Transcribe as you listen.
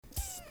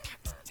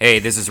Hey,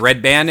 this is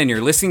Red Band, and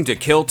you're listening to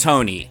Kill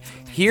Tony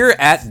here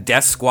at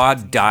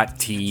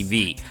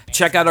DeathSquad.tv.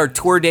 Check out our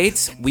tour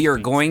dates. We are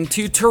going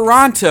to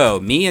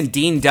Toronto. Me and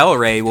Dean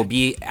Delray will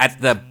be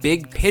at the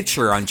Big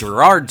Picture on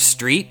Gerrard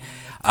Street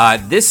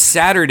this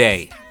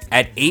Saturday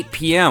at 8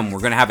 p.m. We're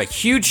going to have a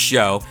huge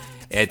show.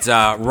 It's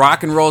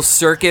Rock and Roll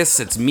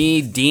Circus. It's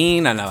me,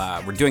 Dean,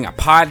 and we're doing a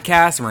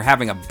podcast, and we're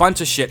having a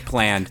bunch of shit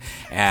planned.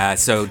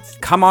 So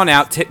come on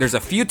out. There's a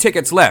few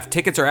tickets left.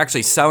 Tickets are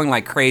actually selling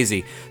like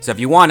crazy. So if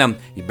you want them,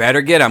 you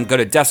better get them. Go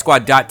to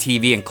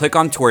DeathSquad.tv and click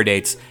on tour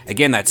dates.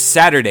 Again, that's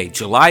Saturday,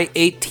 July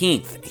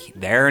 18th,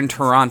 there in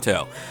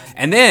Toronto.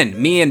 And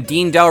then me and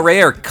Dean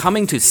Delray are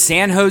coming to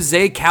San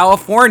Jose,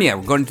 California.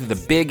 We're going to the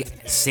big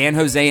San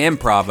Jose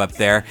Improv up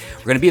there.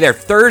 We're going to be there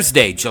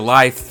Thursday,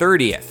 July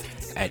 30th.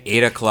 At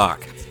 8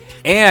 o'clock.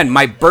 And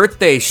my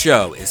birthday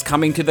show is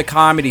coming to the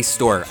Comedy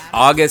Store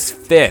August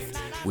 5th.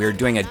 We're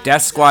doing a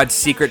Death Squad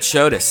secret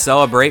show to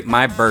celebrate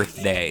my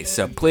birthday.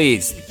 So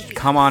please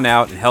come on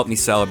out and help me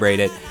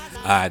celebrate it.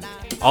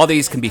 All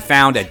these can be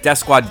found at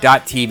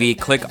deathsquad.tv.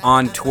 Click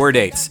on tour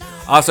dates.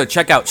 Also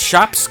check out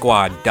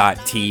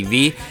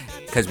shopsquad.tv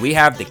because we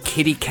have the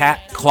kitty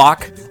cat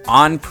clock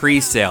on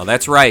pre-sale.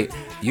 That's right.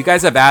 You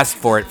guys have asked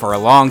for it for a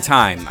long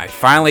time. I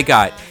finally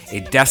got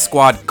a Death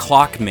Squad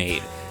clock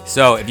made.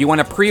 So if you want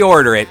to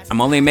pre-order it,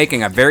 I'm only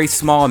making a very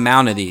small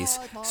amount of these.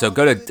 So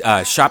go to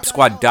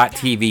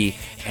shopsquad.tv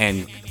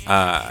and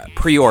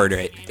pre-order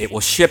it. It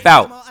will ship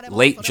out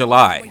late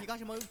July.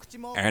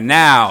 And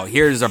now,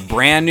 here's a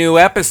brand new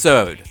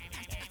episode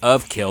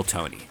of Kill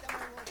Tony.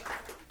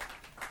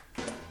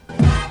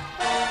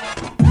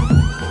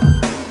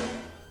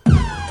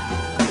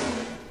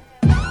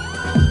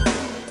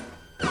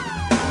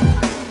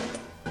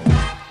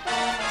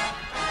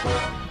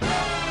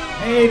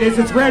 Hey, this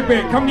is Red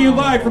Band coming to you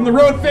live from the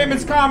Road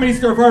Famous Comedy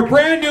Store for our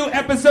brand new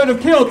episode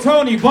of Kill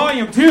Tony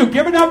Volume 2.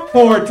 Give it up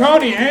for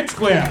Tony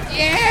Hinchcliffe.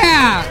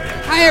 Yeah!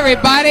 Hi,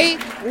 everybody.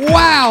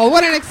 Wow,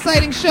 what an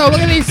exciting show.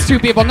 Look at these two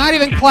people, not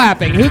even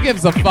clapping. Who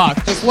gives a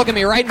fuck? Just look at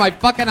me right in my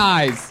fucking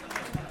eyes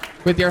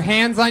with your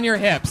hands on your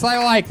hips.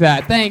 I like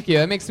that. Thank you.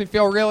 It makes me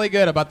feel really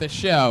good about the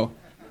show.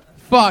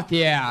 Fuck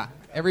yeah.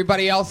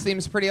 Everybody else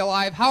seems pretty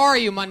alive. How are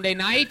you Monday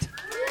night?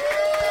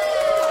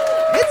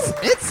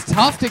 It's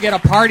tough to get a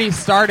party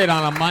started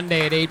on a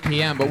Monday at 8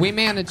 p.m., but we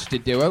managed to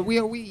do it.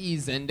 We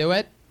ease into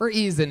it. We're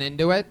easing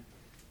into it.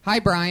 Hi,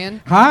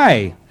 Brian.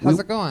 Hi. How's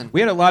it going?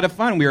 We had a lot of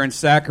fun. We were in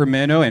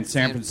Sacramento and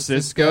San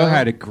Francisco.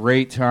 Had a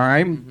great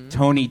time. Mm-hmm.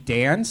 Tony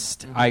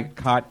danced.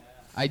 Mm-hmm.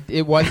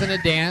 It wasn't a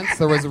dance.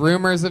 There was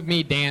rumors of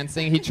me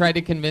dancing. He tried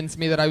to convince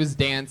me that I was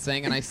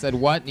dancing, and I said,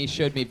 what? And he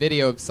showed me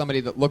video of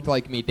somebody that looked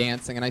like me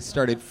dancing, and I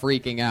started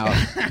freaking out.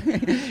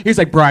 He was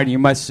like, Brian,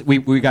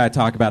 we got to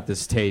talk about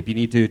this tape. You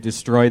need to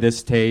destroy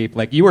this tape.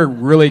 Like, you were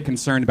really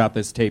concerned about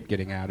this tape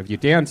getting out of you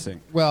dancing.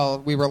 Well,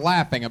 we were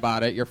laughing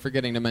about it. You're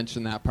forgetting to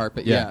mention that part,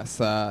 but yeah.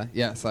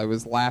 Yes, I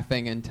was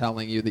laughing and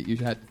telling you that you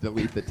had to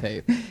delete the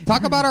tape.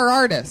 Talk about our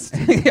artist.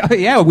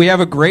 Yeah, we have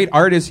a great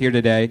artist here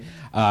today.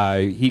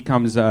 He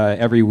comes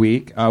every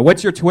week.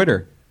 What's your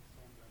Twitter?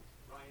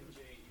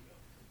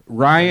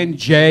 Ryan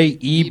J.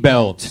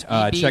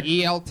 Ebelt. Check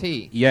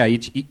E-L-T. Yeah,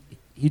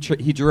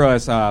 he drew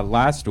us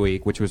last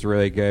week, which was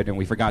really good, and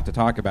we forgot to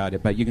talk about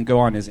it. But you can go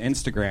on his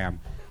Instagram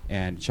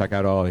and check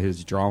out all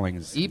his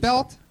drawings.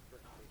 Ebelt?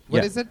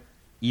 What is it?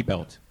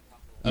 Ebelt.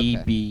 Okay.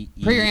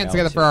 E-B-E-L-T. Put your hands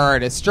together for our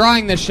artist.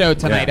 Drawing the show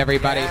tonight,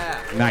 everybody.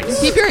 Nice.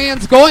 Keep your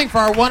hands going for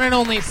our one and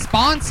only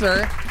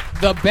sponsor,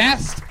 the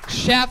best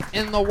chef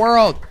in the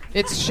world.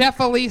 It's Chef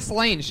Elise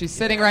Lane. She's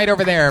sitting right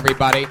over there,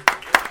 everybody.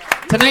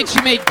 Tonight she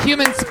made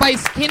cumin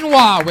spice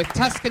quinoa with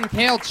Tuscan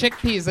kale,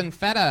 chickpeas, and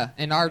feta,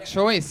 and our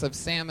choice of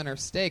salmon or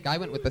steak. I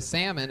went with the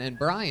salmon, and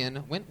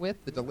Brian went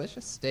with the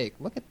delicious steak.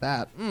 Look at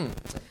that.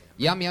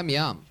 Yum, yum,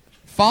 yum.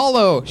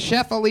 Follow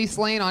Chef Elise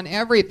Lane on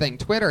everything.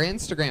 Twitter,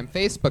 Instagram,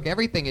 Facebook.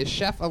 Everything is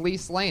Chef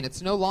Elise Lane.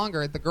 It's no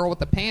longer the girl with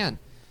the pan.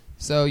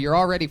 So you're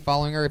already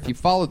following her if you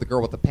followed the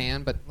girl with the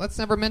pan, but let's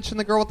never mention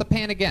the girl with the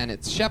pan again.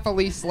 It's Chef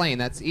Elise Lane.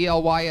 That's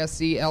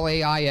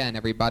E-L-Y-S-E-L-A-I-N,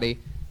 everybody.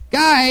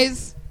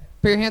 Guys,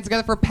 put your hands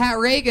together for Pat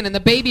Reagan and the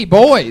Baby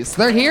Boys.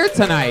 They're here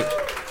tonight.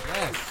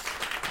 Yes.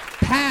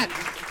 Pat,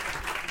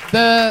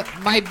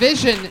 my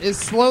vision is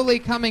slowly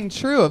coming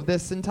true of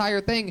this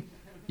entire thing.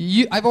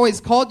 I've always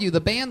called you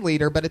the band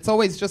leader, but it's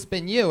always just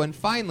been you, and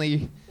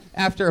finally,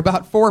 after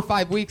about 4 or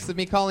 5 weeks of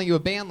me calling you a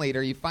band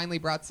leader, you finally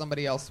brought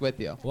somebody else with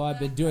you. Well, I've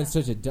been doing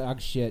such a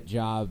dog shit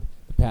job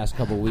the past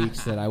couple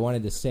weeks that I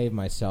wanted to save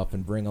myself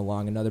and bring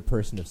along another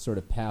person to sort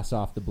of pass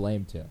off the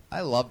blame to.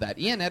 I love that.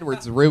 Ian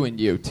Edwards ruined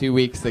you 2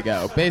 weeks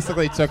ago.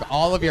 Basically took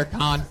all of your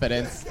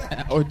confidence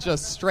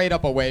just straight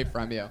up away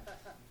from you.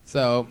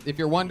 So if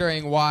you're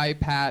wondering why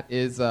Pat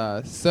is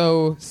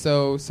so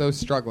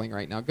struggling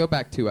right now, go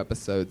back 2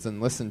 episodes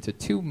and listen to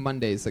 2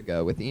 Mondays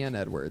ago with Ian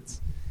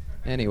Edwards.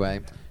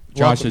 Anyway...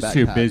 Josh is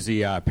too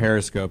busy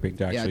periscoping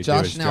to actually do his job now.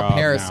 Yeah, Josh now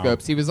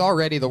periscopes. He was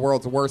already the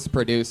world's worst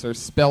producer,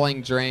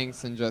 spilling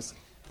drinks and just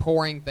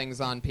pouring things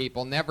on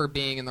people, never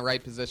being in the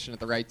right position at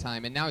the right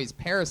time. And now he's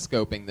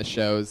periscoping the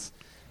shows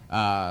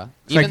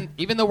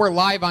Even though we're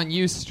live on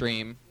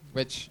Ustream,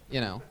 which,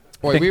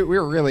 boy, we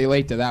were really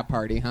late to that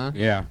party, huh?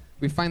 Yeah.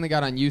 We finally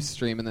got on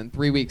Ustream, and then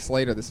 3 weeks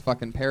later, this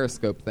fucking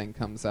Periscope thing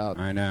comes out.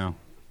 I know.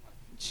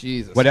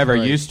 Jesus Whatever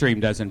Christ. Ustream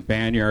doesn't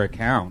ban your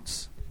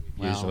accounts,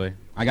 Wow. usually.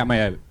 I got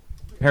my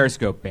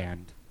Periscope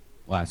banned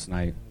last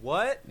night.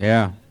 What?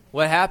 Yeah.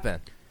 What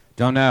happened?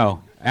 Don't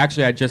know.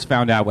 Actually, I just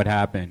found out what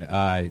happened.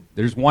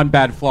 There's one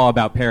bad flaw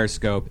about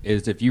Periscope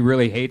is if you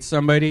really hate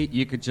somebody,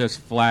 you could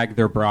just flag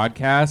their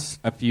broadcasts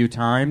a few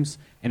times,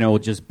 and it will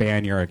just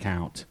ban your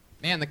account.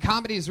 Man, the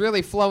comedy's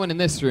really flowing in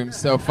this room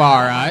so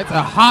far. It's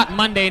a hot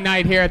Monday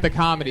night here at the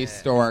Comedy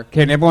Store.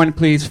 Can everyone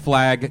please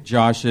flag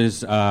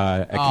Josh's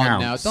account? Oh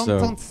no!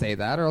 Don't say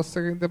that, or else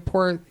the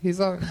poor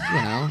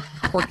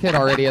poor kid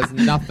already has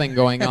nothing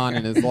going on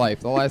in his life.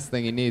 The last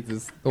thing he needs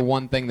is the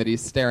one thing that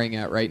he's staring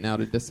at right now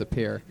to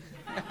disappear.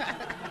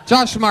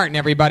 Josh Martin,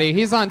 everybody.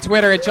 He's on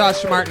Twitter at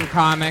Josh Martin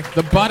Comic.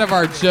 The butt of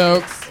our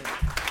jokes.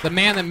 The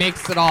man that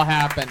makes it all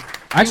happen.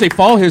 Actually,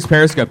 follow his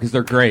Periscope because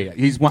they're great.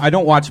 I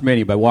don't watch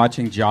many, but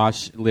watching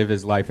Josh live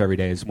his life every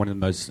day is one of the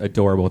most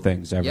adorable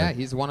things ever. Yeah,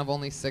 he's one of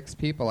only 6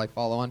 people I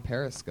follow on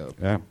Periscope.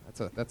 Yeah.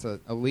 That's a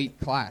elite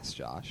class,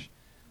 Josh.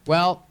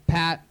 Well,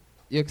 Pat,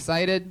 you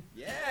excited?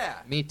 Yeah.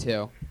 Me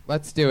too.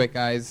 Let's do it,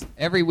 guys.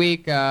 Every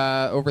week,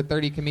 over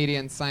 30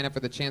 comedians sign up for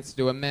the chance to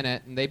do a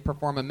minute, and they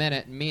perform a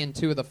minute, and me and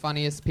 2 of the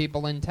funniest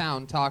people in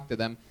town talk to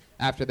them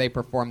after they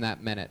perform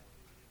that minute.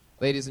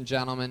 Ladies and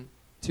gentlemen,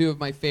 2 of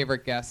my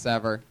favorite guests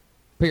ever.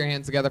 Put your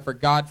hands together for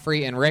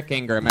Godfrey and Rick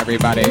Ingram,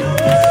 everybody. Here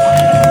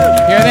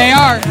they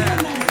are.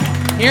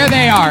 Here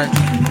they are.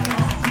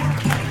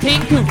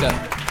 King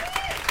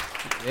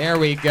Kunta. There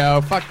we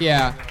go. Fuck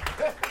yeah.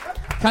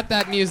 Cut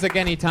that music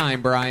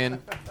anytime, Brian.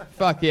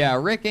 Fuck yeah.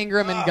 Rick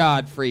Ingram and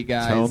Godfrey,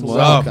 guys.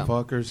 Welcome.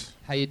 Fuckers.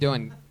 How you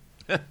doing?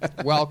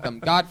 Welcome.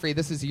 Godfrey,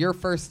 this is your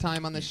first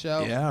time on the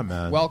show. Yeah,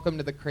 man. Welcome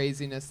to the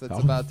craziness that's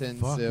about to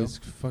Fuck, ensue. it's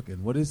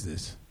fucking, what is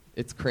this?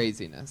 It's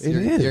craziness. It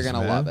You're is, going to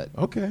man. love it.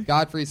 Okay.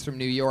 Godfrey's from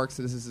New York,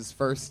 so this is his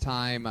first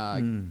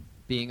time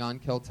being on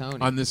Kill Tony.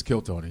 On this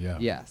Kill Tony, yeah.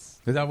 Yes.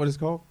 Is that what it's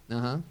called?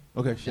 Uh-huh.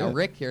 Okay, shit. Now,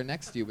 Rick here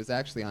next to you was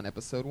actually on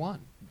episode 1.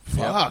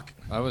 Fuck.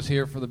 I was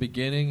here for the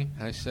beginning.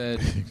 I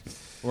said,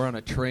 we're on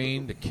a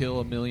train to kill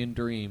 1 million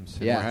dreams.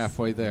 And Yes. we're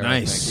halfway there.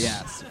 Nice.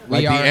 Yes.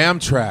 Like the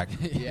Amtrak.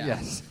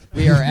 Yes.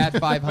 We are at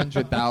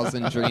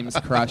 500,000 dreams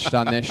crushed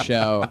on this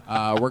show.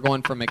 We're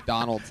going for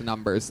McDonald's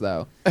numbers,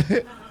 though.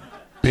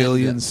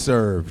 Billions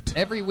served.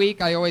 Every week,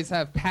 I always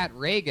have Pat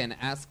Reagan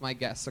ask my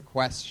guests a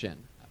question.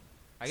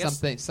 I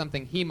guess-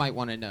 Something he might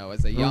want to know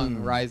as a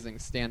young, rising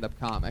stand-up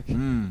comic.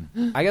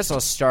 I guess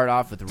I'll start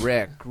off with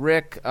Rick.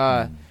 Rick,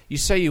 you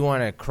say you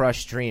want to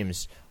crush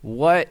dreams.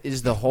 What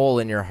is the hole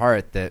in your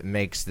heart that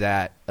makes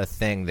that a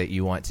thing that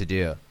you want to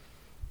do?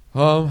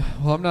 Well,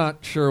 I'm not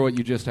sure what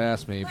you just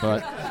asked me,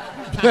 but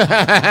what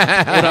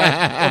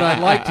I'd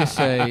like to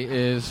say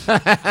is,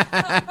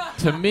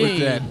 to me, With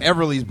that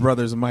Everly's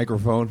Brothers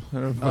microphone.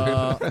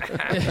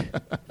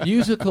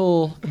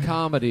 musical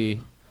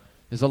comedy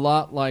is a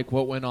lot like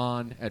what went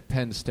on at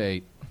Penn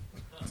State.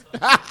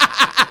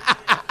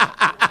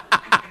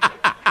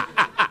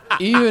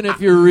 Even if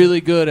you're really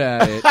good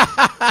at it,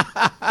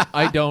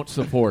 I don't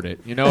support it.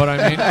 You know what I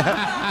mean?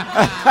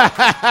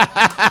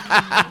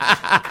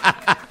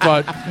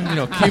 But,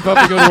 keep up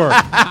the good work.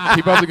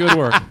 Keep up the good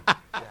work.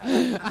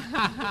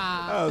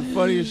 That was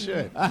funny as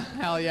shit.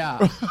 Hell yeah.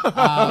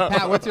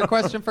 Pat, what's your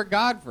question for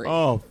Godfrey?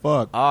 Oh,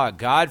 fuck.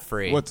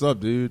 Godfrey. What's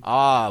up, dude?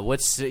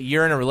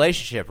 You're in a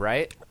relationship,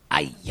 right?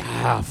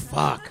 Yeah,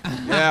 fuck.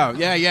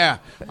 yeah.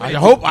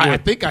 I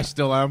think I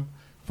still am.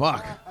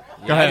 Fuck.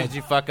 Go ahead. Did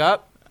you fuck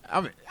up?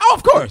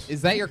 Of course.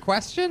 Is that your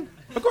question?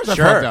 Of course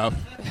Sure. I fucked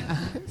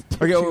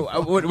up. Okay,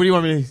 what do you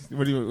want me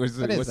to... what's is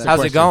the that?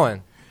 How's it question?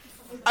 going?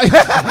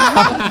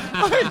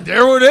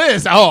 There it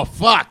is. Oh,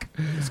 fuck.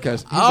 This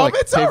guy's, he's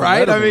It's all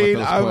right. I Letterman with mean,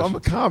 those I'm a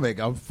questions. comic.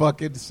 I'm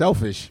fucking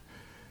selfish.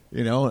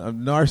 I'm a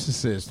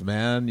narcissist,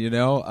 man.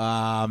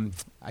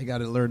 I got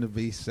to learn to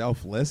be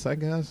selfless, I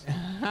guess.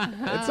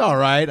 It's all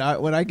right.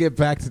 When I get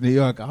back to New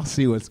York, I'll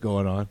see what's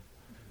going on.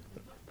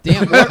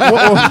 Damn.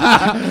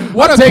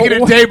 I'm taking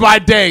it day by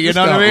day, you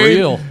know what I mean?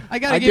 Real. I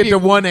gotta I give get you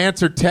the one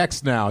answer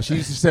text now. She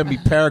used to send me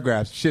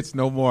paragraphs. Shit's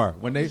no more.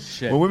 When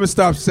women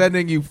stop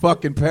sending you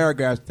fucking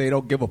paragraphs, they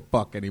don't give a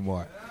fuck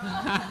anymore.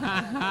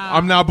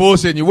 I'm not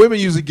bullshitting you. Women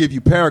usually give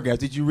you paragraphs.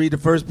 Did you read the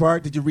first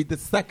part? Did you read the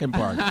second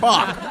part?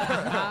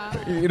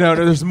 Fuck.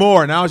 There's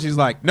more. Now she's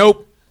like,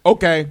 nope.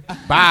 Okay.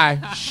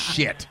 Bye.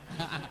 Shit.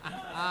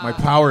 My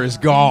power is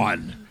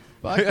gone.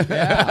 Fuck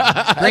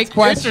yeah. Great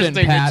question,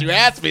 Pat.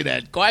 asked me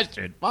that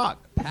question. Fuck.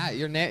 Pat,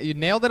 you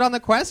nailed it on the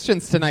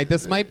questions tonight.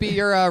 This might be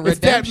your It's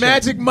that redemption.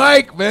 magic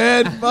mic,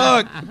 man.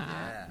 Fuck.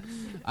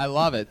 I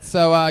love it.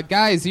 So,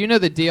 guys, you know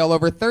the deal.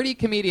 Over 30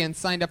 comedians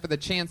signed up for the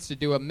chance to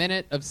do a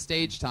minute of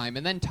stage time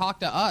and then talk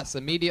to us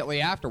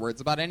immediately afterwards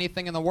about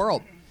anything in the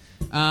world.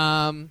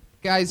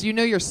 Guys, you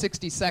know your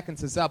 60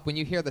 seconds is up when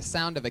you hear the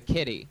sound of a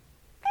kitty.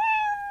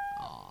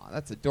 Aw,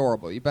 that's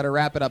adorable. You better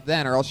wrap it up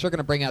then, or else you're going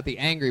to bring out the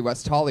angry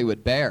West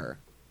Hollywood bear.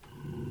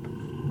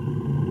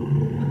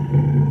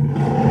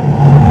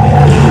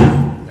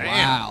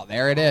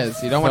 There it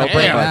is. You don't want to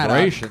break that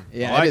vibration. up.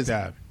 Yeah, I like it is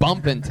that.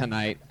 bumping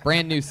tonight.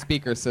 Brand new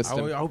speaker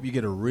system. I hope you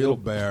get a real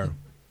bear.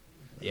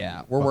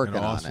 Yeah, we're Fucking working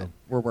on it. awesome.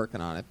 We're working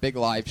on it. Big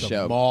live It's a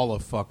show. mauler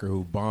fucker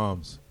who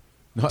bombs.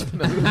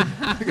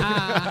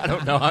 I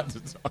don't know how to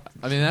talk.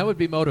 I mean, that would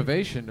be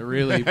motivation to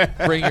really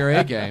bring your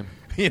A game.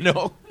 You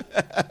know?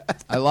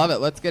 I love it.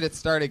 Let's get it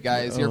started,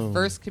 guys. Your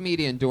first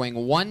comedian doing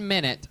 1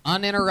 minute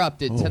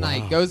uninterrupted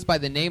tonight goes by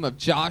the name of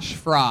Josh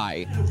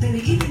Fry.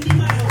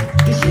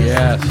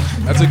 Yes.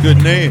 That's a good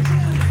name.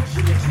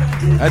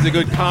 That's a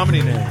good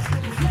comedy name.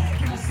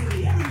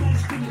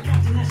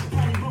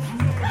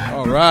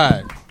 All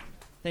right.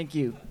 Thank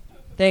you.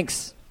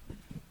 Thanks.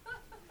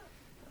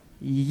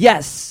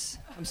 Yes.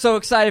 I'm so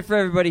excited for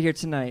everybody here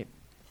tonight.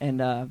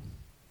 And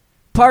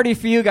party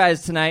for you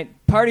guys tonight.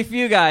 Party for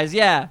you guys,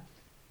 yeah.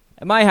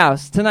 At my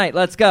house tonight.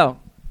 Let's go.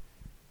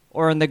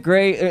 Or in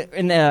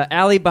the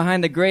alley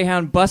behind the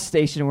Greyhound bus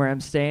station where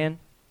I'm staying.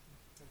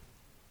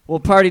 We'll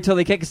party till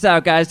they kick us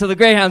out, guys, till the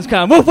Greyhounds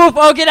come. Woof, woof,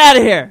 oh, get out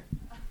of here.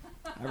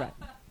 All right.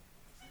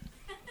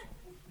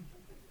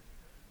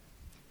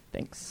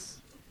 Thanks.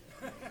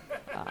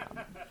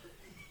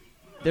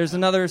 There's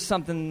another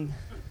something.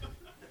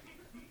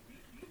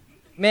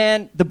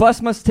 Man, the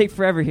bus must take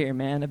forever here,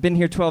 man. I've been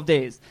here 12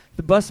 days.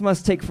 The bus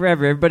must take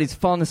forever. Everybody's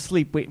falling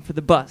asleep waiting for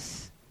the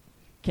bus.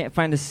 Can't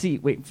find a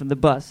seat waiting for the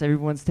bus.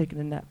 Everyone's taking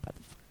a nap.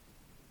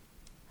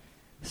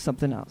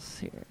 Something else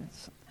here.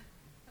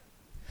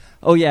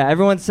 Oh, yeah,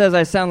 everyone says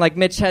I sound like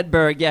Mitch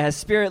Hedberg. Yeah, his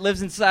spirit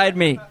lives inside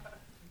me.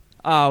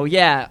 Oh,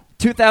 yeah,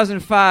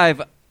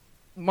 2005,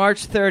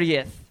 March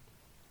 30th.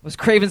 Was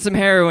craving some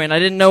heroin. I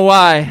didn't know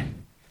why.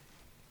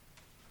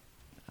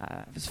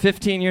 I was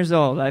 15 years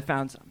old. I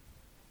found some.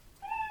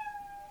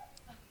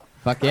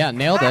 Fuck yeah,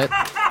 nailed it.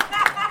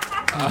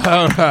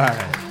 All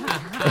right.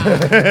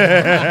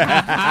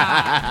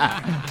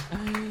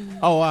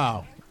 Oh,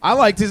 wow. I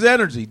liked his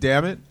energy,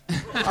 damn it.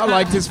 I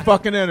liked his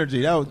fucking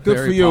energy. That was good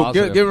Very for you.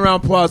 positive. Give him a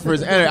round of applause for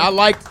his energy. I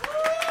liked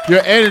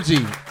your energy.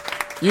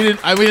 We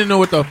didn't know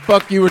what the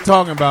fuck you were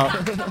talking about.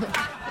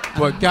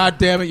 But God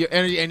damn it, your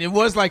energy. And it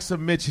was like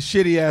some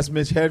shitty-ass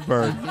Mitch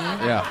Hedberg.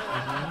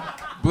 Yeah.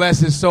 Bless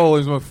his soul.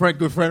 He's a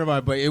good friend of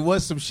mine. But it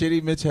was some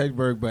shitty Mitch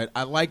Hedberg. But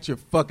I liked your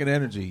fucking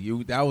energy.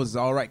 That was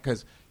all right.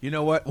 Because you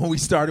know what? When we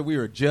started, we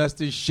were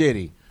just as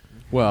shitty.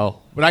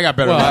 Well, But I got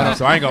better laughs,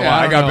 so I ain't gonna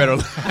lie. I got better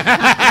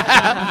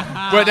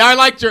But I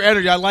liked your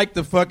energy. I liked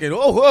the fucking,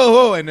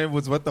 oh, and it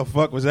was, what the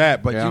fuck was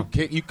that? But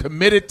you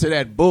committed to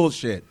that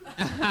bullshit.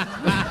 And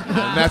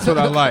that's what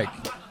I like.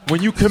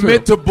 When you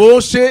commit to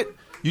bullshit,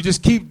 you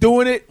just keep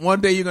doing it,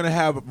 one day you're going to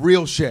have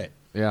real shit.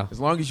 Yeah.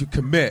 As long as you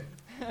commit.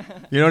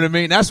 You know what I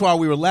mean? That's why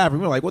we were laughing.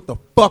 We were like, what the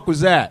fuck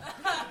was that?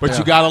 But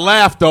you got to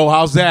laugh, though.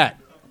 How's that?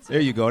 There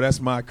you go. That's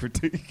my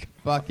critique.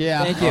 Fuck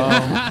yeah. Thank you.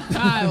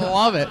 I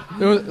love it.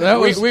 That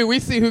was, We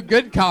see who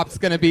good cop's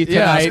going to be tonight.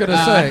 yeah, I was going to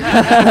say.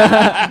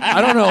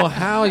 I don't know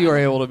how you were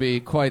able to be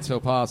quite so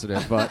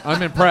positive, but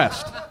I'm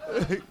impressed.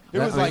 It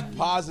was like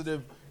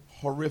positive,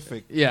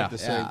 horrific at the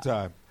same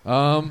time.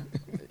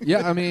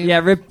 Yeah, I mean, Yeah,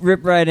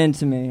 rip right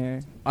into me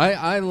here.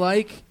 I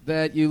like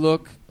that you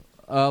look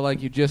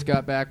like you just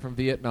got back from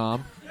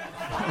Vietnam.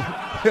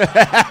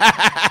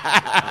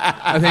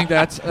 I think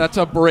that's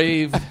a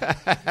brave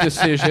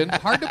decision.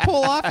 Hard to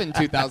pull off in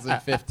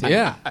 2015.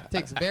 Yeah. It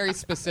takes very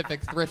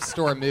specific thrift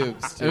store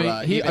moves I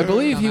to. mean, I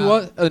believe he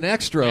was an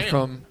extra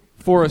from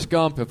Forrest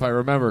Gump, if I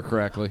remember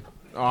correctly.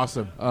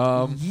 Awesome.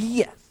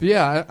 Yes.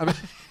 Yeah, I mean,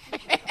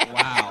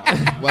 Wow.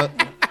 Well,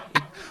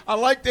 I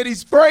like that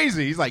he's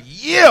crazy. He's like,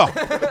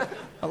 yeah.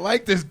 I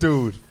like this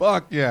dude.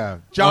 Fuck yeah.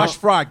 Josh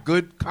Fry,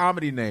 good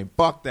comedy name.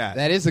 Fuck that.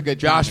 that is a good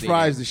Josh comedy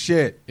Fry name. is the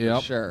shit.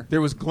 yep. Sure.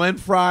 There was Glenn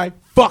Fry.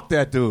 Fuck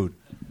that dude.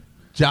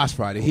 Josh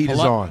Fry, the heat is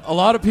on. A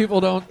lot of people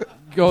don't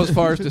go as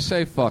far as to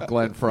say fuck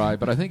Glenn Fry,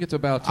 but I think it's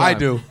about time. I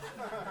do.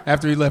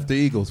 After he left the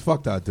Eagles.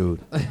 Fuck that dude.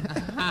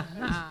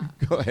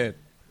 Go ahead.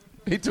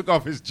 He took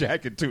off his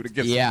jacket, too, to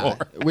get some Yeah, more.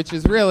 which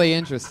is really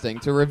interesting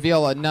to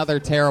reveal another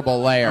terrible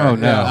layer. Oh,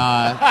 no.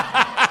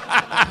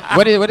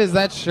 What is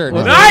that shirt?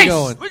 Well, Nice!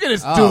 going? Look at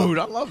this Oh. dude.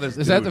 I love this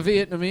dude. Is that the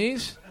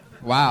Vietnamese?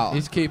 Wow.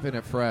 He's keeping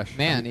it fresh.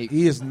 Man,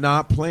 He is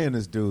not playing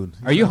this dude.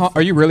 Are you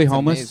really it's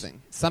homeless?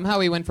 amazing.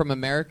 Somehow he went from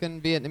American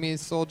Vietnamese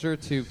soldier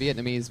to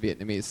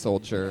Vietnamese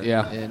soldier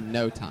Yeah. in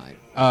no time.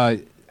 How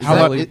that-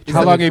 long is how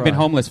that long have you been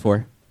Fry? homeless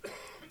for?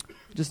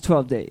 Just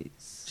 12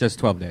 days. Just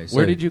 12 days.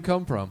 Where did you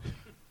come from?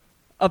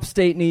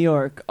 Upstate New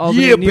York.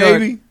 Albany, Yeah, New York.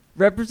 baby.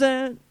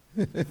 Represent.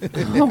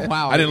 Oh,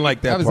 wow. I didn't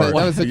like that was part.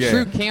 That was a Yeah.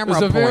 true It camera was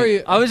a point.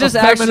 very I was just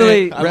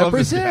effeminate actually I love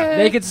this represent.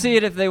 They could see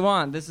it if they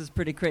want. This is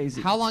pretty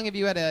crazy. How long have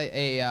you had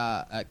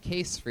a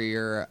case for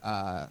your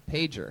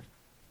pager?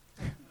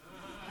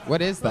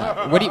 What is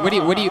that? What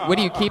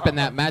do you keep in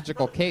that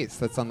magical case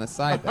that's on the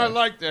side there? I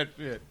like that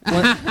shit.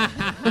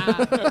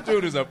 That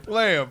dude is a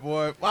player,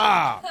 boy.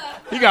 Wow.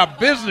 He got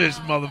business,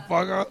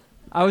 motherfucker.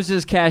 I was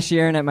just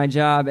cashiering at my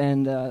job,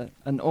 and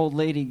an old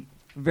lady,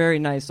 very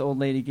nice old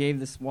lady, gave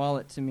this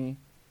wallet to me,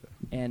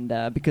 and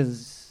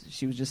because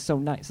she was just so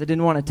nice, I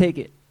didn't want to take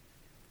it.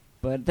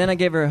 But then I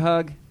gave her a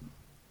hug,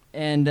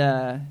 and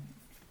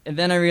And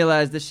then I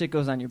realized this shit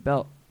goes on your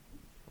belt.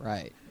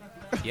 Right.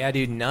 Yeah,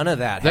 dude, none of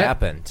that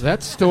happened.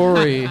 That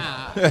story.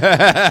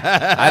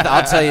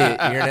 I'll tell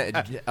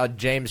you,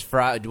 James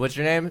Fry. What's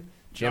your name?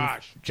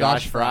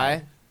 Josh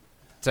Fry.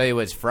 Tell you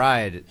what's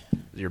fried.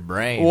 Your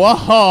brain.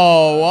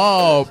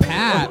 Whoa,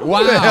 Pat!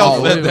 Wow, the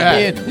hell is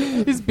that?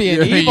 He's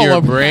being evil.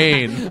 Your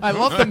brain. I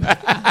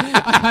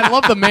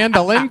love the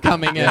mandolin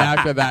coming in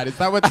after that. Is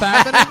that what's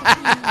happening?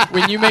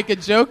 When you make a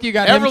joke, you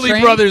got Everly him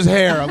trained? Brothers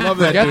hair. I love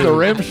that. Get dude. the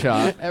rim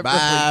shot.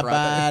 Everly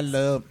Brothers.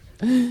 love.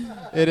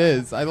 It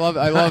is. I love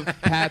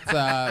Pat's.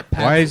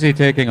 Why is he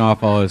taking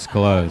off all his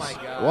clothes?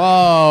 Whoa!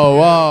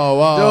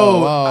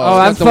 Oh,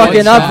 I'm That's the fucking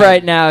one up shot.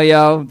 right now,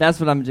 yo.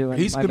 That's what I'm doing.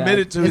 He's My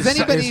committed bad. to Has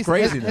his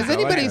craziness. Has I like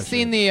anybody that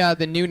seen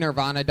the new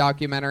Nirvana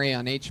documentary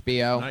on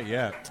HBO? Not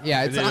yet.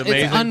 Yeah, Is it's it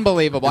amazing?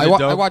 unbelievable. Is it I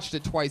dope? watched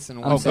it twice in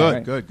one. Oh,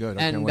 sorry. good. I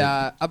can't And wait.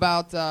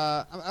 about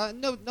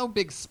no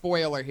big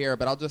spoiler here,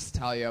 but I'll just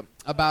tell you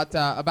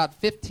about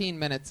 15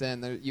 minutes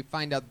in, you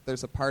find out that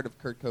there's a part of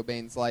Kurt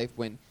Cobain's life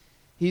when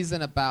he's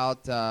in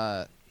about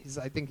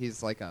I think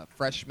he's like a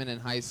freshman in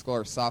high school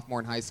or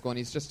sophomore in high school, and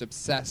he's just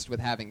obsessed with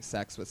having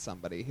sex with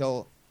somebody.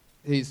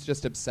 He's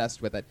just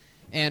obsessed with it.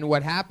 And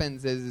what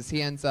happens is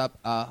he ends up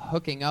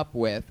hooking up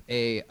with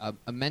a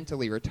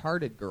mentally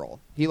retarded girl.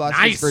 He lost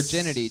his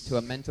virginity to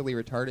a mentally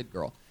retarded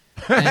girl.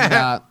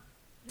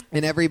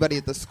 And everybody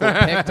at the school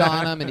picked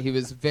on him, and he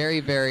was very,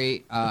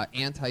 very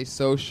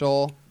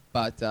antisocial.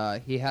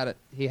 But he had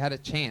a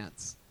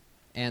chance,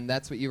 and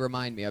that's what you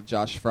remind me of,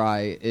 Josh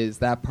Fry. Is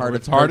that part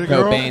of Kurt retarded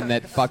girl? Cobain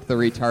that fucked the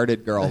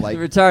retarded girl, like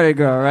The retarded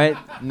girl, right?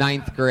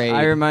 9th grade?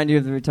 I remind you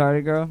of the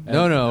retarded girl.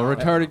 No,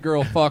 retarded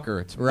girl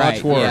fucker. It's right,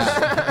 much worse.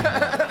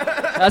 yeah.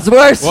 That's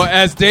worse. Well,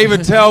 as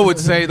David Tell would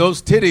say,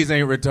 those titties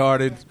ain't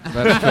retarded.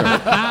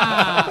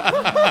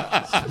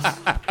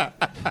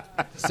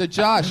 So,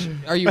 Josh,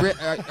 are you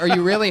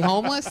really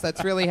homeless?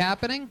 That's really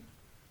happening?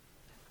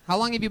 How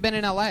long have you been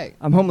in L.A.?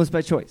 I'm homeless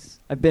by choice.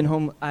 I've been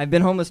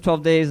homeless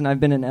 12 days, and I've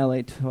been in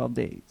LA 12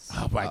 days.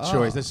 Oh, by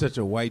choice. That's such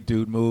a white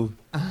dude move.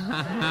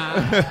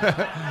 I'm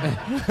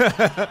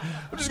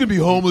just gonna be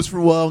homeless for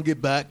a while and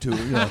get back to it.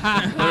 You know.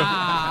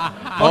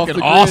 Off the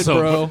grid, awesome.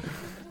 bro.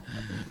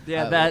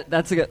 Yeah,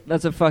 that's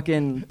a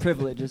fucking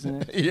privilege,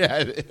 isn't it? Yeah,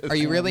 it is. Are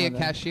you really a love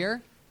that.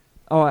 cashier?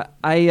 Oh,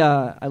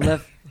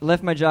 I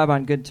left my job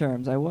on good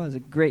terms. I was a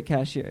great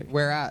cashier.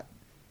 Where at?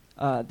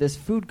 This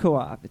food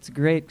co-op. It's a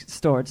great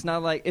store. It's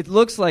not like it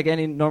looks like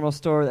any normal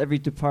store, every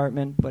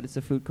department, but it's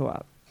a food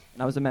co-op.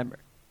 And I was a member.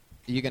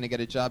 Are you going to get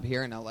a job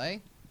here in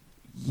L.A.?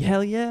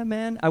 Hell yeah,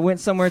 man! I went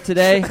somewhere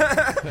today.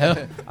 Hell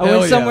today, Fuck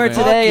and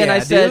yeah, I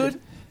said,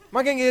 dude. Am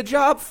I gonna get a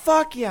job?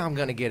 Fuck yeah, I'm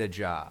gonna get a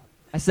job.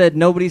 I said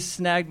nobody's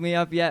snagged me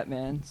up yet,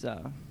 man.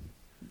 So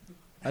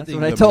that's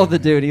think what I the- told the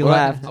dude. He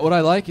laughed. What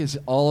I like is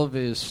all of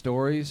his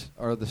stories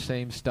are the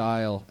same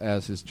style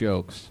as his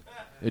jokes.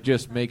 It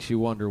just makes you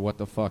wonder what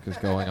the fuck is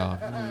going on.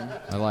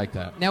 I like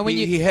that. Now, when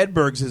He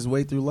Hedbergs his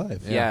way through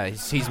life. Yeah,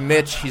 he's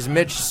Mitch. He's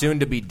Mitch, soon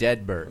to be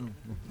Deadbird.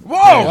 Whoa,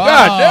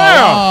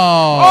 goddamn!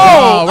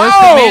 Oh, where's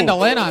the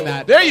mandolin on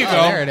that? There you Oh,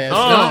 go. There it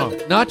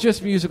is. Not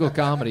just musical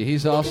comedy.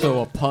 He's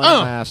also a pun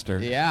master.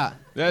 Yeah.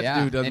 That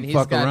yeah. dude doesn't And he's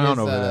fuck got around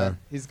his, over there.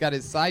 He's got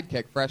his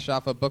sidekick fresh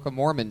off a Book of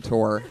Mormon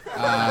tour.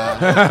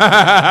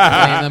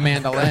 Playing the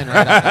mandolin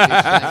right off of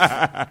these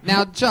things.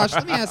 Now, Josh,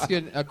 let me ask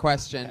you a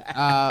question.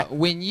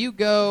 When you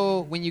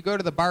go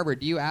to the barber,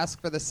 do you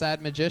ask for the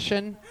sad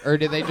magician, or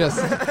do they just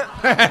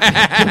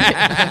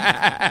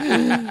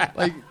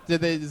like?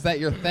 Is that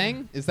your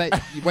thing? Is that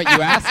what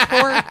you asked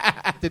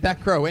for? Did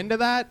that grow into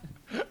that?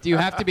 Do you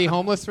have to be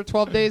homeless for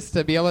 12 days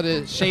to be able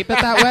to shape it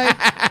that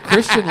way?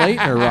 Christian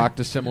Leitner rocked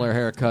a similar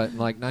haircut in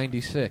like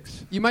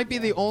 '96. You might be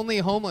the only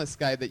homeless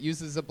guy that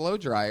uses a blow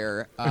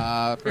dryer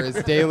for his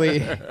daily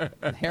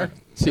hair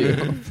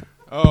tube.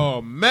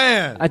 Oh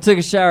man! I took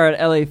a shower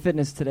at LA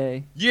Fitness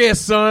today. Yeah,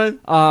 son.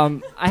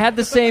 I had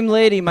the same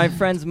lady, my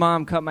friend's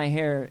mom, cut my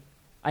hair.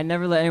 I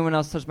never let anyone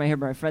else touch my hair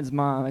but my friend's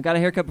mom. I got a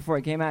haircut before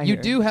I came out You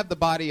here. do have the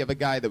body of a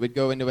guy that would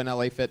go into an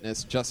LA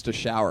Fitness just to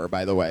shower,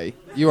 by the way.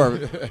 You are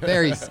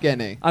very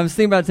skinny. I was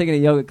thinking about taking a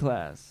yoga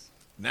class.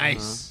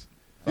 Nice.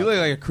 You look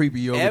like a creepy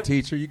yoga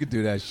teacher. You could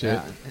do that shit.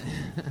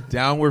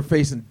 Downward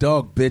facing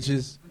dog,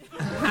 bitches.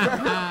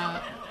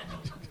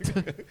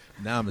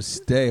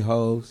 Namaste,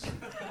 hoes.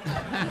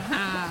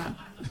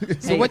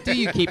 So what do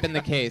you keep in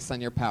the case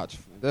on your pouch?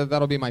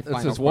 That'll be my final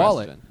his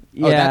wallet. question.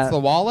 Yeah, Oh, that's the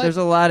wallet? There's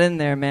a lot in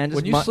there, man. Just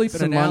When you sleep in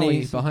some an alley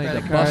money, some behind a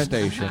credit bus cards.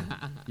 station,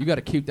 you got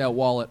to keep that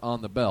wallet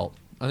on the belt.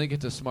 I think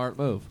it's a smart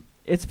move.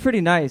 It's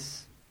pretty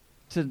nice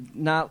to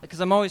not, because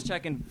I'm always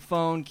checking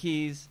phone,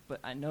 keys, but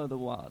I know the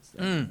wallet's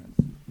there.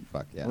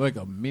 Fuck yeah. Like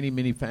a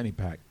mini fanny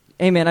pack.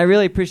 Hey, man, I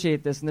really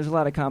appreciate this, and there's a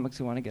lot of comics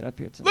who want to get up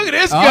here tonight. Look at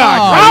this Oh,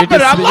 guy. you're Drop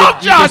it. I dis- love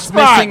you're Josh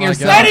dismissing Fry.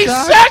 yourself, That ain't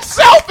Josh? sex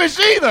selfish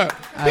either.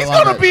 I He's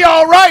love going to it. be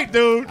all right,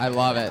 dude. I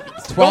love it.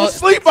 Don't 12,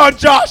 sleep on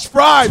Josh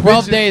Fry.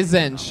 12 bitches. days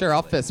in. Sure,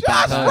 I'll fist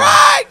Josh bump him.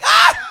 Fry.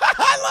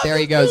 I love There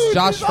he this goes. dude.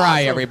 Josh He's Fry,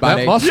 awesome.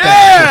 everybody. That mustache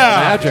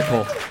Yeah! is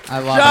magical. I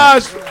love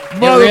Josh it. It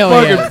really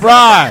motherfucking is.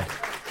 Fry.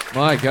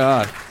 My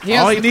God.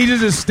 All he needs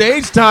is his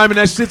stage time, and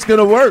that shit's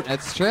gonna work.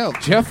 That's true.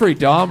 Jeffrey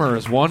Dahmer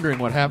is wondering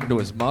what happened to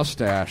his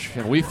mustache,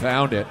 and we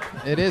found it.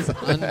 It is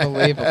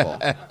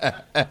unbelievable.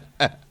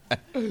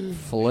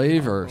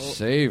 Flavor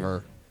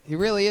saver. He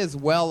really is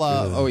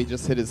well. He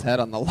just hit his head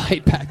on the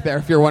light back there.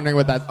 If you're wondering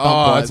what that thump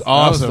Oh, was. it's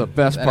awesome. That was the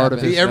best That part of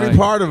happened. his Every night.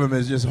 part of him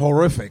is just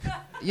horrific.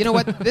 You know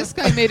what? This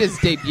guy made his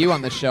debut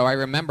on the show. I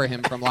remember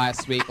him from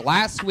last week.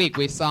 Last week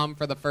we saw him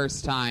for the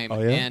first time, Oh,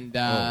 yeah? and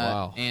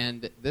wow.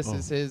 and this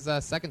is his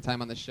second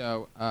time on the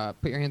show.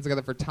 Put your hands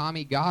together for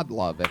Tommy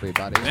Godlove,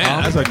 everybody.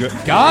 Man, that's a good.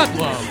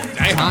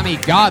 Godlove. Tommy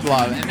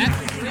Godlove, and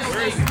that's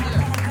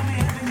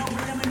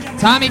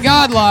Tommy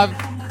Godlove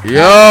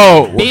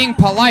Yo, being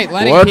polite,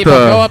 letting What people the-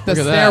 go up the Look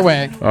at that.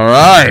 stairway. all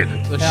right,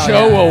 The Hell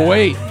show yeah. will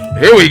wait.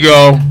 here we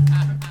go.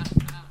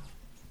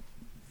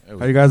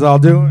 How you guys all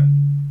doing?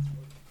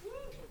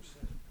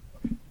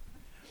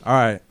 All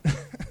right. I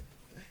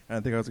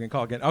didn't think I was going to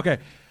call again. Okay.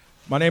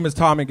 My name is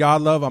Tommy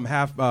Godlove. I'm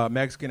half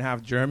Mexican,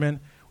 half German,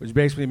 which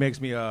basically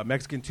makes me a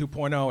Mexican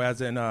 2.0,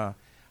 as in a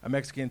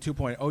Mexican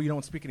 2.0. Oh, you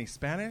don't speak any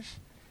Spanish?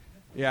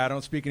 Yeah, I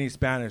don't speak any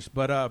Spanish.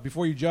 But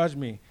before you judge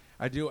me,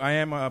 I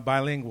am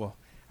bilingual.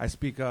 I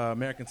speak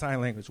American Sign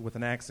Language with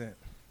an accent.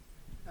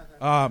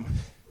 What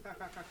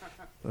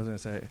was I going to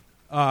say?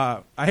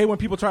 I hate when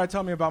people try to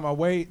tell me about my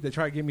weight. They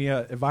try to give me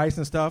advice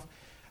and stuff.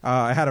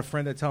 I had a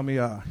friend that tell me,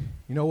 you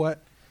know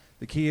what?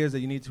 The key is that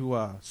you need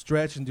to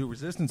stretch and do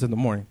resistance in the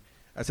morning.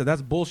 I said,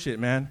 that's bullshit,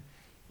 man.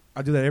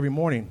 I do that every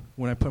morning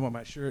when I put on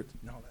my shirt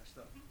and all that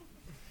stuff.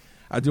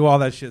 I do all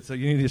that shit, so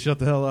you need to shut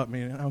the hell up,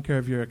 man. I don't care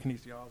if you're a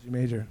kinesiology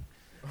major.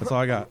 That's all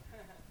I got.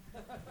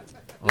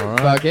 All right.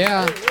 Fuck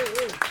yeah.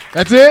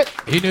 That's it.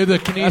 He knew the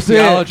That's it.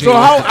 kinesiology. So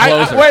was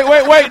how? the closer.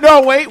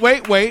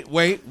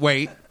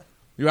 Wait.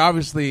 You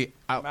obviously.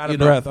 I'm out of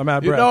breath. I'm out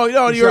of breath. No,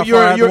 You see how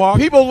far I had to walk?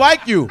 people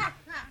like you.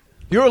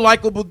 You're a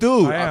likable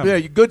dude. I am. Yeah,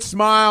 you good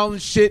smile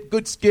and shit,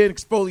 good skin,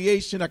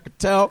 exfoliation. I could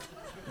tell.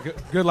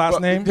 Good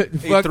last name.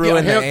 Fuck threw yeah,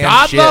 in the hell, and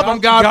God shit. love. I'm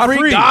Godfrey.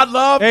 Godfrey. God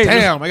love. Hey,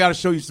 Damn, I got to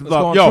show you some let's go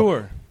love. on Yo,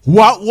 tour.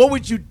 what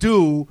would you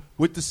do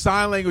with the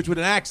sign language with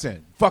an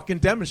accent? Fucking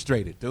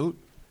demonstrate it, dude.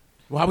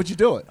 Well, how would you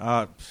do it?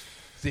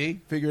 See,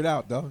 figure it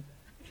out, dog.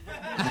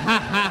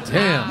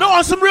 Damn. No,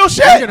 on some real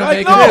shit. You're gonna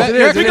make no, it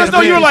is. because It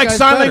no, is. you were like These guys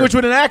sign better. language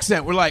with an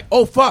accent. We're like,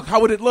 oh fuck,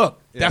 how would it look?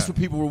 That's Yeah. what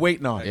people were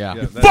waiting on. Yeah.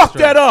 Yeah, You that's fucked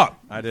true. that up.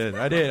 I did.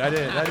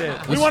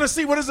 We want to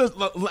see what does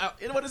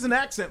an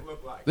accent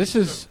look like? This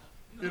is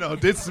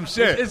Did some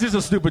shit. It's just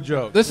a stupid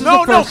joke. this is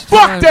No, the no, first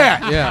fuck time-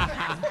 that.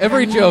 Yeah.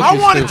 Every joke. I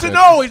is wanted to stupid.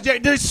 know.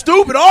 They're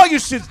stupid. All your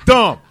shit's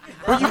dumb.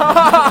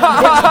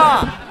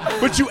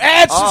 But you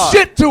add some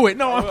shit to it.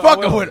 No, I'm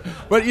fucking with it.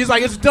 But he's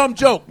like, it's a dumb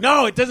joke.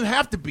 No, it doesn't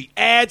have to be.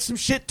 Add some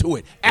shit to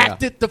it.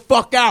 Act it the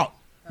fuck out.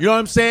 You know what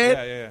I'm saying?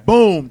 Yeah.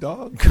 Boom,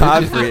 dog.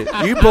 Godfrey,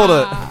 you pulled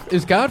a.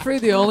 Is Godfrey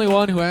the only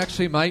one who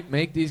actually might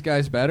make these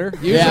guys better?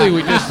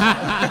 Usually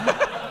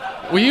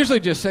we usually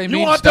just say You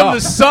mean want stuff. them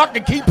to suck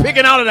and keep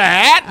picking out of the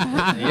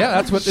hat? Yeah,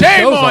 that's what this Shame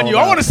show's all on you.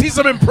 I about. want to see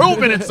some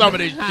improvement in some of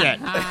this shit.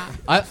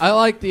 I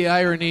like the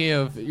irony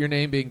of your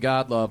name being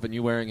Godlove and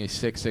you wearing a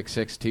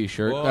 666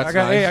 T-shirt. Well, That's I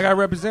got nice. to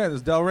represent.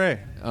 It's Del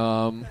Rey.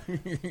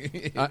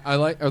 I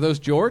like. Are those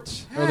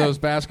jorts or are those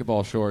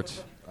basketball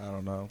shorts? I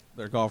don't know.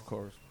 They're golf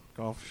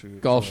shoes.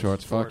 Golf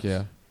shorts. Fuck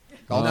yeah.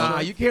 Nah,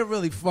 you can't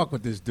really fuck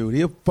with this dude.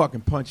 He'll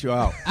fucking punch you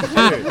out.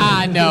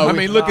 I know. I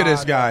mean, look at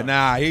this guy.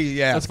 Nah,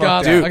 That's fuck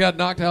God. that. I got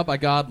knocked out by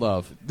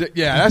Godlove.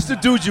 Yeah, that's the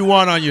dude you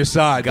want on your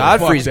side. though.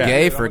 Godfrey's Fuck that.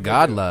 gay for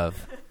Godlove.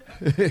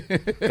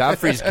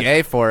 Godfrey's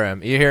gay for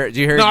him. You hear? Do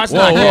you hear? No, it's Whoa,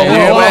 not whoa, gay. whoa, You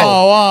hear whoa, what?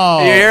 whoa!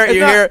 You hear? It's You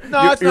not- hear?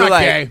 no, you, it's you were not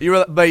like, gay. you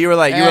were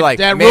like,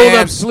 that man, rolled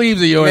up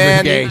sleeves of yours man,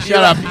 is gay. you-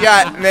 Shut up. You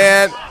got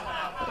man.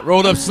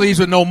 Rolled up sleeves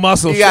with no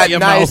muscles. You got Shut your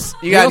nice.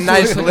 mouth. You got He also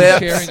nice looks like lips.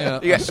 he's sharing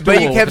a You got- stool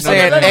but you kept with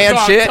saying another- and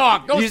Talk, shit.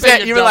 talk. Don't You say said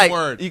your you were dumb like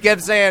word. you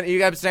kept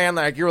saying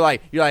like you're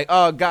like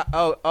God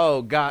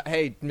God.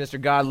 Hey,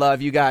 Mr. Godlove,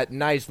 you got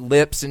nice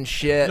lips and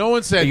shit. No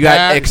one said you got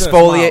that.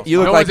 exfoliate. You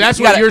look No like one- that's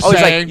you what got you're it's like,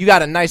 saying. you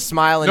got a nice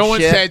smile and No one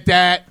shit. said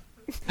that.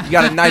 You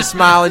got a nice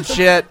smile and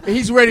shit.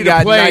 He's ready You to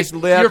got play. nice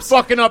lips. You're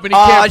fucking up and he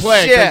Aw, can't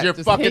play because shit. you're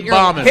Just fucking hit your-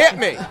 bombing. Hit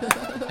me.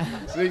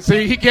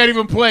 See, he can't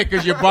even play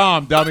because you're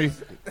bombed, dummy.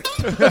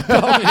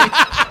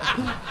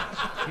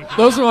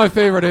 Those are my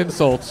favorite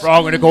insults.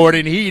 Wrong with the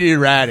Gordon. He's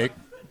erratic.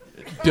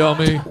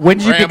 Dummy. When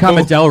did you Rambo. become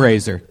a Del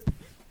Raiser?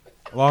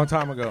 A long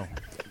time ago.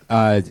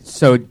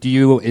 So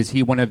is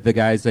he one of the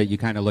guys that you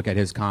kind of look at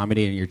his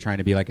comedy and you're trying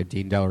to be like a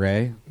Dean Del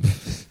Rey?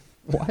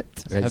 What?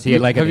 Is he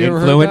like an have you ever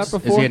heard that influence?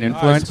 Is before? he an I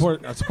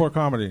influence? support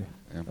comedy.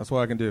 That's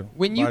what I can do.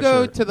 When you Buy a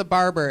go shirt. to the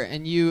barber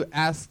and you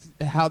ask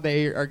how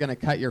they are going to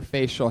cut your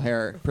facial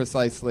hair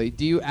precisely,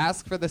 do you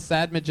ask for the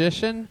sad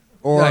magician?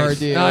 Or Nice,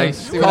 do you nice.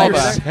 see what I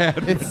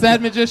mean? It's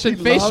sad magician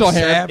facial loves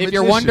hair. sad If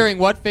you're magician. wondering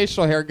what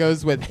facial hair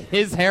goes with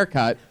his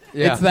haircut,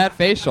 Yeah. it's that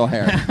facial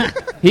hair.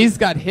 He's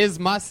got his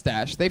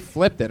mustache. They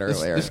flipped it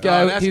earlier. This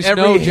guy, that's he's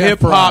every no Jeff hip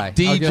Fry. hop I'll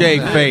give him DJ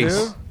that.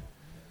 face.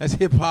 That's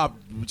hip hop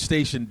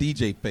station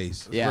DJ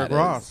face. yeah, Rick it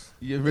Ross. is.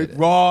 You Rick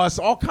Ross,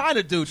 all kind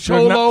of dudes. Suge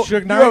Cholo,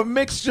 Knight. you're a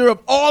mixture of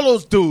all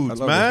those I dudes,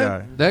 love man. this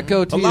guy. That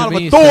goatee A lot to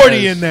of me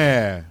authority says, in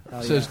there.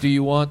 says, "Do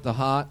you want the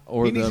hot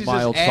or He needs the to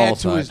mild just add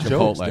salsa to his at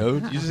jokes,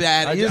 Chipotle?" dude. You just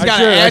add. You I just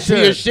gotta should, I add to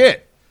your should.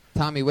 shit.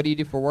 Tommy, what do you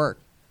do for work?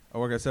 I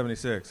work at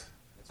 76.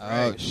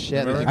 Oh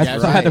shit! Remember? that's I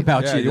right. thought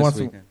about Yeah, you you this want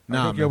some? weekend. I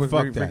Nah, think you'll man, be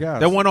fuck free that. gas.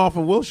 That one off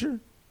in Wilshire?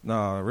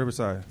 No,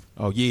 Riverside.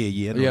 Oh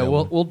yeah. I know Yeah,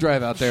 that we'll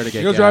drive out there to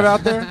get. You'll gas. drive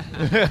out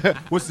there?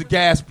 What's the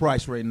gas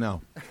price right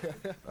now?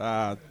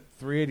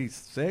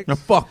 386. Now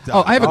fuck that.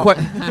 Oh, I have a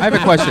question. I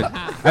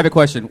have a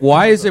question.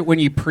 Why is it when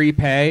you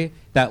prepay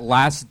that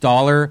last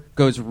dollar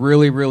goes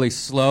really, really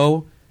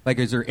slow? Like,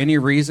 is there any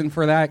reason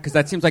for that? Because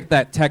that seems like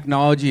that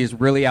technology is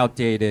really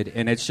outdated,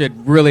 and it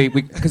should really.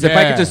 Because if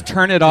I could just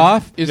turn it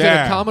off, Is it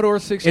Yeah. a Commodore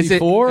is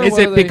 64? it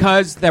What are they-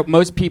 because that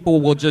most people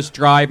will just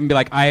drive and be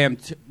like, I am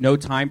no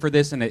time for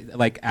this, and it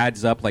like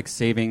adds up like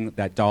saving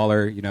that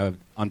dollar,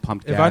 on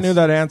pumped gas. If I knew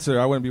that answer,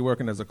 I wouldn't be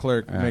working as a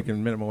clerk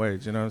making minimum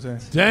wage. You know what I'm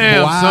saying?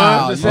 Damn,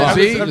 Wow, son. yeah.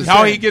 See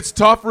how he gets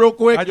tough real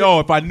quick? Yo,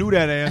 if I knew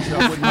that answer,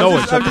 I wouldn't know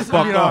it. Shut I'm the just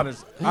fuck being up.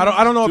 honest. I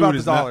don't know Dude about the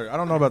is not- dollar. I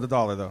don't know about the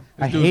dollar though.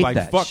 I Dude's hate like,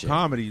 that fuck shit.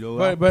 comedy, though.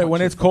 I'll But punch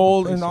when your it's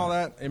cold fucking and face all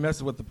off. that, it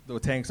messes with the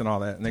tanks and all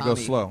that, and it Tommy,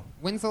 goes slow.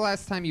 When's the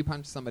last time you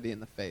punched somebody in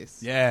the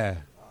face? Yeah.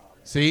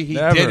 See, he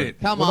Never. did it.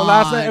 Come with on. The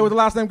last name, with the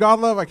last name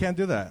Godlove, I can't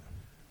do that.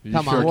 You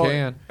Come sure on.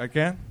 can. I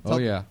can. Oh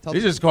yeah. Tell-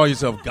 You just call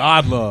yourself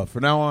God Love.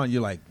 From now on,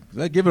 you're like,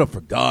 let's give it up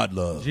for God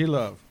Love. G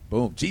Love.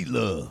 Boom. G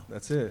Love.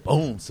 That's it.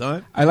 Boom,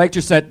 son. I liked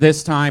your set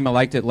this time. I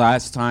liked it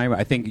last time.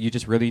 I think you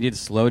just really need to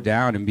slow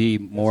down and be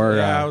more.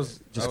 Yeah,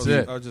 just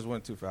I just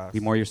went too fast. be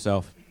more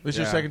yourself. This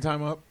your Yeah. second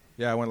time up?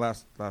 Yeah, I went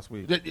last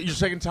week. Your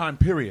second time,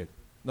 period.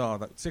 No,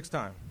 sixth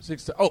time.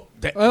 Oh,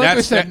 Well, that's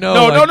we said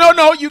no,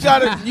 no. You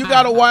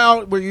got a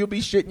while where you'll be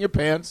shitting your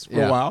pants for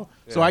Yeah. a while.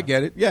 So I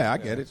get it. Yeah, I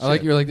get it. I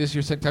like Shit. you're like this.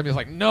 Your second time. He's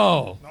like,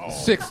 no,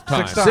 sixth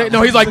time. Sixth time.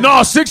 No, he's like,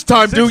 no, sixth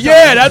time, dude.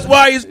 Yeah, that's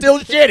why he's still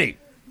shitty.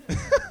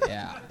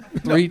 Yeah.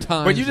 3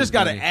 times. But you just as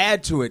got to many.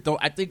 add to it, though.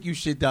 I think you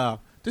should.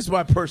 This is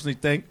what I personally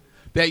think,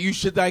 that you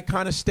should like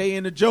kind of stay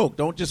in the joke.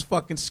 Don't just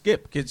fucking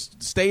skip. Kids,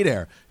 stay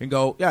there and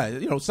go.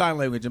 Yeah, sign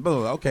language and blah,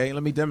 blah, blah. Okay,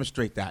 let me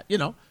demonstrate that.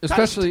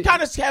 Especially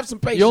kind of have some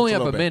patience. You only a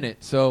have a little bit.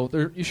 minute, so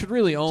you should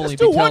really only Just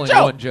be do telling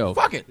one joke.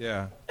 Fuck it.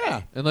 Yeah.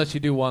 Yeah. Unless you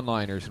do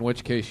one-liners, in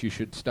which case you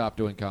should stop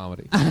doing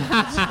comedy. Can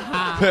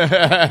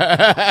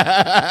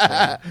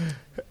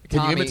you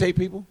Tommy. imitate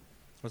people?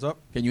 What's up?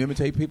 Can you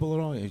imitate people at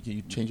all? Can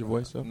you change your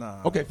voice up? Nah.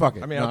 Okay, fuck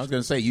it. I mean, No, I'll I was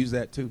gonna say use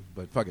that too,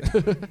 but fuck it.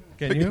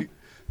 Can you?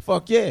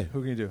 Fuck yeah. Who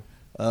can you do?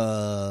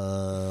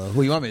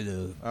 Who you want me to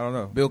do? I don't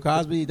know. Bill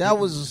Cosby? That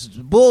was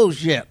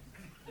bullshit.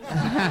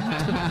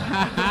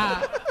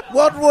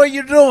 What were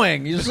you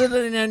doing? You're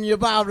sitting in your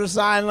mouth to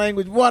sign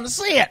language. You want to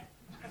see it?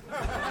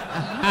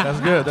 That's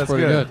good. That's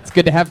Pretty good. good. It's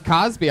good to have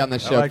Cosby on the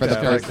show like for the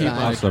that. I first like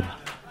time. Awesome.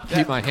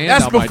 Keep my hands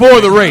That's out my before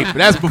the drink. rape.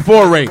 That's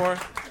before rape.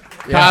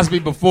 Yeah. Cosby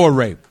before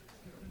rape.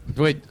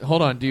 Wait,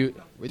 hold on. Do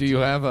you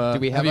have a? Do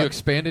we have have you a-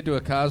 expanded to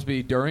a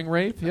Cosby during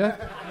rape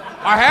yet?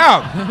 I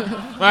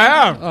have. I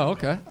have. Oh,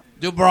 okay.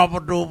 Do drop.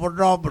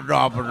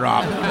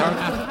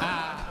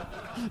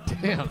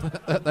 Damn,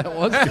 that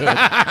was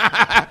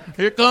good.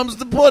 Here comes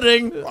the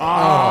pudding.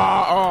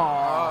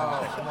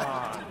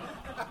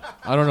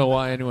 I don't know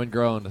why anyone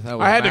groaned. That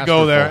was I had to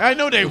go there. masterful. I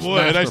know they It was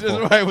would. That's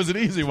masterful. why it was an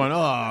easy one.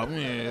 Oh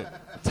man.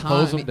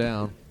 Close them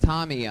down.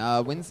 Tommy,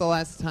 when's the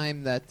last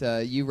time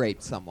that you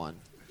raped someone?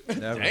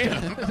 Never.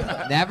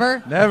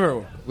 Never?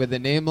 Never. With a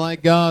name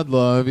like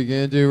Godlove, you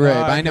can't do rape.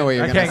 I know what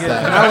you're I going to can't say.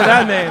 get not with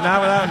that name.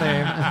 Not with that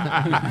name.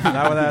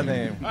 Not with that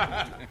name.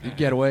 You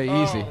get away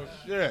easy.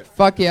 Shit.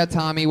 Fuck yeah,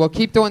 Tommy. Well,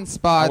 keep doing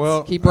spots. I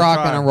will. Keep I'll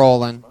rocking try. and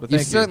rolling. But You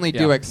thank you. certainly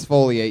do Yeah.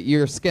 exfoliate.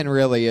 Your skin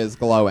really is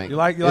glowing. You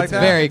like it's that?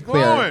 very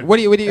clear. Glowing. What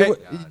do you Hey.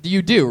 do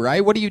you do,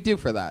 right? What do you do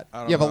for that? I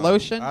don't You have a know.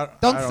 lotion? I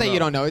Don't don't say know. you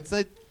don't know. It's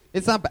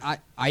not.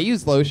 I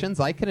use lotions.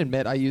 I can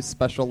admit I use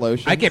special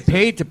lotions. I get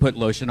paid to put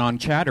lotion on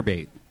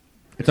Chatterbait.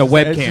 It's a It's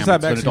webcam. just It's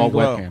that an Mexican adult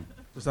glow. webcam.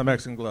 Just a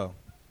Mexican glow.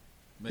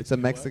 It's a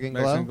Mexican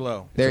glow. Mexican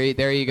glow. There you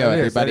go, It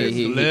is, everybody.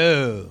 it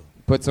is. He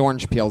puts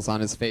orange peels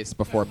on his face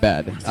before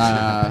bed.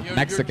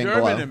 Mexican You're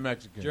German glow. and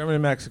Mexican. German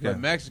and Mexican. But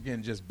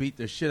Mexican just beat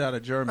the shit out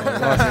of German.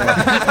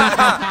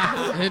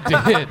 It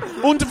did.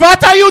 Und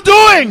what are you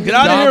doing? Get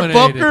out of here,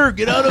 Dominated. fucker.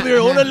 Get out of here.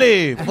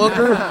 Orale,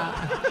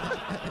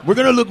 fucker. We're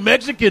going to look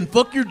Mexican.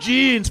 Fuck your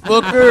jeans,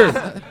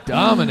 fucker.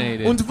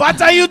 Dominated. Und what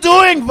are you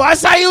doing?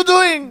 What are you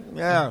doing?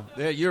 Yeah.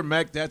 You're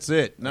Mech. That's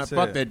it. Not That's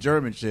fuck it. that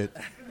German shit.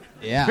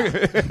 Yeah.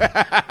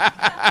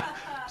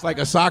 It's like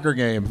a soccer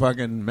game.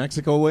 Fucking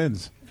Mexico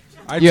wins.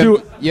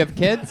 You have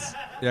kids?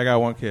 Yeah, I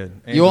got one kid.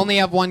 You Angel. only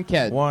have one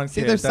kid. One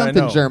See, kid there's that I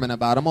something know. German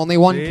about him. Only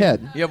one See?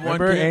 kid. You have one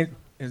Remember, kid?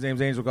 his name's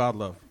Angel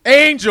Godlove.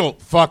 Angel.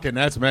 Fucking,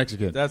 that's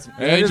Mexican. That's Angel.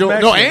 that is No,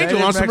 Mexican. Angel.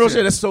 That On is some real Mexican.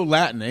 shit. That's so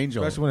Latin.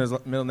 Angel. Especially when his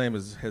middle name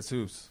is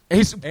Jesus.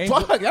 Angel.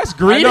 Fuck, that's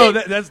greedy. I know,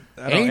 that's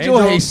I know,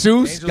 Angel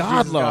Jesus Angel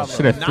Godlove.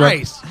 Jesus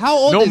Nice. How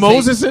old No is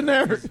Moses in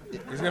there?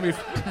 He's gonna be.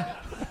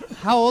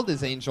 How old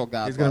is Angel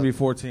Godlove? He's gonna be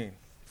 14.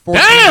 14.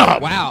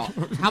 Damn! Wow.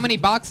 How many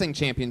boxing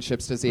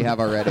championships does he have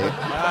already?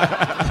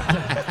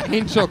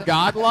 Angel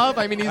Godlove?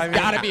 I mean, he's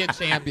got to be a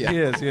champion. He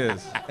is.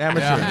 Amateur.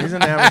 Yeah. He's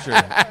an amateur.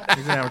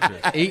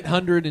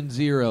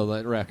 800-0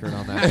 that record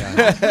on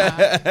that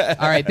guy.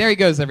 All right, there he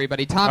goes,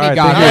 everybody. Tommy right,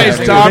 Godlove.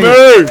 nice,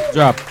 Tommy!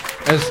 Drop.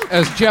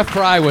 As Jeff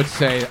Fry would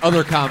say,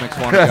 other comics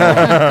want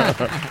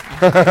to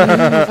go.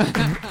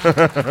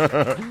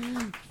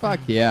 Fuck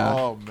yeah.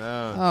 Oh,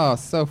 man. Oh,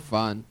 so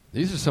fun.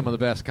 These are some of the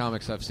best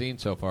comics I've seen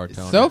so far,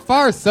 Tony. So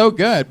far, so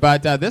good.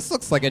 But this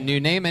looks like a new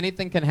name.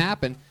 Anything can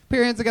happen. Put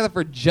your hands together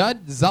for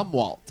Judd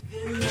Zumwalt.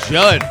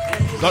 Judd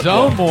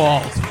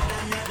Zumwalt.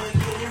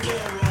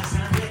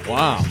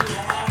 Wow.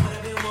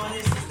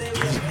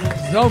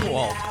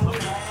 Zumwalt.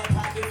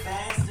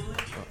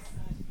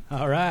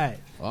 All right.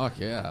 Fuck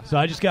yeah. So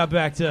I just got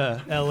back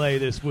to L.A.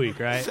 this week,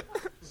 right?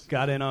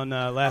 Got in on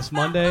last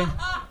Monday.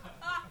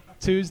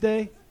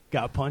 Tuesday,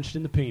 got punched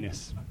in the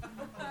penis.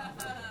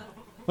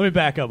 Let me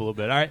back up a little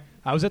bit, all right?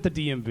 I was at the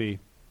DMV.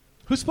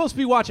 Who's supposed to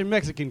be watching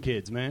Mexican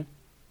kids, man?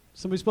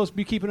 Somebody supposed to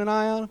be keeping an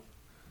eye on them?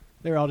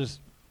 They were all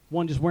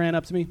one just ran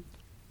up to me.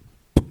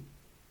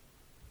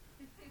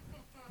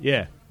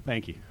 Yeah,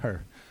 thank you,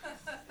 her.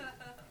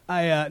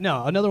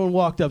 No, another one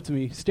walked up to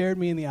me, stared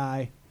me in the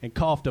eye, and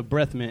coughed a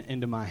breath mint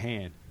into my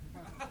hand.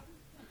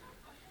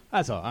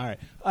 That's all right.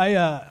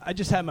 I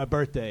just had my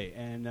birthday,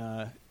 and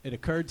it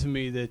occurred to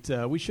me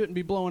that we shouldn't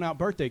be blowing out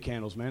birthday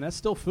candles, man. That's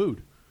still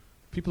food.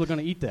 People are going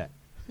to eat that.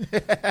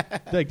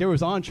 Like, there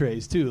was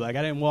entrees, too. Like,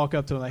 I didn't walk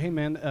up to them like, hey,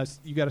 man,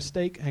 you got a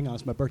steak? Hang on,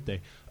 it's my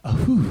birthday.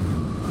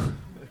 I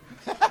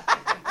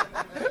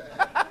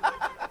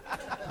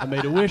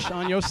made a wish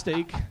on your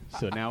steak,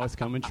 so now it's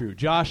coming true.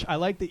 Josh, I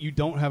like that you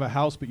don't have a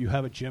house, but you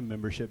have a gym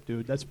membership,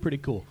 dude. That's pretty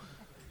cool.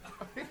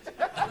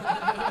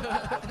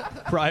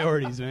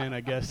 Priorities, man,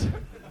 I guess.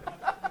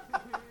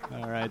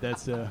 All right,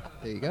 that's... There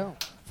you go.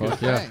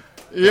 Fuck yeah.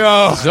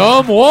 Yo.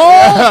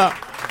 Zumwalt!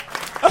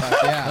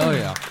 Yeah. Hell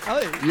yeah.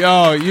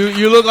 Yo,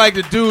 you look like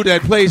the dude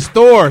that plays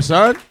Thor,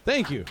 son.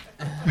 Thank you.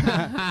 He's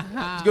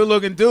a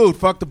good-looking dude.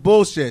 Fuck the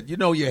bullshit. You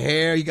know your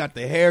hair. You got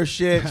the hair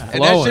shit.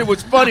 And that shit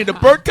was funny. The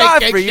birthday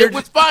cake shit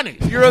was funny.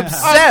 You're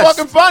obsessed. That's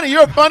fucking funny.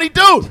 You're a funny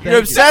dude. You're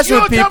obsessed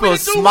with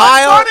people's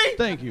smile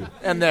Thank you.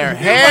 and their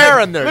hair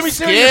and their Let me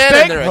see skin your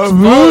steak. and their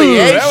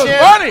exfoliation. That was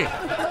funny.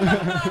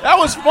 That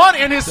was funny.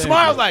 And his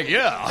smile's like,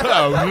 yeah.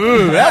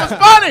 That was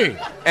funny.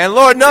 And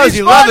Lord knows He's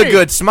you love a funny.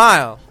 good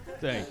smile.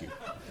 Thank you.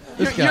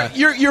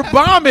 You're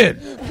bombing.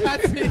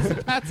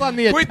 That's on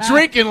the Quit attack.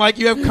 drinking like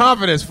you have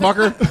confidence,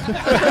 fucker.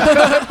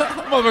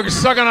 Motherfucker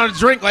sucking on a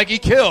drink like he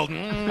killed.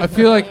 I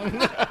feel like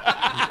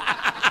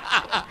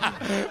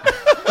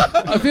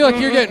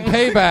you're getting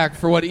payback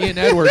for what Ian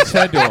Edwards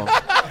said to him.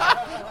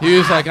 He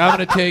was like, I'm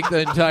going to take the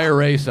entire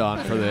race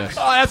on for this.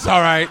 Oh, that's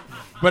all right.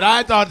 But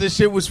I thought this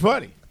shit was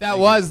funny. That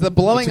was the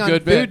blowing That's a on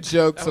good food bit.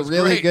 joke's a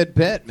really great. good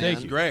bit, man.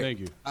 Thank you. Great. Thank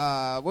you.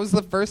 What was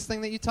the first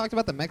thing that you talked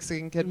about? The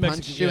Mexican kid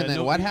punched you, and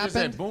then what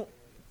happened? The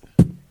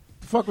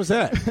fuck was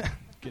that?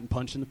 Getting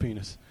punched in the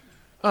penis.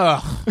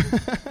 Ugh.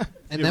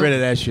 And Get rid of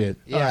that shit.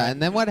 Yeah,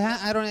 and then what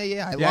happened? I don't know.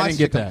 Yeah, I Yeah, I lost didn't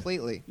you get that.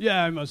 completely.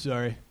 Yeah, I'm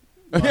sorry.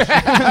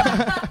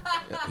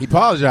 He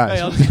apologized. Hey,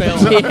 I'll just bail.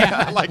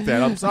 I like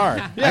that. I'm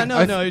sorry. Yeah,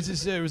 no. It's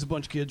just there was a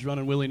bunch of kids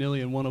running willy-nilly,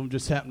 and one of them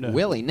just happened to...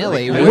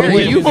 Willy-nilly? Where Where are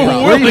you from?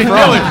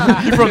 Willy-nilly.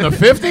 You from the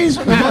 50s?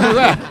 What the fuck was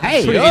that?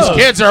 Hey, These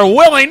kids are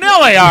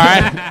willy-nilly, all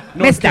right?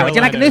 Mister, would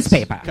you like a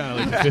newspaper? Kind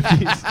of like the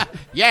 50s.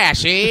 Yeah,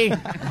 see?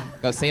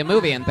 Go see a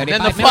movie in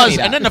 35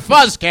 And then the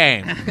fuzz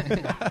came.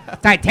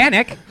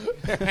 Titanic.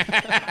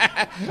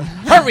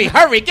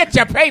 Hurry, get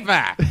your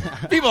paper.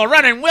 People are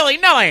running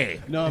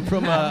willy-nilly. No, I'm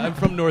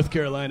from North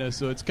Carolina,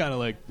 so it's kind of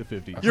like the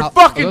 50s. You're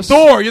fucking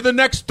Thor. You're the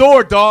next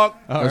door, dog.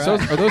 Are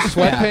those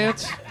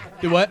sweatpants?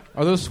 Do what?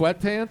 Are those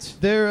sweatpants?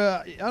 They're,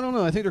 I don't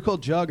know. I think they're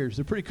called joggers.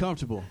 They're pretty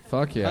comfortable.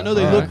 Fuck yeah. I know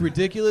they All look right.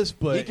 ridiculous,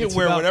 but He can it's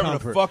wear about whatever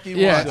comfort. the fuck he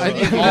Yeah, wants. I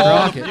think you All can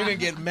rock of it. You can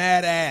get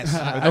mad ass.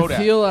 I know I that.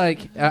 feel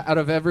like out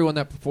of everyone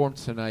that performed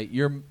tonight,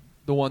 you're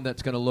the one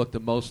that's going to look the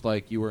most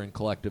like you were in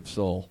Collective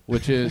Soul,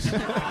 which is... Is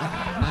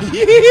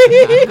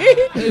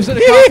it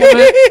a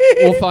compliment?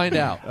 We'll find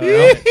out.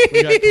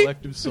 We got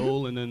Collective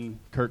Soul, and then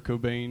Kurt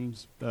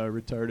Cobain's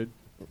retarded.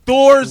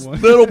 Thor's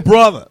little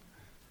brother.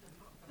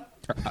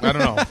 I don't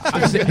know.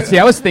 See,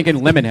 I was thinking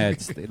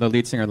Lemonheads, the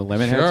lead singer of the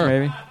Lemonheads, Sure.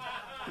 maybe.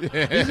 These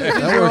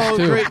That are works all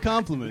too. great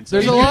compliments.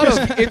 There's a lot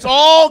of... It's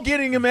all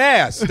getting him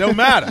ass. Don't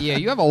matter. Yeah,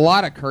 you have a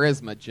lot of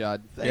charisma,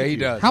 Judd. Yeah, he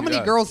does. How He many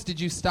does. girls did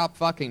you stop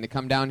fucking to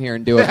come down here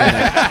and do it?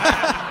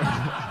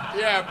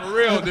 Yeah, for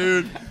real,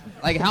 dude.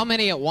 Like, how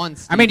many at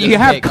once? I mean, you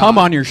have cum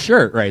on your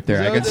shirt right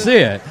there. I can see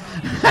it.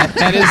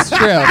 That is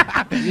true.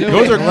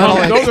 Those are little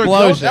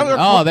explosion. There's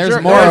more There's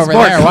over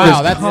more there. cum.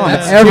 Wow, There's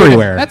that's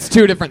everywhere. That's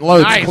two different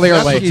loads, Nice.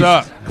 clearly. That's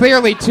what's up.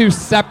 Clearly two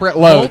separate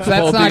loads.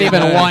 Multiple That's not being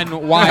even had.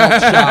 one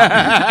wild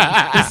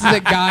shot. This is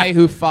a guy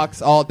who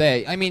fucks all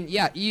day. I mean,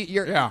 yeah,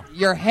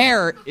 your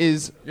hair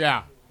is...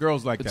 Yeah,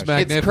 girls like that.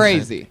 magnificent. It's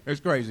crazy.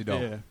 It's crazy, though.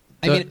 Yeah.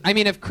 I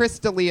mean, if Chris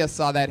D'Elia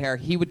saw that hair,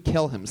 he would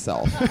kill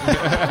himself.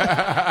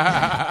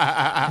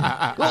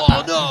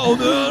 Oh, no.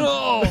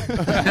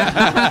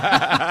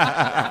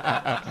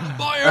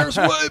 My hair's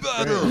Yours way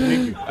better.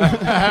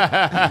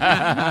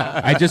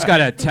 I just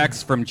got a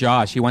text from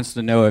Josh. He wants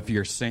to know if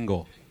you're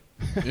single.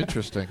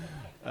 Interesting.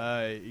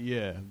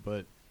 Yeah,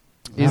 but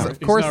Of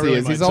course not he really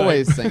is. my He's type.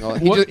 always single.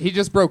 He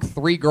just broke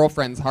 3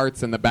 girlfriends'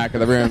 hearts in the back of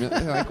the room.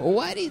 They're like,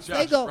 what? He's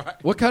single.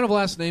 What kind of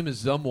last name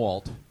is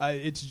Zumwalt?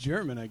 It's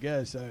German, I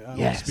guess. I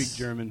Yes. don't speak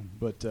German,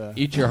 but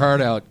Eat your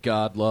heart out,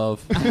 God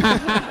love.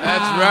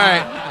 That's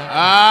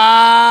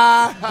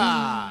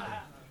right.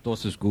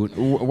 Das ist gut.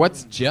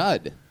 What's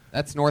Judd?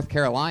 That's North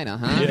Carolina,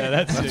 huh? yeah,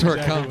 that's where it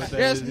exactly comes. what that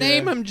Just is,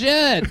 name yeah. him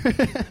Judd.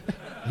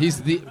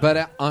 He's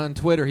on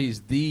Twitter,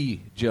 he's the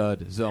Judd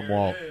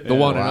Zumwalt, the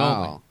one and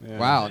Wow. only. Yeah.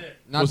 Wow.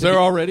 Not Was to there be-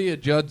 already a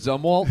Judd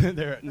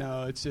Zumwalt?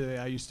 No, it's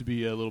I used to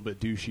be a little bit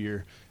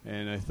douchier,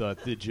 and I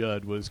thought the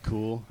Judd was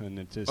cool, and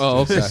it's just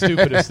Oh, it's the okay.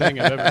 stupidest thing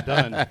I've ever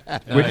done.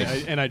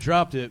 And I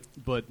dropped it,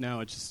 but now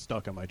it's just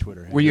stuck on my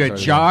Twitter. Were you a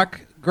handle.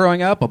 jock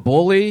growing up? A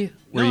bully?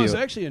 No, Were I you was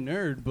actually a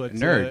nerd, but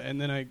Nerd. and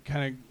then I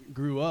kind of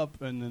grew up,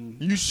 and then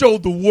You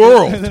showed the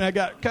world. and then I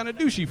got kind of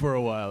douchey for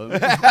a while.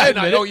 I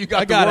know you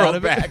got the out world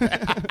of it.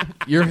 back.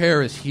 Your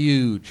hair is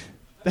huge.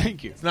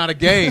 Thank you. It's not a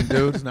game,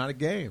 dude. It's not a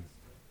game.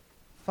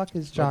 Fuck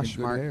is Josh Fucking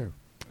good Smart?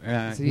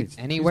 hair. Is he he's-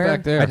 anywhere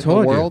back there. in I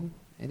told the you. world?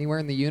 Anywhere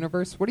in the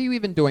universe? What are you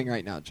even doing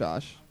right now,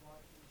 Josh?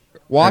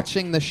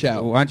 Watching the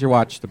show. Why don't you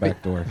watch the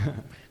back door?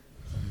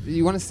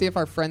 You want to see if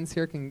our friends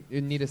here can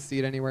need a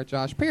seat anywhere,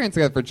 Josh? Put your hands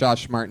together for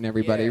Josh Martin,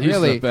 everybody. He's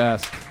really, the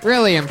best.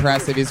 really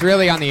impressive. He's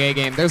really on the A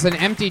game. There's an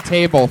empty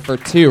table for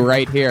 2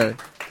 right here.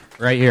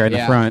 Right here in the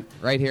Yeah, front.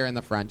 Right here in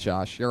the front,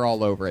 Josh. You're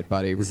all over it,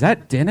 buddy. Is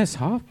that Dennis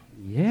Hoff?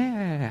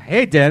 Yeah.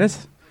 Hey,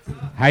 Dennis.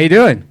 How you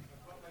doing?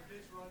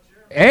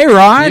 Hey,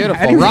 Ron. Beautiful.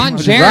 How do you- Ron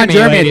Jeremy,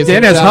 and ladies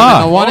and Dennis gentlemen,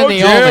 Hoff. the one and the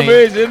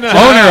Jeremy's only. in the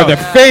Owner of the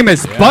house.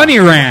 famous Bunny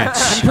Ranch.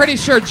 I'm pretty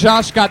sure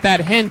Josh got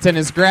that hint and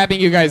is grabbing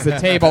you guys the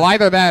table.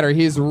 Either that or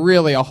he's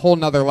really a whole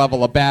nother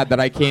level of bad that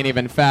I can't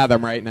even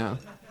fathom right now.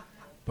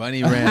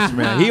 Bunny Ranch,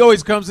 man. He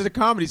always comes to the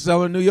Comedy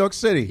Cellar in New York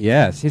City.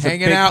 Yes, he's a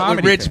Hanging big out with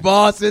comedy Rich fan.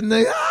 Boss in the.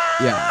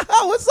 Yeah.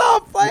 What's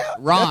up, player?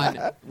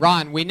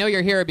 Ron, we know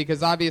you're here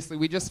because obviously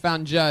we just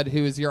found Judd,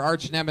 who is your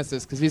arch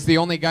nemesis, because he's the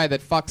only guy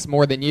that fucks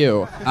more than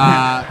you. Look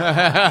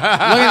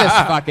at this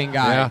fucking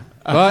guy. Yeah.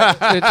 But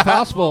it's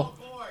possible.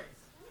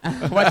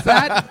 What's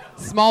that?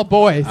 Small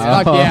boys.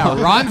 Fuck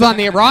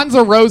yeah. Ron's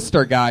a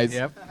roaster, guys.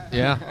 Yep.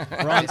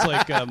 Yeah. Ron's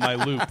like my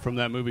Loop from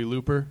that movie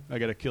Looper. I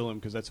got to kill him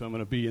because that's who I'm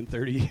going to be in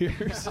 30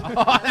 years.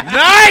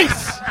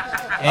 Nice!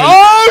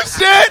 Oh,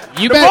 shit!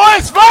 You the bet-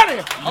 boy's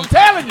funny! I'm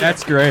telling you.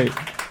 That's great.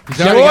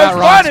 He's already got Boy's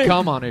Ron's funny.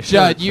 cum on his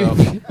Judd,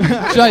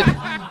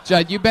 shirt.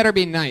 Judd, you better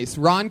be nice.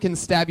 Ron can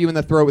stab you in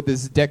the throat with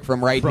his dick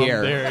from right From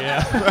here. there,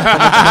 yeah.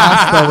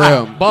 Across the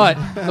room. But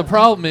the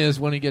problem is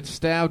when he gets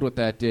stabbed with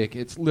that dick,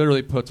 it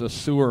literally puts a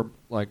sewer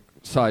like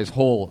size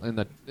hole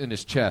in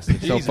his chest.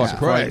 It's so Jesus fucking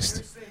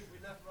Christ.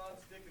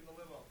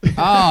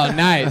 Oh,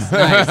 nice.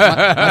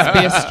 Must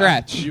be a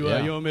stretch. You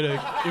want me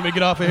to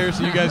get off of here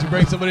so you guys can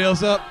bring somebody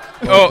else up?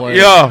 Oh,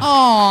 yeah.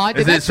 Aw, Is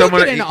did it that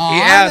someone- get an he aw?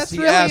 asked- That's he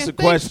really asked a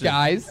thanks, question.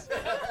 guys.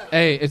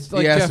 Hey, it's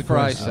like He asked Jeff the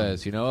Fry question.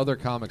 says, other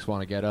comics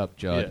want to get up,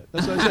 Yeah, Judd.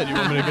 that's what I said. You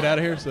want me to get out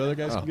of here so other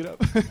guys can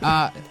get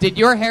up? Did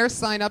your hair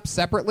sign up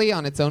separately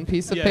on its own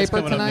piece of Yeah, it's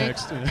paper coming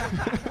tonight? up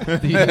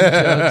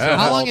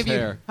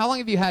next. How long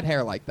have you had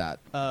hair like that?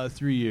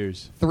 3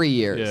 years. 3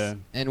 years. Yeah.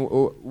 And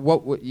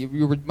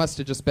you must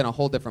have just been a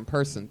whole different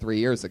person 3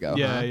 years ago.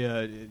 Yeah, huh?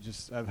 yeah.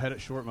 I've had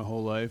it short my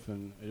whole life,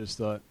 and I just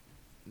thought.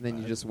 And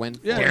then you just went.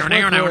 Yeah, I just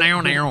went for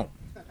it.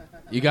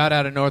 You got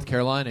out of North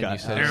Carolina and you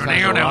said it's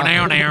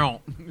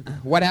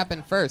What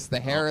happened first, the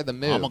hair or the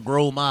move? I'm going to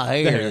grow my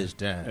hair this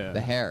time. Yeah. The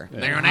hair.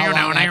 Yeah. How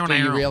long after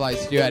you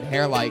realized you had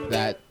hair like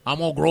that? I'm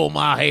going to grow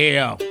my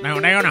hair.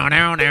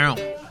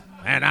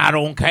 And I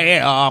don't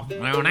care.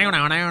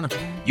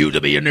 You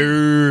to be a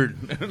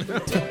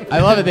nerd. I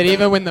love it that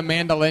even when the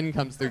mandolin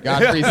comes through,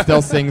 Godfrey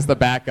still sings the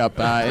backup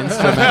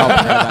instrumental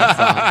for that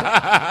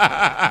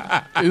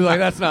He's like,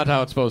 that's not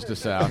how it's supposed to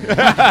sound. song.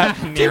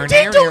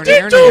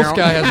 This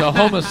guy has a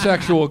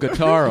homosexual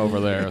guitar over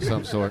there of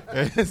some sort.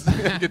 His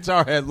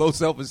guitar had low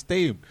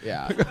self-esteem.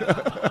 Yeah.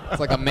 It's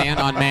like a man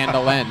on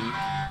mandolin.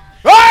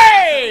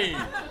 Hey!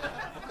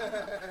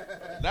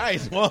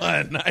 Nice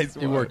one. Nice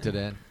one. You worked it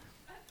in.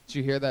 Did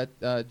you hear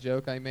that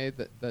joke I made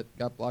that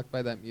got blocked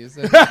by that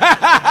music?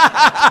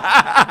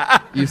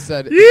 You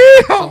said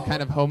some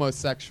kind of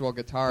homosexual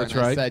guitar, That's and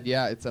I right. said,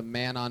 yeah, it's a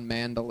man on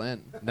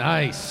mandolin.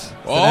 Nice. So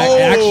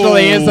that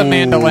actually is a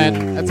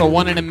mandolin. That's a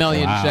 1 in a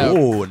million joke.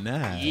 Oh,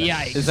 nice.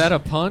 Yikes. Is that a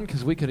pun?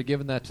 Because we could have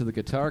given that to the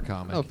guitar I don't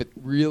comic. know if it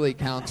really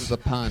counts as a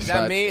pun. Is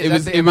that but me? it Is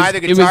was- that it am I was- the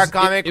it guitar was-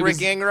 comic, it Rick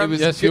was- Ingram? it was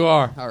Yes, good- you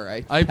are. All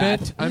right. I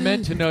Pat.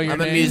 meant to know your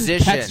I'm a name.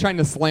 musician. Pat's trying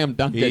to slam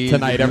dunk it He's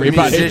tonight, a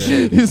everybody.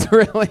 musician. He's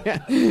really.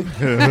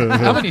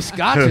 How many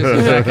scotches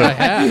does that guy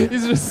have?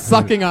 He's just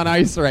sucking on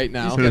ice right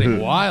now. He's getting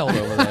wild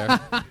over there.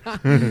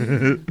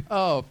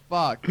 Oh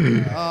fuck.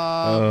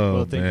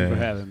 Well, thank you for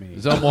having me.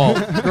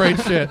 Zumwalt, great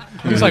shit.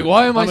 He's like,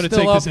 why am I I'm going to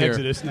still take up this here?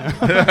 Exodus now.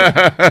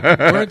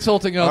 We're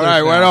insulting others. All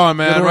right, now. right on,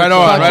 man. Good Right work,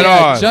 on, Judd. right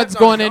Yeah, on. Judd's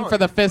going in for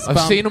the fist I've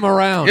bump. seen him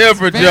around. Yeah,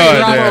 for Very Judd.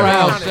 drama there.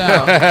 around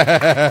show.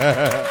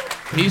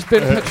 He's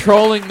been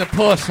patrolling the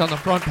puss on the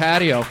front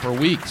patio for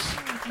weeks.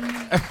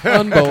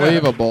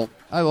 Unbelievable.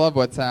 I love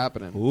what's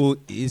happening. Who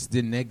is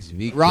the next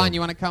victim? Ron, you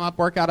want to come up,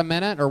 work out a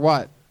minute, or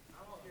what?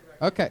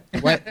 Okay.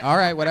 Wait. All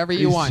right, whatever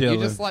you He's want. chilling.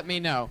 You just let me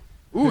know.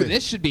 Ooh,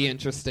 this should be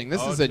interesting.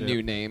 This is a shit.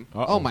 new name.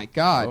 Uh-oh. Oh, my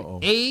God. Uh-oh.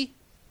 A-L-B.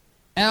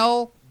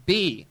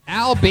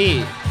 Al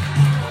B.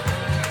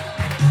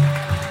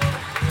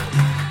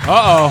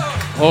 Uh-oh.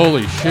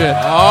 Holy shit.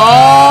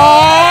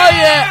 Oh,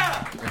 yeah.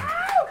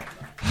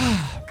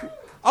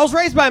 I was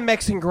raised by a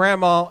Mexican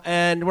grandma,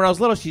 and when I was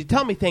little, she'd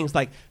tell me things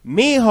like,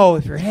 "Mijo,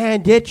 if your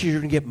hand itches, you're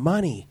going to get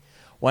money."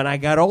 When I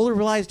got older, I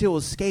realized it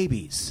was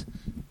scabies.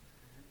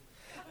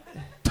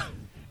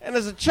 And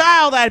as a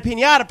child, I had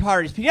pinata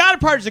parties. Pinata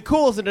parties are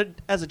cool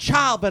as a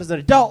child, but as an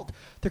adult,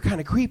 they're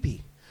kind of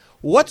creepy.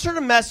 What sort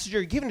of message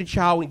are you giving a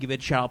child when you give a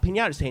child a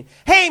pinata saying,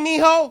 "Hey,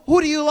 mijo,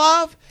 who do you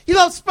love? You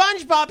love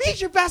SpongeBob. He's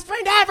your best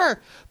friend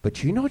ever."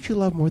 But you know what you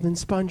love more than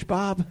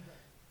SpongeBob?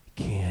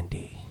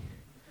 Candy.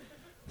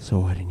 So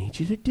what I need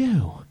you to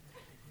do,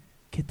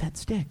 get that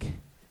stick,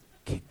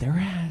 kick their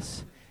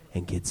ass,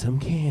 and get some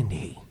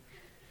candy.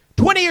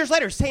 20 years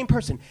later, same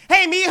person.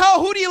 "Hey, mijo,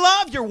 who do you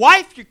love? Your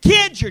wife, your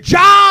kids, your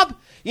job?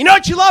 You know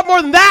what you love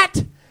more than that?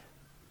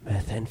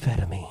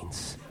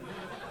 Methamphetamines.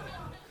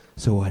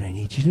 So what I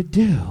need you to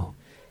do,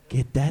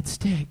 get that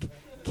stick,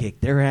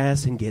 kick their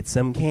ass, and get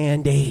some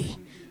candy."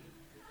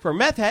 For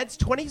meth heads,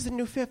 20 is the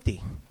new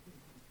 50.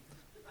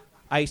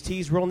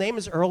 Ice-T's real name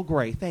is Earl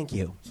Grey. Thank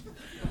you.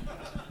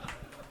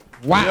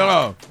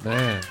 Wow.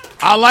 Man.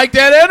 I like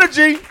that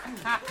energy.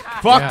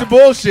 Fuck the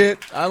bullshit.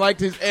 I liked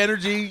his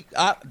energy.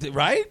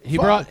 Right? He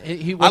Fuck. brought.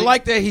 I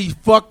like that he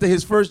fucked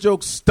his first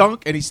joke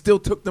stunk and he still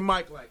took the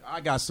mic like,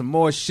 "I got some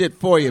more shit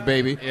for you,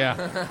 baby."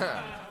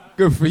 Yeah.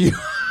 Good for you.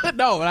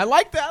 No, but I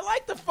like that. I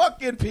like the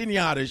fucking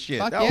pinata shit.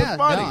 Fuck that yeah. was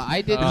funny. No,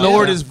 I did He too.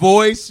 lowered his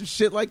voice and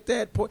shit like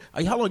that.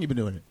 How long you been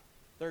doing it?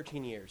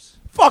 13 years.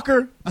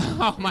 Fucker.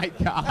 Oh, my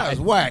God. That was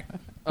whack.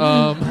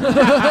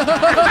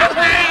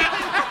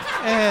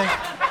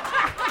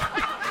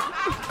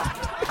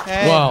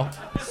 Hey. Well,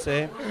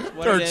 see,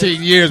 what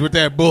 13 years with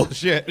that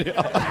bullshit.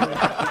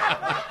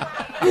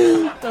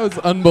 That was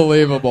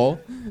unbelievable.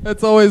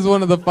 That's always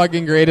one of the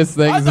fucking greatest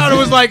things. I thought it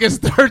was like his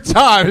third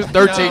time. It's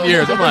 13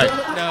 years. I'm like,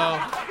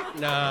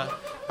 nah.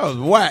 that was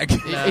whack.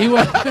 he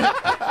went.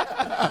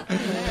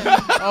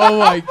 Oh,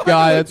 my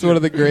God. That's one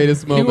of the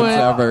greatest moments went-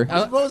 ever.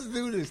 I'm supposed to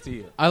do this to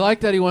you. I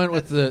like that he went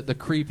with the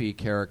creepy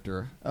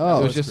character. Oh,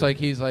 it was that's just like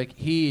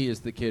he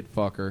is the kid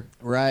fucker.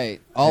 Right.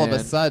 All of a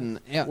And- sudden.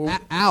 Yeah.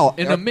 Al.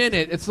 In a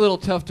minute, it's a little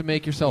tough to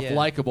make yourself Yeah.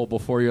 likable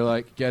before you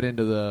like get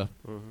into the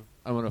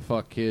 "I'm gonna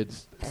fuck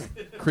kids"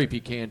 creepy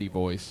candy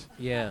voice.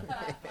 Yeah.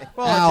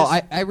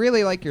 Al, I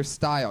really like your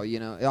style. You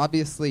know,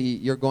 obviously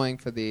you're going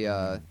for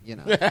the,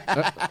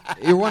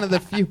 you're one of the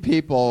few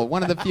people,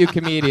 one of the few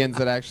comedians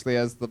that actually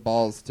has the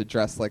balls to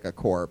dress like a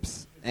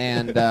corpse.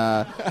 And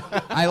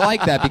I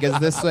like that because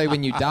this way,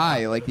 when you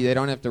die, like they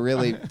don't have to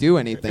really do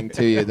anything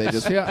to you. They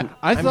just. Yeah,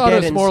 I I'm thought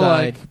it dead was more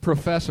inside. like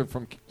Professor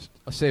from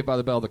Saved by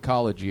the Bell, the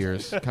college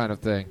years kind of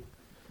thing.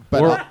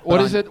 But, Or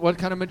what is it? What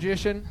kind of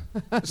magician?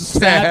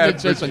 Sad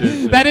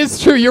magician. That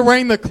is true. You're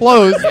wearing the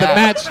clothes that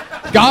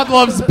match God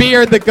Loves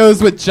Beard that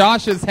goes with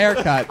Josh's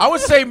haircut. I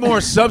would say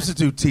more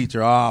substitute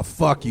teacher. Oh,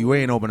 fuck you. We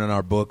ain't opening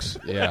our books.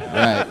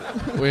 Yeah,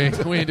 Right.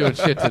 we ain't doing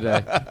shit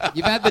today.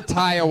 You've had the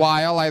tie a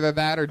while, either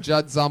that or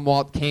Judd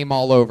Zumwalt came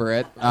all over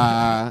it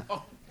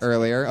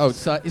earlier. Oh,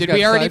 He's did got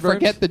we already sideburns?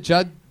 forget the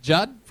Judd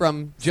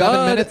from Judd.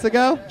 7 minutes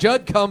ago?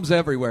 Judd comes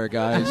everywhere,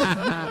 guys.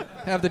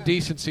 Have the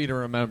decency to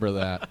remember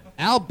that.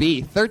 Al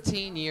B,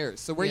 13 years.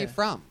 So where are you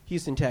from?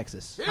 Houston,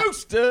 Texas.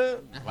 Houston.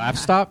 Laugh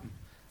stop.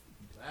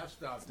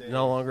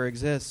 No longer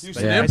exists.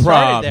 Houston But I Improv.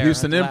 started there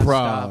Houston at Last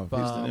Improv. Stop,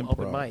 Houston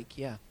Open Improv. mic,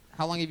 yeah.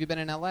 How long have you been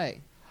in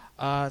L.A.?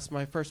 It's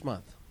my first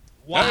month.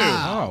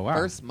 Wow. Oh, wow.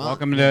 First month.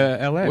 Welcome to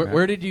L.A.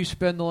 Where did you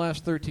spend the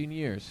last 13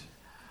 years?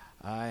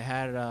 I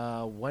had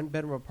a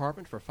one-bedroom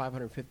apartment for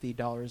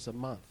 $550 a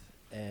month.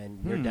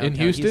 And near In downtown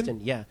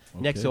Houston? Yeah,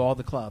 next to all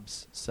the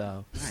clubs.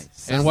 So,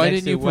 And why Next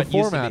didn't to you what used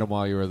perform to at be. him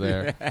while you were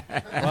there? What?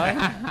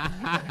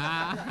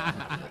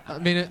 I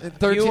mean,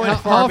 13. Few and how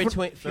far often-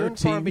 between. Few and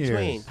far 13 years.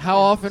 between. How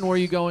often were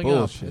you going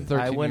Bullshit. up in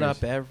 13 I went years?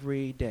 up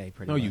every day,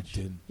 pretty No, much. you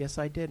didn't. Yes,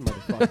 I did,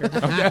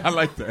 motherfucker. Okay, I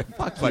like that.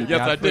 Fuck Like, you,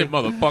 yes, I Godfrey. did,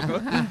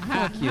 motherfucker.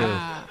 Fuck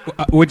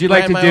you. Would you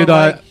like to Ran my do own the?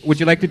 bike. Would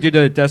you like to do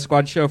the Death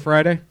Squad show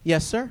Friday?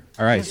 Yes, sir.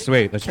 All right,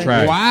 sweet. Let's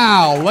try.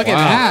 Wow, look at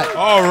that.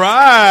 All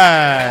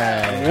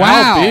right.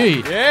 Wow. Al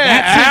B.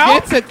 That's Al? who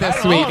gets it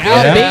this week.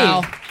 Yeah.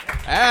 Al B.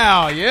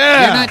 Al,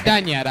 yeah. You're not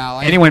done yet, Al.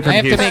 Anyone from I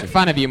have Houston. to make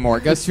fun of you more.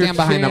 Go It's your stand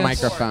behind the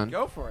chance. microphone.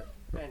 Go for it.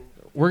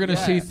 We're going to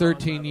see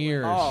 13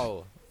 years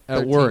Oh, at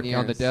 13 work on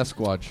years. the Death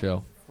Squad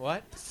show.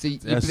 what? See,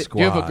 Death Do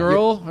you have a Squad.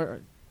 girl? Or,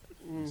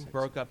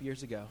 Broke up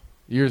years ago.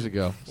 Years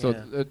ago. So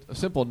a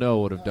simple no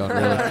would have done,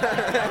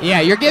 really.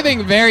 Yeah, you're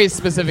giving very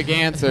specific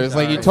answers.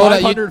 Like you told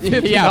us,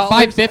 $550. yeah,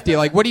 $550.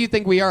 Like, what do you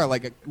think we are?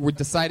 Like, we're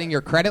deciding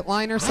your credit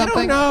line or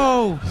something?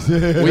 No.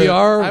 We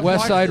are I've West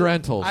watched Side it-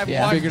 Rentals. I've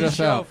Yeah. watched Figured the us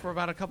show out. for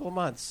about a couple of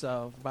months,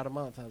 so about a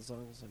month as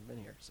long as I've been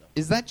here. So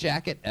Is that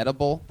jacket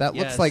edible? That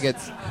looks Yes. like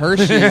it's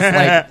Hershey's,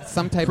 like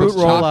some type Fruit of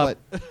roll-up.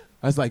 chocolate.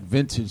 That's like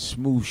vintage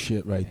smooth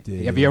shit right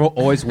there. Have you ever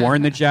always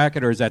worn the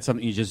jacket, or is that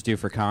something you just do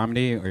for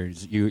comedy, or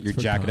is your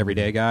jacket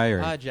everyday guy?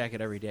 Or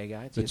jacket everyday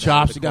guy. The It's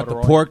chops, the you got the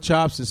corduroy. pork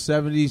chops, the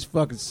 70s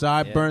fucking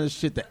sideburns,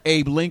 shit, the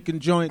Abe Lincoln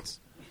joints.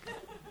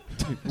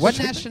 What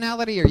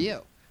nationality are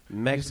you?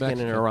 Mexican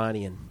and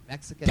Iranian.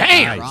 Mexican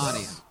Damn! and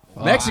Iranian.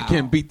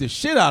 Mexican beat the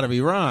shit out of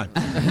Iran.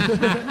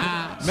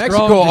 Mexico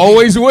Strong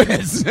always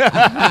wins.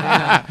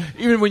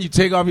 Even when you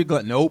take off your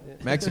glove. Nope.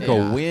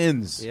 Mexico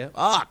wins. Yep.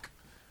 Fuck.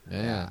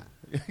 Yeah.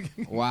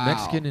 Wow.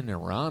 Mexican and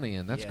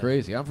Iranian. That's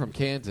crazy. I'm from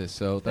Kansas,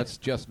 so that's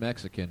just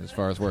Mexican as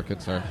far as we're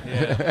concerned.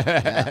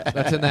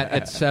 That's in that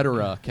et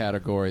cetera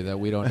category that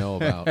we don't know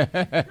about.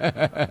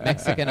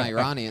 Mexican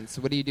Iranian.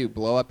 So what do you do?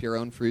 Blow up your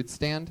own fruit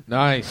stand?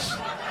 Nice.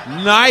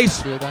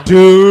 Nice, Do that?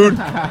 dude.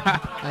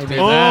 I mean,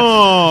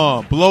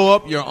 Oh, blow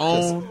up your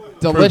own.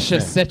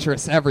 delicious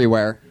citrus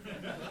everywhere.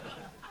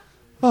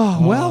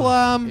 Oh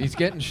well, He's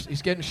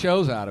getting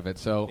shows out of it,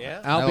 so Yeah.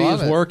 I Albie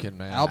love is it. working,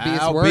 man. Albie is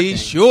I'll working. be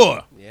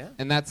sure. Yeah.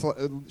 And that's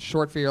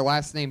short for your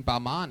last name,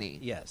 Bamani.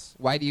 Yes.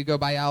 Why do you go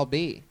by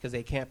Albie? Because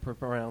they can't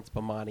pronounce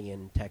Bamani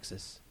in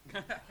Texas.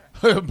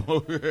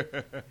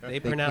 They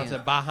pronounce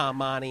can't. it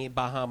Bahamani,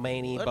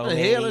 Bahamani, What Bomani. the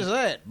hell is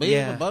that?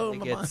 Yeah,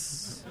 Boom, it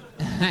gets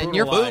And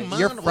you're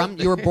brutalized.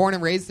 you were born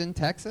and raised in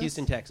Texas?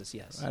 Houston, Texas,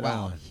 yes. Right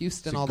Wow, on.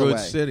 Houston It's a all good the way.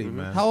 city,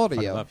 man. How old are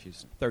I you? love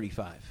Houston.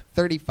 35.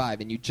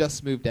 35, and you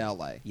just moved to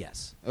LA.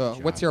 Yes.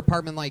 What's your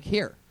apartment like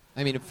here?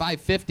 I mean, at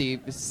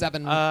 550,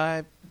 7.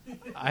 I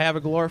have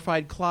a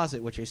glorified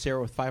closet, which I share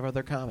with 5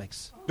 other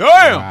comics.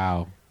 Damn.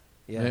 Wow.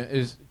 Yeah.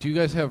 Do you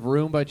guys have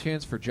room by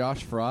chance for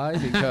Josh Fry?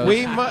 Because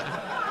We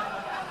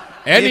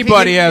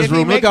Anybody has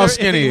room. Look how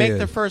skinny If he you make is.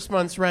 the first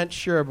month's rent,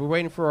 sure. But we're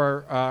waiting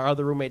for our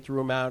other roommate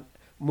to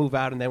move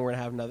out, and then we're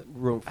gonna have another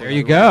room. For There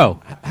you another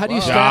go. how do you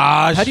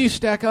Josh. how do you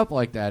stack up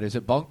like that? Is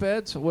it bunk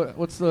beds?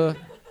 What's the? room.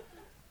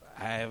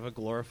 I have a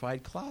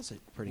glorified closet,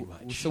 pretty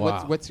much. So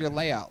Wow. what's your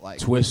layout like?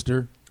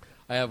 Twister.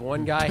 I have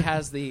one guy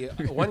has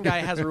one guy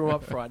has a room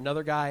up front.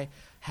 Another guy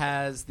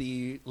has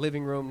the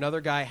living room.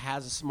 Another guy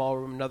has a small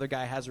room. Another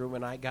guy has a room,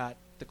 and I got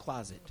the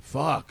closet.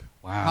 Fuck.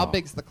 Wow. How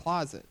big's the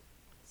closet?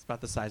 It's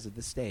about the size of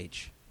the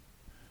stage.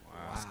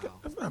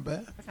 That's not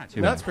bad.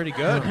 That's pretty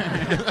good.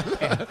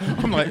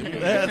 I'm like,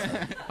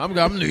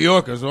 I'm New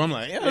Yorker, so I'm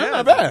like, yeah, that's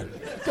not bad.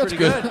 That's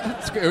good.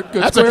 That's good.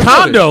 That's a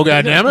condo,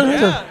 goddammit.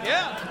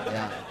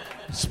 Yeah.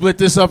 Split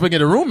this up and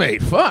get a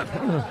roommate. Fuck.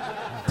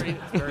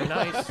 Very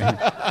nice.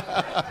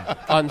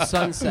 On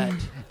Sunset.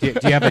 Do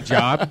you have a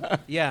job?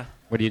 Yeah.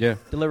 What do you do?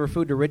 Deliver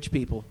food to rich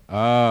people.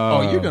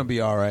 Oh, you're gonna be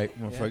all right,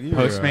 motherfucker. You're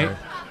Postmate? all right.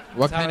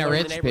 What That's how kind I of know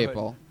the rich neighborhood.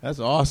 people? That's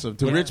awesome.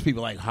 To Yeah. rich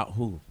people, like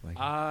who? Like,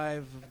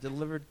 I've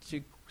delivered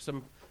to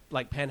some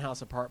like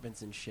penthouse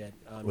apartments and shit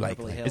on Like-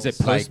 Beverly Hills. Is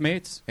it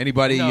Postmates?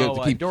 anybody you No, have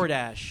to keep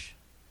DoorDash.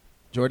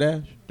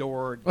 DoorDash?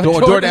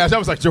 DoorDash. That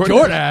was like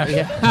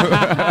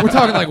DoorDash. We're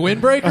talking like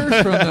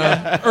windbreakers from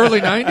the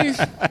early '90s.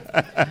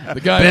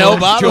 The guy Bell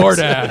owns bottoms?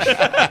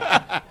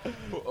 DoorDash.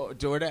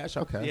 DoorDash.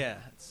 Okay. Yeah.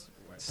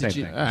 Same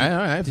you- thing. All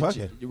right. Fuck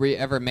it. Were you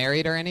ever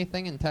married or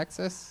anything in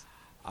Texas?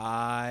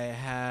 I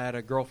had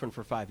a girlfriend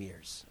for 5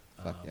 years.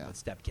 Fuck yeah. With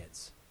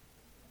stepkids.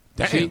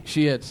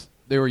 She had.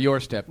 They were your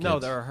stepkids. No,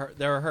 they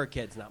were her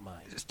kids, not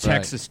mine.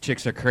 Texas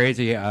chicks are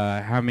crazy.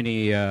 How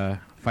many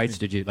fights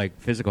did you, like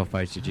physical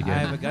fights, did you I get?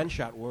 have a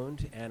gunshot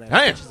wound, and I have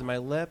Damn. stitches in my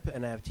lip,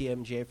 and I have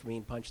TMJ for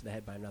being punched in the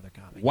head by another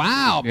comic.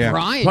 Wow, Yeah.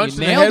 Brian, Punched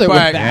you in the nailed head it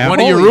by with that. one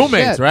of your Holy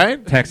roommates, shit.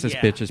 right? Texas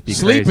Yeah. bitches be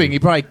Sleeping. crazy. He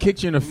probably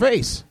kicked you in the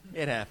face.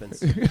 It happens.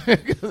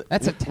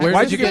 That's a Where'd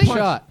Texas you get thing?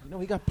 shot? No,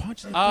 he got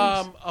punched in the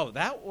face.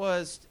 That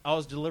was I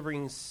was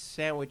delivering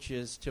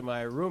sandwiches to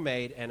my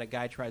roommate, and a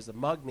guy tries to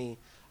mug me.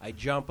 I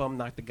jump him,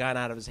 knock the gun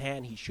out of his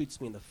hand. He shoots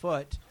me in the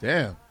foot.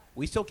 Damn.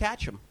 We still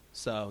catch him.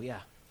 So yeah.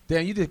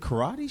 Damn, you did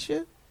karate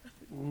shit?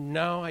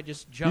 No, I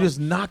just You jumped. just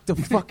knocked the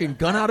fucking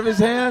gun out of his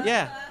hand?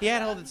 Yeah, he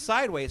had held it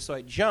sideways, so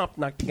I jumped,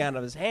 knocked the gun out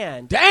of his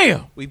hand.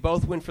 Damn. We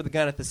both went for the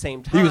gun at the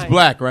same time. He was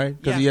black, right?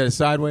 Because Yeah. he had it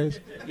sideways?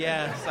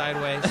 Yeah,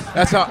 sideways.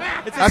 That's how.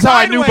 It's a That's how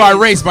I knew by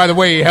sideways. race. By the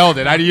way, he held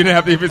it. You didn't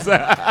have to even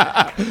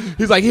say.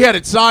 He's like, he had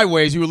it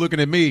sideways. You were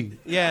looking at me.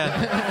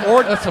 Yeah.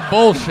 Or that's some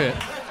bullshit.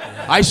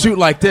 I shoot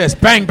like this.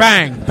 Bang,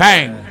 bang,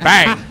 bang,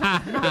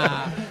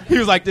 bang. He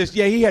was like this.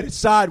 Yeah, he had it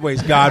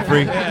sideways,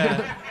 Godfrey.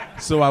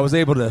 So I was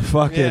able to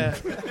fucking. Yeah.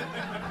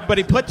 But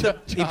he put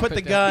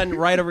the gun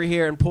right over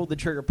here and pulled the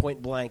trigger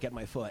point blank at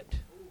my foot.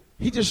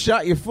 He just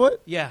shot your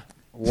foot. Yeah.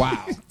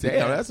 Wow.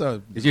 Damn, that's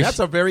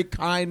a very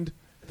kind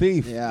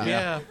thief. Yeah.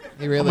 Yeah.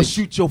 He I'm really. gonna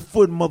shoot your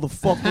foot,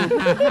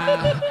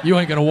 motherfucker. You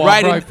ain't gonna walk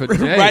right, right for days.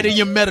 right in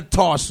your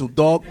metatarsal,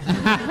 dog.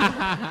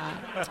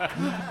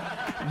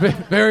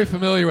 Very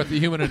familiar with the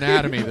human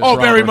anatomy. This Oh,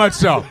 very Robert. much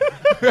so.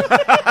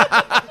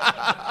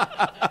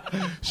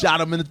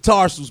 Shot him in the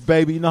tarsals,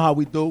 baby. You know how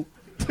we do.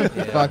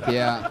 Fuck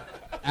yeah.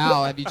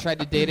 Al, have you tried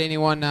to date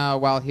anyone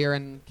while here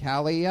in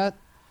Cali yet?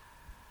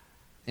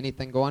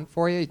 Anything going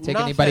for you? You take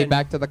anybody Nothing.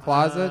 back to the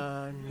closet?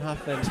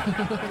 Nothing.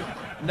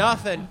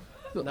 Nothing.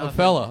 A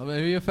fella,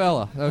 maybe a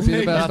fella. That would be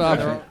the best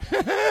option.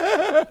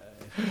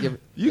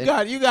 You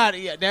got.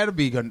 Yeah, that'll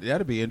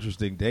be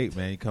interesting date,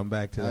 man. You come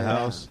back to the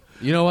house.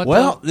 You know what?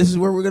 Well, this is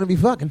where we're gonna be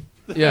fucking.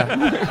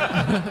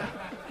 Yeah.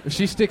 If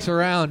she sticks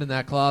around in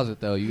that closet,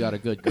 though, you got a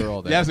good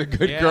girl there. That's a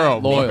good girl.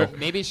 Loyal.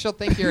 Maybe she'll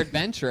think you're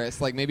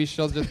adventurous. Like maybe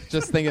she'll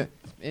just think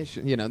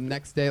the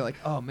next day, like,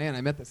 oh man,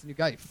 I met this new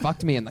guy. He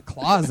fucked me in the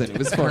closet. It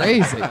was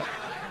crazy.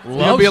 You're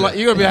gonna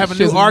be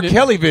having a new R.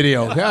 Kelly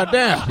video. God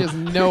damn. She has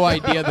no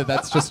idea that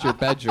that's just your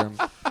bedroom.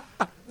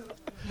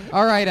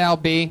 All right, Al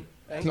B.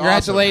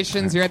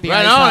 Congratulations. Awesome. You're at the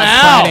Right Ice on,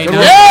 House Al. Friday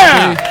night.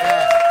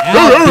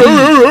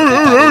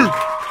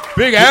 Yeah.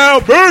 Big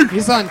Al B.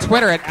 He's on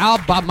Twitter at Al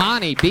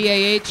Bahmani.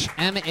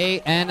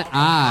 Bahmani.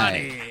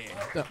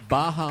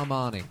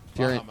 Bahamani.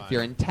 If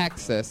you're in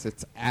Texas,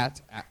 it's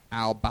at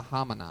Al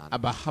Bahamanan.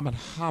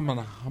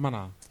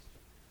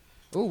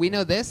 Ooh, we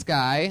know this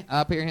guy.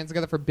 Put your hands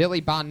together for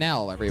Billy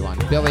Bonnell, everyone.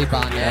 Billy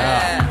Bonnell.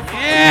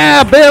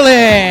 Yeah,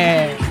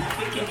 Billy!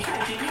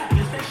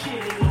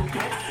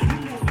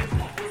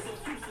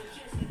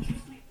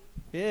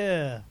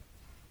 Yeah.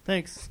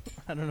 Thanks.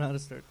 I don't know how to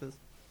start this.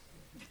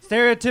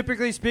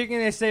 Stereotypically speaking,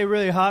 they say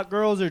really hot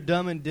girls are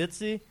dumb and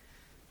ditzy,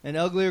 and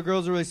uglier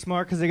girls are really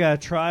smart because they got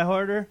to try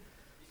harder.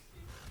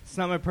 It's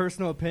not my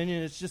personal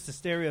opinion. It's just a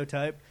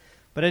stereotype.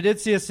 But I did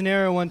see a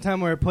scenario one time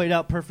where it played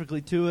out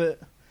perfectly to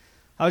it.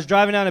 I was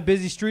driving down a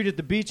busy street at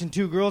the beach, and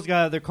two girls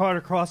got out of their car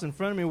to cross in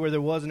front of me where there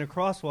wasn't a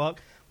crosswalk.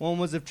 One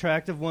was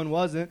attractive, one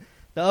wasn't.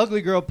 The ugly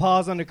girl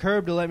paused on the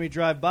curb to let me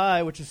drive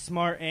by, which is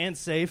smart and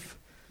safe.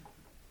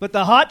 But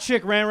the hot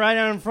chick ran right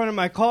out in front of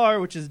my car,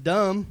 which is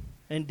dumb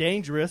and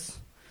dangerous.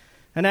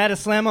 And I had to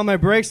slam on my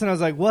brakes, and I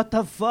was like, what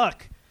the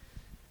fuck?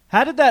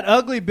 How did that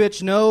ugly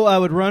bitch know I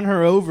would run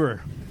her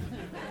over?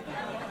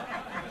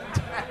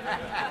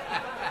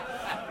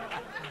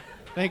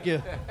 Thank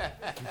you.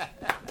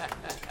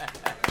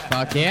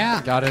 Fuck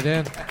yeah. Got it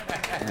in.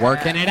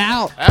 Working it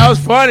out. That was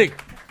funny.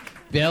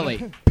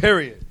 Billy.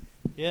 Period.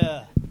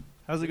 Yeah.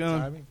 How's it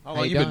going? How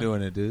long you been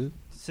doing it, dude?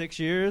 6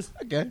 years.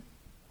 Okay.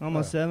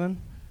 Almost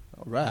 7.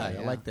 All right.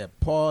 I like that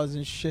pause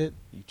and shit.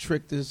 You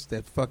tricked us.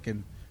 That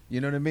fucking,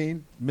 you know what I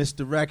mean?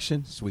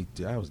 Misdirection. Sweet,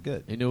 dude. That was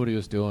good. He knew what he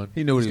was doing.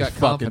 He knew what he was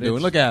fucking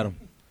doing. Look at him.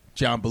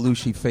 John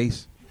Belushi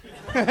face.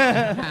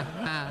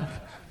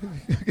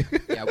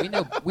 Yeah,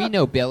 we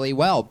know Billy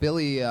well.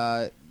 Billy,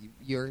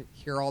 you're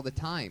here all the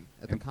time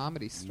at the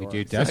Comedy Store. We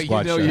do Death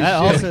Squad shows. I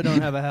also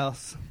don't have a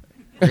house.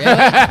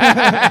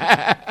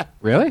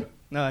 Really?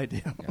 No, I do.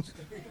 Come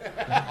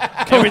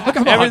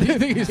on.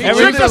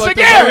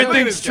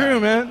 Everything's true,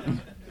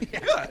 man.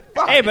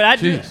 Hey, but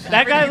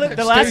that guy,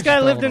 the last guy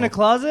lived in a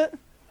closet.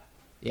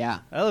 Yeah.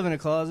 I live in a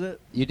closet.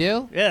 You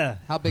do? Yeah.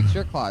 How big's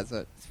your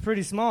closet? It's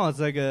pretty small. It's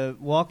like a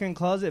walk-in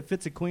closet. It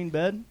fits a queen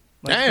bed.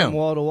 Like Damn. From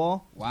wall to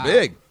wall. Wow.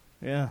 Big.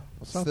 Yeah.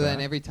 So then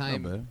every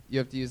time you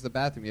have to use the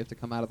bathroom, you have to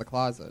come out of the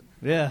closet.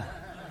 Yeah.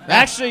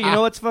 Actually, you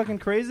know what's fucking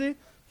crazy?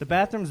 The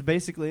bathroom's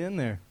basically in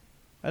there.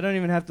 I don't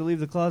even have to leave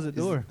the closet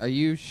door. Are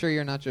you sure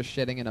you're not just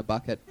shitting in a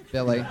bucket,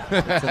 Billy?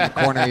 It's in the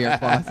corner of your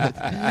closet.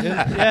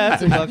 Yeah,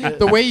 it's a bucket.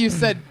 The way you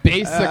said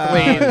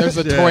basically there's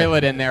a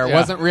toilet in there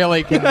wasn't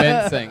really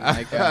convincing.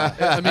 Like,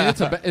 I mean,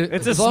 it's a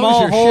as long small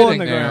as you're hole shitting in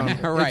the there,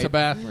 ground. Right. It's a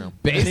bathroom.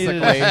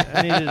 Basically,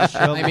 I needed a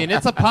shovel. I mean,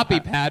 it's a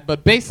puppy pad,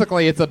 but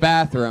basically it's a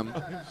bathroom.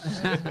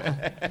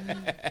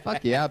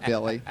 Fuck yeah,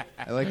 Billy.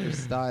 I like your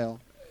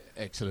style.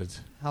 Excellent.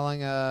 How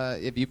long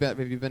have you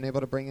been able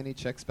to bring any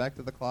chicks back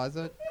to the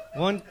closet?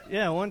 One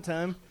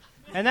time.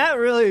 And that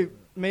really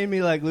made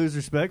me like lose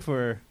respect for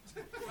her.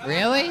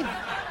 Really?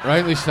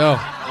 Rightly so.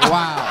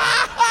 Wow.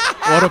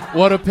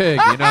 What a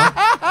pig, you know?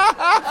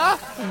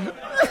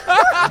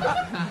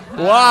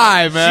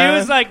 Why, man? She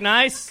was like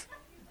nice,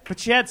 but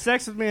she had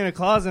sex with me in a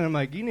closet. And I'm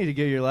like, you need to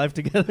get your life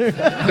together.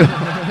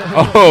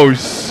 Oh,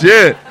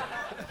 shit.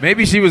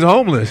 Maybe she was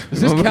homeless.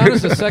 Does this count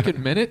as a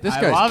second minute? This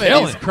I guy's love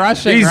killing. it. He's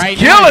crushing He's right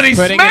killing. now. He's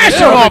putting it in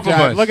smashing off of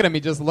overdrive. us. Look at him. He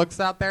just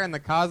looks out there in the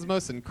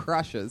cosmos and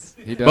crushes.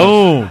 He does.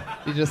 Boom.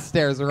 He just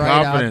stares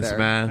right Confidence, out there.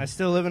 man. I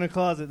still live in a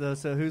closet though,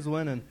 so who's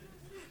winning?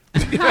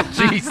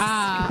 Jesus.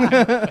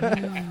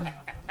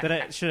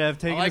 Should I have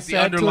taken I like a the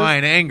sad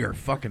underlying anger.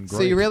 Fucking great.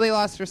 So you really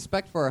lost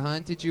respect for her, huh?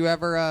 Did you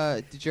ever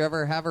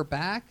have her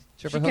back?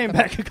 Did you She ever came hook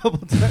back a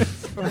couple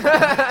times.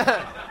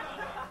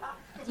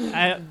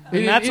 And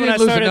He that's didn't when I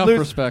lose started enough losing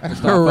respect to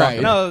stop Right.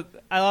 fucking. No,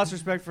 I lost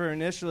respect for her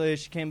initially.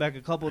 She came back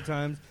a couple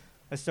times.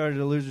 I started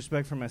to lose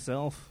respect for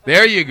myself.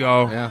 There you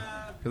go. Yeah.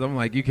 Because I'm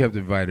like, you kept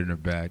inviting her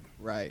back.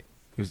 Right.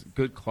 It was a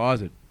good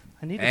closet.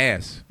 I need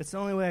Ass. It's the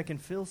only way I can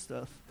feel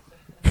stuff.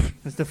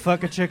 Is to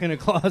fuck a chick in a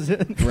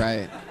closet.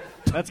 Right.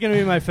 That's gonna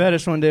be my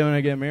fetish one day when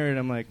I get married.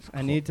 I'm like,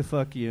 I need to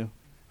fuck you.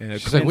 And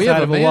She's like, we have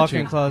Inside a of a walk-in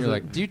mansion. closet. You're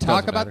like, Do you doesn't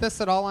talk about matter.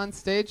 this at all on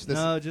stage? This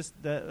No, just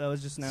that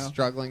was just now.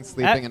 struggling,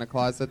 sleeping in a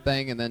closet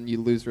thing, and then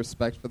you lose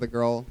respect for the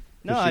girl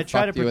No, I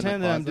try to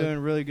pretend that I'm doing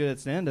really good at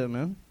stand-up,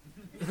 man.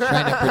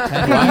 Trying to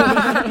pretend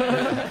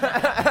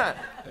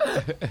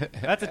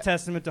That's a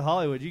testament to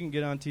Hollywood. You can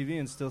get on TV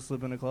and still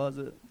slip in a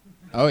closet.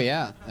 Oh,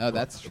 yeah. Oh,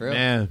 that's true.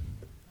 Man.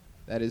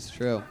 That is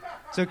true.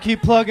 So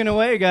keep plugging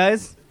away,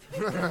 guys.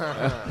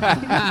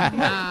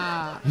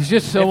 He's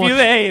just so much.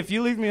 If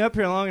you leave me up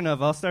here long enough,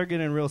 I'll start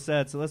getting real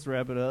sad. So let's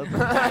wrap it up.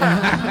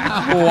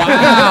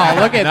 Wow,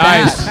 look at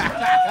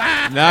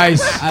that.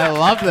 Nice. I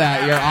love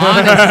that. Your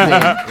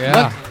honesty.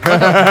 Yeah.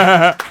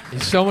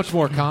 He's so much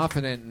more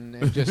confident, and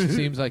it just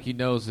seems like he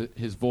knows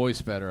his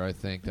voice better, I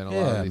think, than a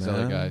lot of these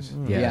other guys.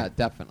 Yeah,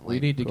 definitely. We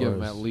need to give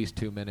him at least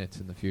 2 minutes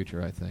in the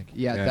future, I think.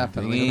 Yeah,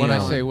 definitely. And when I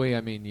say we,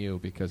 I mean you,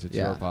 because it's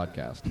your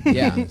podcast.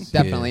 Yeah,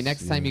 definitely.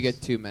 Next time you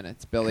get 2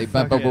 minutes, Billy.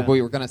 But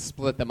we were going to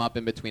split them up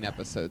in between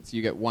episodes.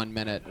 You get 1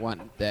 minute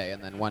one day,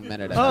 and then 1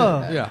 minute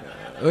every day. Yeah.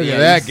 Look at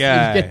that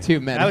guy. You get 2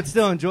 minutes. I would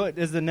still enjoy it.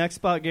 Is the next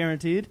spot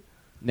guaranteed?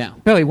 No.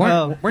 Billy,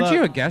 weren't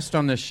you a guest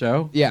on this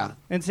show? Yeah.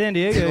 In San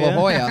Diego, La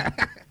Jolla.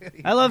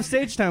 I love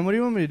stage time. What do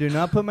you want me to do?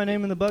 Not put my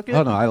name in the bucket?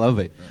 Oh no, I love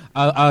it.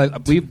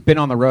 We've been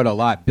on the road a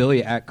lot.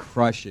 Billy at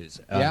Crushes.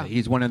 Yeah.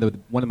 He's one of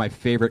my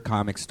favorite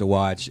comics to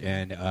watch,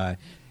 and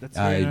That's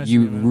very nice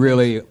you of you, man.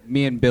 really,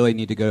 me and Billy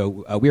need to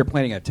go. We are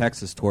planning a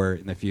Texas tour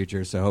in the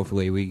future, so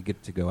hopefully we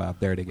get to go out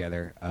there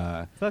together.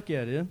 Fuck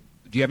yeah, dude.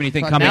 Do you have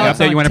anything Fuck, coming now up it's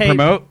that on you want to tape.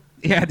 promote?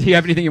 Yeah. Do you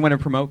have anything you want to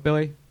promote,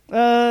 Billy?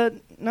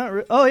 Not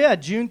re- Oh yeah,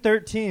 June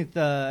 13th.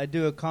 I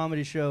do a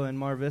comedy show in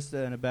Mar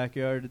Vista in a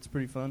backyard. It's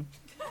pretty fun.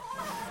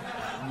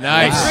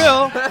 Nice. It's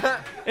real.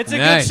 It's a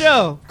Nice. good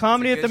show.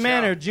 Comedy at the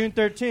Manor, June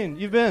 13th.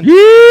 You've been.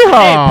 Yeehaw!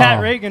 Hey,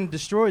 Pat Reagan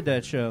destroyed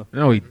that show.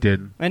 No, he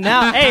didn't. And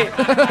now, hey,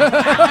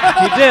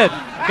 he did.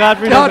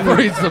 Godfrey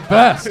Godfrey's the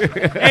best.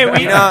 Hey,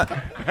 we.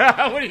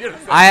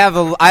 I have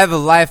a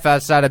life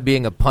outside of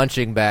being a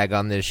punching bag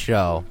on this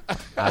show.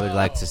 I would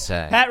like to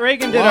say. Pat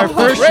Reagan did our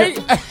first show.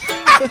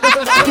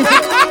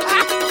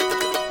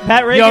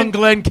 Pat Reagan. Young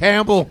Glenn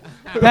Campbell.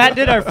 Pat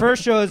did our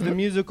first show as the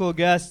musical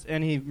guest,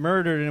 and he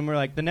murdered. And we're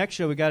like, the next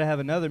show we got to have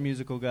another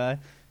musical guy.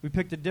 We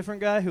picked a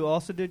different guy who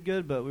also did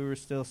good, but we were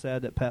still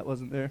sad that Pat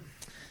wasn't there.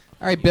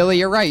 All right, Billy,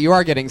 you're right. You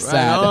are getting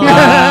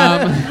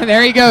sad.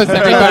 There he goes,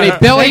 everybody.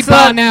 Billy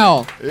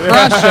Bonnell.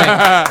 Crushing.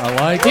 I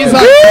like He's it.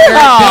 like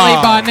Billy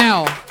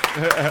Bonnell.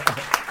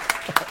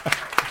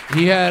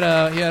 He had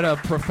a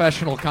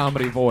professional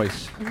comedy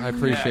voice. I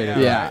appreciate it.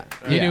 Yeah.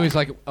 He knew he's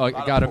like,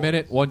 got a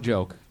minute, one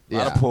joke. A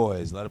lot of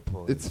poise.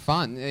 It's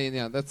fun. You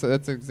know, that's an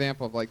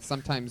example of like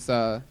sometimes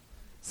the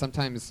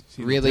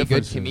really good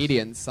differences.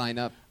 comedians sign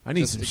up. I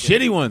need just some to shitty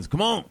get- ones.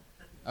 Come on.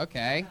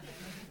 Okay.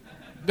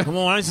 Come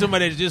on. I need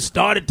somebody that just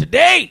started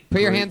today.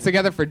 Put your hands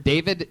together for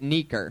David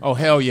Neeker. Oh,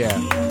 hell yeah.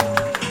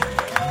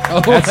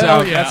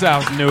 That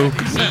sounds new.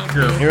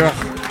 Here.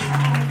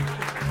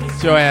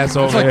 Get your ass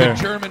over It's like here.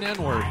 the German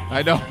N-word.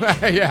 I know.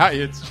 Yeah,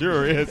 it's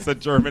sure is a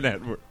German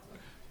N-word.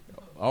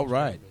 All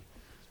right.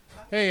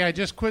 Hey, I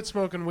just quit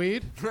smoking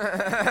weed.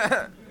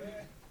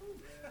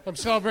 I'm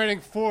celebrating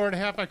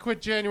 4.5. I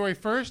quit January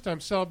 1st. I'm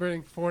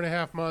celebrating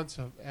 4.5 months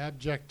of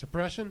abject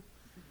depression.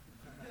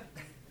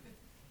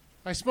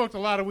 I smoked a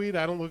lot of weed.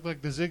 I don't look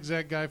like the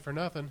zigzag guy for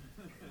nothing.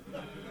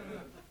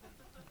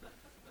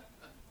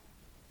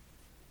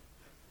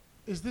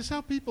 Is this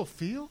how people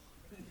feel?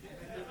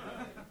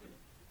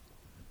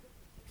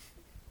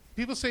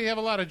 People say you have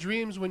a lot of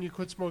dreams when you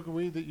quit smoking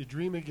weed, that you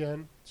dream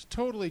again. It's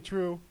totally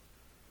true.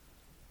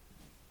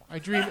 I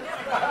dream.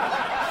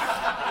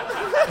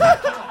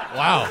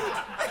 Wow.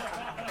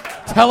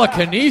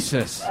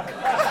 Telekinesis.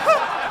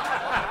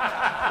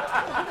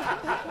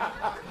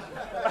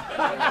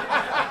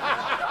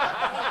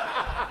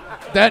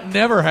 That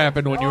never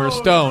happened when you were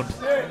stoned.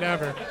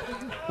 Never.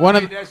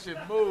 That shit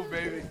move,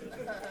 baby.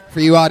 For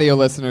you audio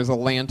listeners, a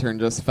lantern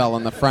just fell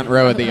in the front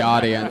row of the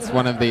audience.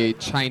 One of the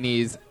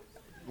Chinese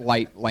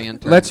light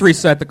lanterns. Let's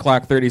reset the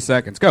clock. 30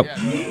 seconds. Go.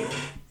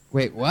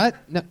 Wait, what?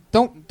 No,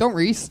 don't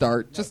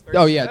restart. Just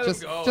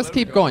just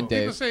keep going,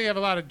 People Dave. say you have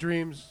a lot of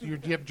dreams. You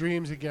have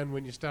dreams again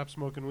when you stop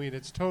smoking weed.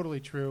 It's totally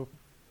true.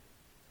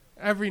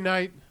 Every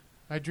night,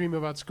 I dream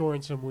about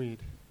scoring some weed.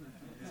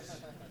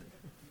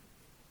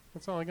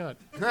 That's all I got.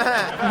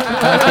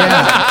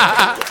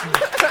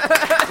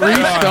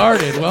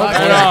 Restarted. Well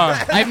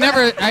done.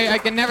 I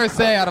can never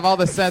say out of all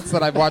the sets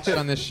that I've watched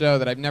on this show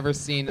that I've never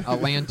seen a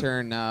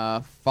lantern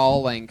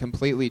falling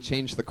completely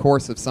change the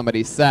course of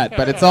somebody's set.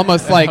 But it's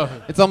almost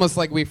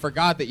like we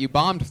forgot that you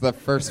bombed for the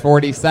first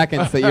 40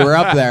 seconds that you were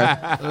up there.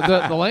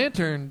 The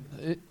lantern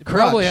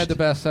probably had the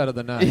best set of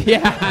the night.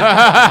 Yeah.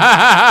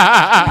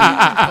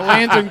 The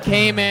lantern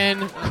came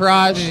in,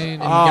 crushed,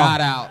 and got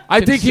out.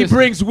 I think he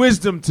brings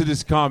wisdom to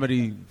this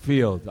comedy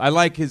field. I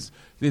like his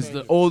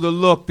the older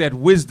look, that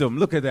wisdom.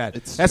 Look at that.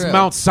 That's true.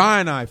 Mount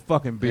Sinai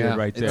fucking beard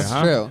right there. It's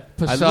huh? true.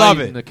 I love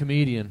it. The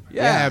comedian.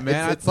 Yeah,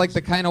 man. It's like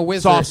the kind of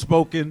wizard. Soft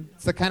spoken.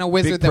 It's the kind of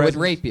wizard that would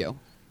rape you.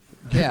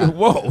 Yeah.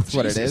 Whoa. That's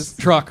what it is.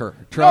 Trucker.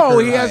 No,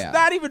 he has yeah.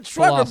 not even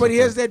trucker, but he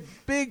Philosopher. has that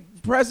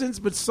big presence,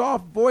 but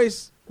soft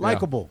voice,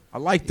 likable. I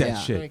like that Yeah.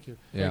 shit. Thank you.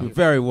 Yeah. You're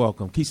very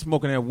welcome. Keep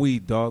smoking that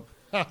weed, dog.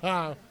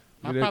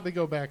 I'll probably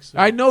go back soon.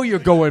 I know you're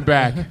going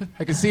back.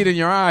 I can see it in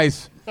your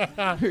eyes.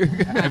 have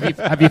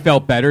you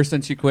felt better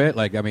since you quit?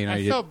 Like, I mean,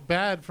 I felt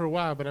bad for a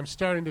while, but I'm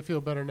starting to feel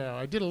better now.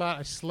 I did a lot.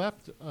 I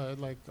slept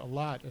like a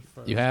lot at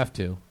first. You have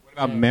to. What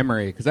about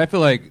memory? Because I feel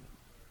like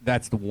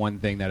that's the one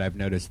thing that I've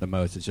noticed the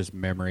most. It's just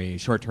memory,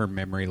 short-term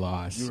memory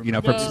loss. You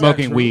know, from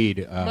smoking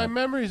weed. My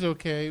memory's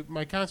okay.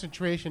 My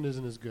concentration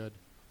isn't as good.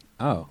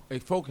 Oh,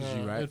 it focuses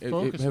you, right? It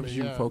focuses helps me,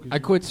 you yeah. focus. I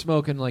quit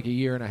smoking like a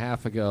year and a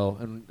half ago,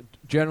 and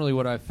generally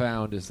what I've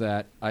found is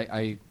that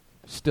I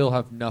still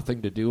have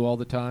nothing to do all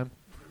the time,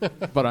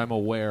 but I'm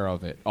aware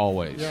of it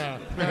always. Yeah,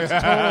 that's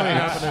totally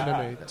happening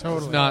to me.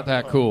 Totally. It's not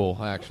that cool,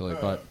 actually,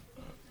 but...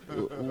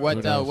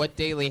 What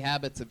daily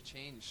habits have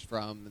changed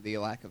from the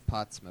lack of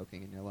pot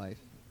smoking in your life?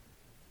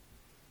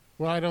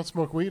 Well, I don't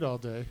smoke weed all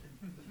day.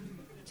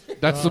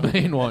 That's the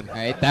main one. All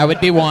right, that would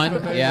be one. The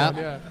main Yeah.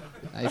 one, yeah.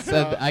 I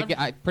said.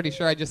 I'm pretty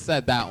sure I just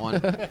said that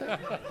one.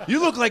 You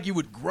look like you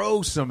would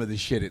grow some of the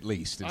shit at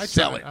least and I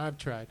sell tried. it. I've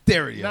tried.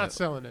 There you Not go.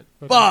 selling it,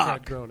 but Fuck. I've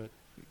tried growing it.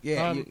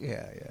 Yeah,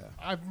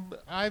 yeah.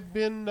 I've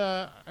been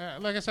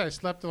like I said, I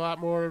slept a lot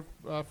more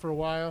for a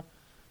while,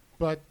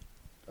 but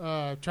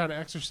trying to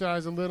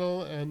exercise a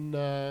little, and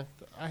I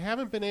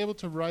haven't been able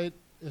to write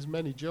as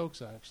many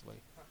jokes actually.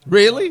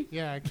 Really?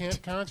 Yeah, I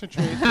can't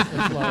concentrate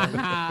as long.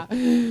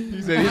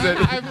 He said,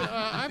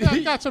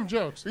 I've got some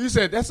jokes. You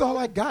said, that's all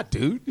I got,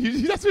 dude.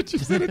 That's what you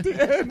said at the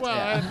end.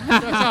 Well,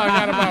 that's all I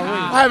got about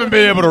weed. I haven't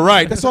been able to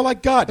write. That's all I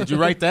got. Did you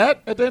write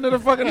that at the end of the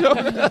fucking joke?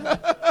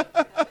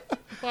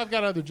 Well, I've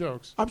got other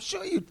jokes. I'm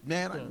sure you,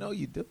 man. I know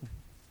you do.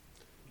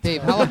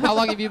 Dave, how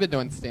long have you been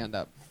doing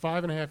stand-up?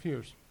 5.5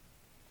 years.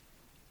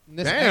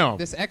 Damn.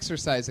 This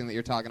exercising that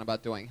you're talking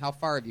about doing, how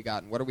far have you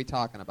gotten? What are we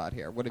talking about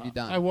here? What have you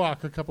done? I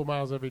walk a couple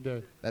miles every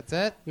day. That's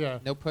it? Yeah.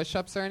 No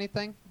push-ups or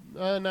anything?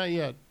 Not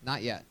yet.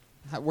 Not yet.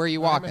 Where are you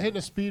walking? I'm hitting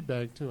a speed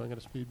bag, too. I got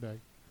a speed bag.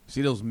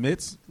 See those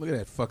mitts? Look at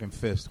that fucking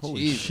fist.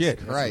 Holy Jesus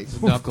shit. Christ.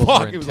 The knuckles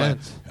are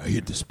intense. I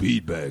hit the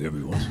speed bag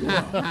every once in a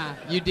while.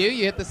 You do?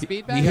 You hit the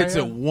speed bag? He hits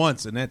it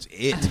once, and that's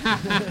it.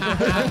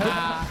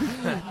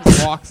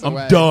 Walks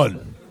away. I'm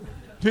done.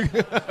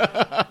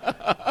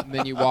 And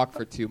then you walk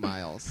for 2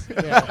 miles.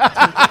 Yeah.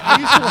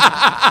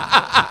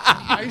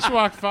 I used to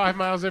walk 5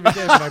 miles every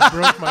day, but I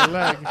broke my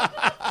leg.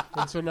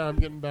 And so now I'm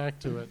getting back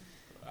to it.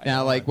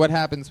 Now, like, what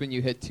happens when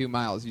you hit 2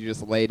 miles? You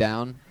just lay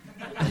down?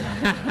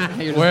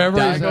 Wherever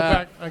I he's go at.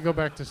 back. I go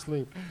back to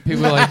sleep.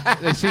 People are like,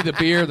 they see the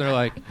beard, they're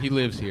like, he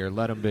lives here,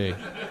 let him be.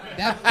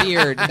 That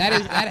beard, that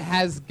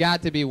has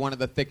got to be one of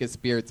the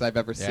thickest beards I've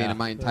ever seen Yeah. in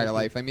my entire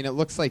life. I mean, it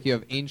looks like you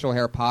have angel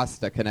hair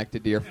pasta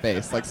connected to your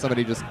face, like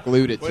somebody just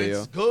glued it But to you.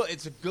 it's good.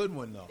 It's a good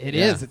one, though. It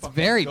is. It's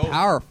very dope.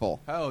 powerful.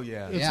 Hell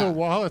yeah. It's a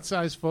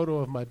wallet-sized photo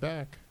of my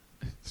back.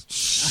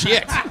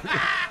 Shit.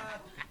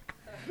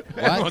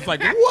 What? Everyone's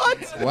like, what?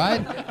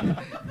 What?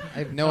 I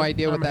have no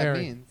idea what I'm that hairy.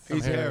 means.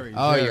 He's hairy.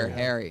 Oh, He's you're hairy.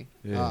 hairy.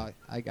 Yeah. Oh,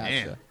 I gotcha.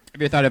 Man.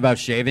 Have you thought about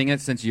shaving it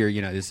since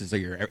this is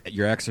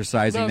you're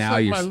exercising No, it's now?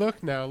 like You're my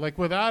look now. Like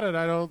without it,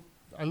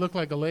 I look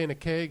like Elena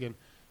Kagan.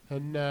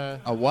 And A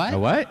what? A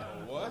what?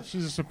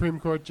 She's a Supreme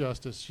Court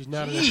justice. She's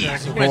not an Jeez,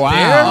 attorney. you went Wow.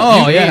 there?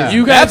 Oh, yeah.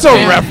 You guys That's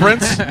a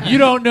reference. You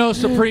don't know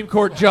Supreme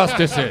Court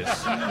justices.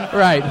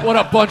 Right. What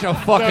a bunch of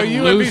No, fucking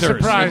you would be losers in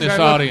surprised. this I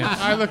look, audience.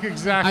 I look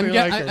exactly I'm,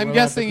 like her I'm without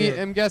guessing. the beard.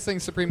 I'm guessing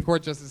Supreme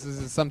Court justices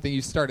is something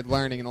you started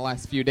learning in the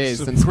last few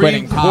days since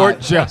Supreme quitting Court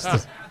pot.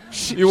 justice.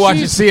 You're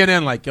watching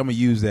CNN like, I'm going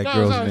to use that No,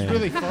 girl's I was name.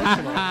 really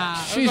functional.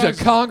 She's a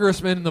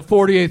congressman in the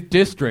 48th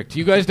district.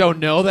 You guys don't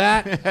know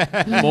that?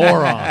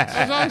 Morons.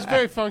 I was always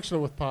very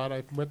functional with pot.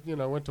 I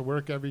went to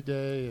work every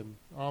day and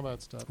all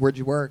that stuff. Where'd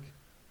you work?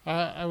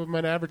 I was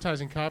an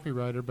advertising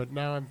copywriter, but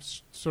now I'm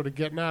sort of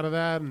getting out of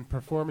that and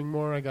performing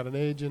more. I got an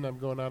agent. I'm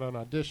going out on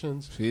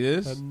auditions. See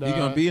this? And, You're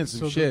going to be in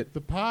some so shit.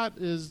 The pot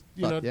is,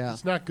 Fuck yeah.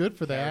 it's not good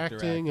for the Character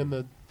acting and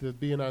the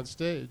being on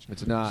stage.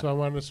 It's not. So I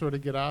wanted to sort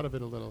of get out of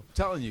it a little. I'm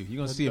telling you, you're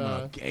going to And, see him in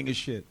a gang of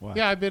shit. Wow.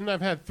 Yeah,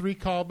 I've had 3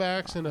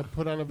 callbacks and I've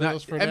put on a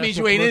bills for. a that means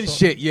national you ain't in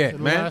commercial shit yet,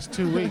 in man. The last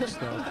 2 weeks,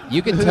 though.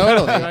 You can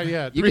totally. Not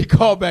yet. 3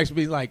 callbacks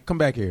be like, come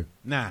back here.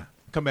 Nah,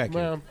 come back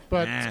here. Well,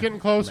 but Nah, it's getting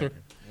closer.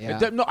 Yeah.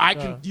 No,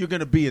 you're going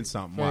to be in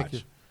something. Thank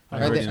Watch.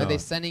 you. Are they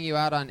sending you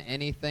out on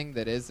anything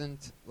that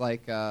isn't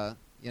like No,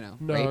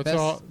 rapist?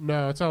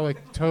 it's all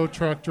like tow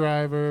truck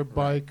driver,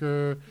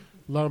 biker,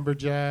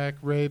 lumberjack,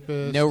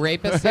 rapist. No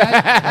rapist yet?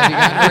 Have you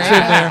gotten a It's in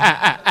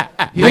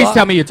rapist? there. Please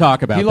tell me you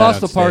talk about He that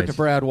lost on the part stage. to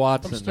Brad I'm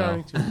Watson,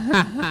 starting though.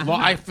 to. Well,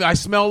 I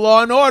smell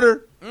Law and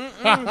Order.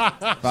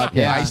 Fuck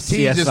yeah.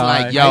 Ice-T's just CSI.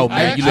 like, yo,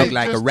 man, you I look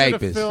like a just did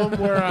rapist. film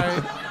where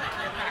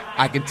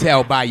I can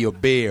tell by your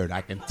beard.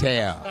 I can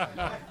tell.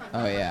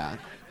 Oh yeah.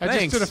 I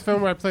Thanks. just did a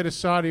film where I played a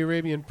Saudi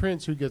Arabian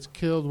prince who gets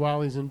killed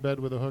while he's in bed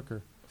with a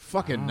hooker.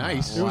 Fucking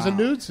nice. It was a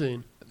nude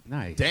scene.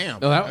 Nice. Damn.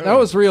 No, that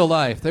was real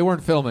life. They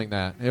weren't filming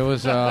that. It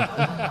was.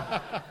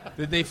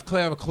 Did they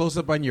have a close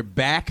up on your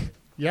back?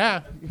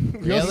 Yeah.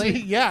 Really?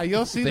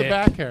 You'll see the Thick.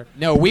 back hair.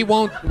 No, we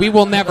won't. We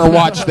will never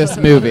watch this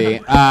movie,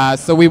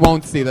 so we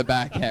won't see the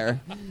back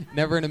hair.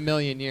 Never in a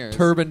million years.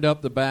 turbaned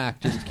up the back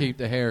just to keep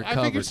the hair I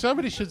covered. figured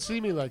somebody should see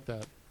me like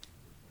that.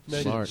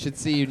 Should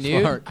see you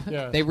nude. Smart.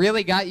 Yeah. They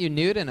really got you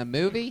nude in a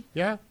movie?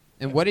 Yeah.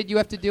 And what did you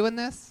have to do in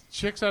this?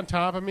 Chick's on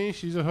top of me.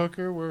 She's a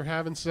hooker. We're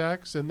having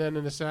sex, and then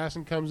an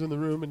assassin comes in the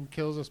room and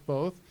kills us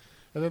both.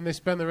 And then they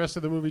spend the rest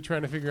of the movie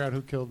trying to figure out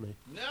who killed me.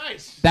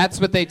 Nice. That's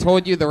what they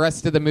told you the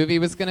rest of the movie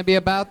was going to be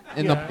about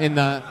in the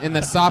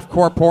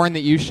softcore porn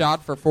that you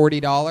shot for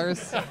 $40.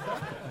 Yes.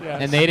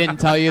 And they didn't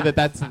tell you that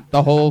that's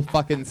the whole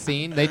fucking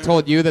scene. They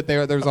told you that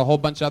there's a whole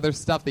bunch of other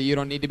stuff that you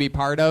don't need to be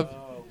part of.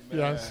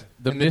 Yes.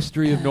 The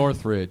Mystery of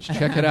Northridge.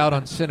 Check it out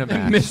on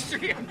Cinemax.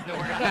 Mystery of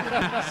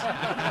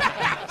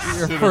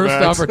Your first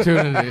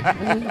opportunity.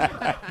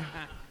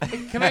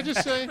 Can I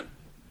just say,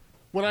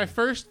 when I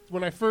first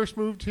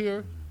moved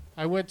here,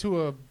 I went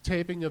to a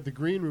taping of The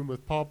Green Room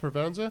with Paul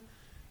Provenza,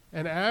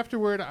 and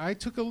afterward I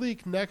took a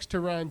leak next to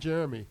Ron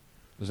Jeremy.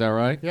 Is that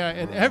right? Yeah,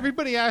 and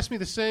everybody asked me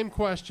the same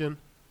question.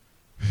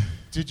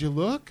 Did you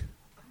look?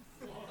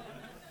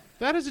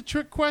 That is a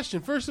trick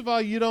question. First of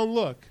all, you don't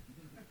look.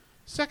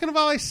 Second of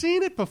all, I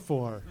seen it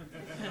before.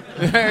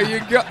 There you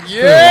go.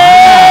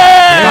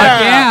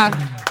 Yeah!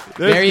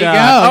 There you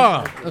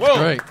go. That's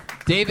great.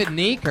 David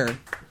Neeker.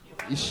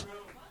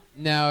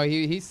 No,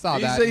 he saw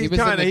He that. said He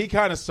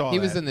kind of saw He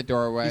that. was in the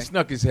doorway. He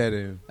snuck his head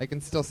in. I can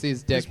still see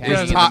his dick His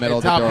hanging in the middle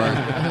of the door.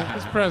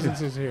 His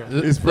presence is here.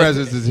 His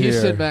presence is He's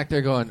here. sitting back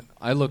there going,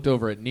 I looked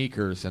over at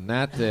Neekers, and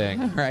that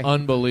thing, Right.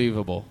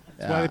 unbelievable.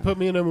 That's why they put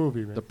me in a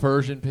movie, man. The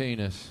Persian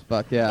penis.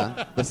 Fuck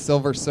yeah. The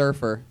Silver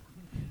Surfer.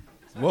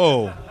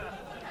 Whoa.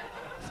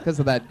 It's because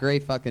of that gray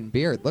fucking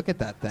beard. Look at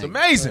that thing. It's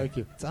amazing. Thank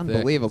you. It's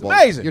unbelievable.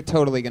 It's amazing. You're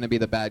totally going to be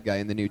the bad guy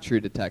in the new True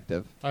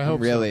Detective. I hope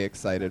I'm really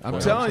excited for I'm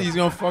it. telling you, he's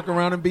going to fuck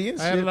around and be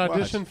in I had shit. an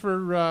audition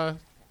for,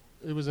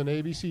 it was an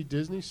ABC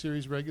Disney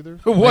series regular.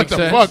 What Makes the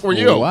sense. fuck were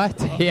you? What?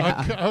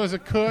 Yeah. I was a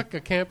cook,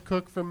 a camp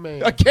cook from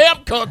Maine. A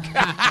camp cook.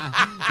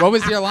 What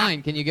was your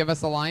line? Can you give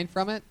us a line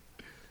from it?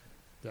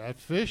 That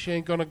fish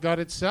ain't gonna gut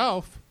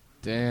itself.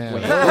 Damn.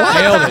 Wait,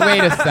 Nailed it.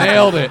 Wait a second.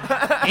 Nailed it.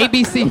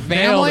 ABC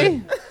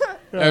Family?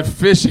 That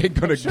fish ain't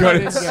going to gut I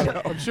didn't it. get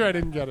it. I'm sure I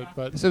didn't get it,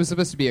 but So it was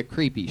supposed to be a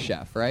creepy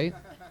chef, right?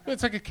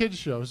 it's like a kid's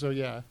show, so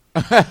yeah.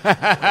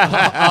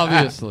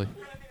 Obviously.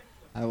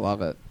 I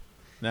love it.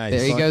 Nice.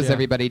 There he Fuck goes, yeah.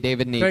 everybody.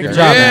 David Neeker. Thank you.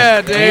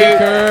 Yeah,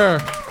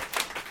 Dave.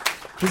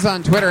 He's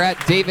on Twitter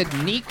at David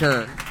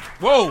Neeker.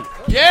 Whoa.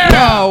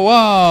 Yeah.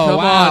 Whoa. Come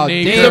wow. on,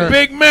 Neeker. He's a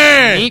big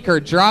man.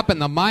 Neeker dropping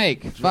the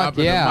mic. Fuck Dropping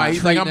the yeah. mic.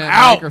 He's like, I'm Treating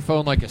that out.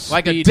 microphone like a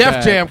Like a speed Def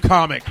bag. Jam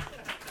comic.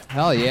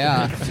 Hell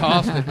yeah.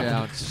 Tossed it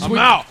down. I'm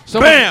out.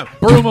 Someone Bam.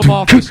 broom him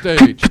off the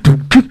stage.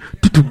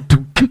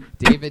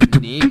 David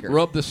Neeker.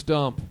 Rub the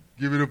stump.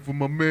 Give it up for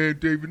my man,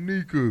 David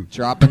Nika.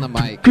 Dropping the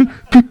mic.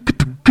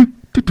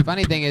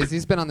 Funny thing is,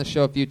 he's been on the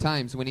show a few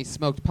times. When he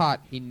smoked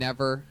pot, he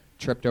never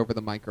tripped over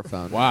the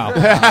microphone. Wow.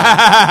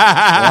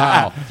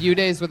 Wow. A few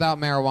days without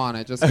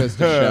marijuana just goes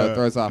to show.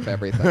 Throws off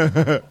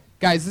everything.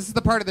 Guys, this is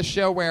the part of the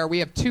show where we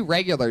have two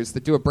regulars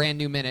that do a brand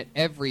new minute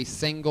every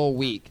single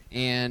week.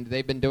 And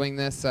they've been doing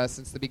this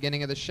since the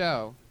beginning of the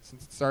show,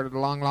 since it started a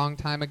long, long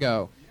time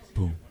ago.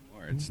 Boom.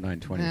 Or it's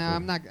 9:24. Nah,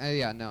 I'm not.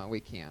 No, we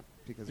can't.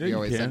 Because Yeah, we you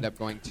always can. end up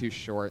going too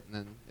short, and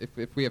then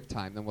if we have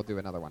time, then we'll do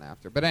another one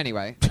after. But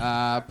anyway,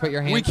 put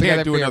your hands We together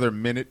can't do for your another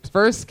minute.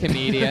 first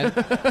comedian.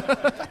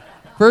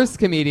 First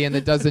comedian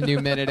that does a new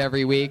minute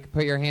every week.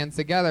 Put your hands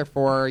together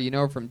for,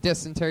 from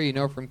Dysentery,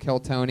 from Kill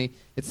Tony.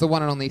 It's the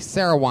one and only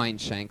Sarah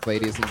Wineshank,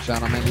 ladies and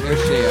gentlemen. Here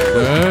she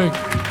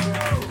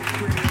is.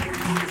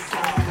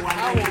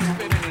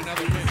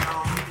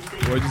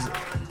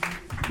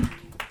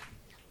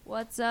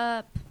 What's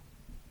up?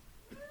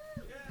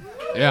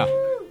 Yeah.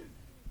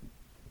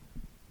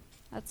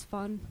 That's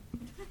fun.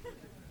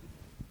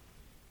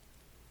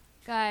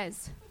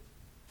 Guys,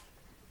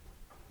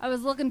 I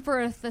was looking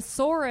for a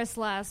thesaurus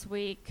last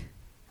week.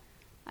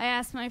 I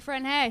asked my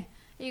friend, hey,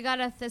 you got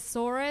a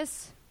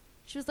thesaurus?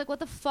 She was like, what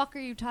the fuck are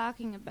you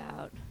talking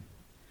about?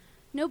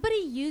 Nobody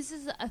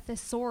uses a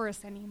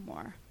thesaurus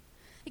anymore.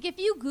 Like, if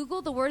you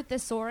Google the word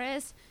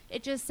thesaurus,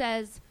 it just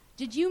says,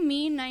 did you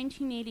mean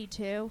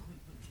 1982?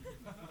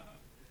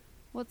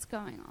 What's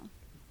going on?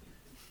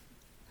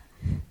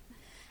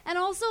 And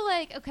also,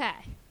 okay,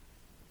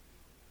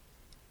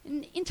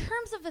 in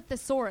terms of a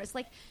thesaurus,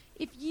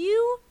 if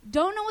you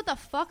don't know what the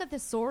fuck a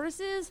thesaurus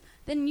is,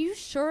 then you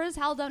sure as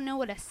hell don't know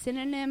what a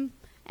synonym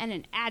and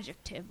an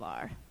adjective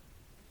are.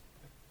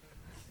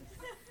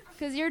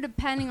 Because you're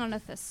depending on a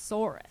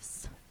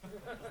thesaurus.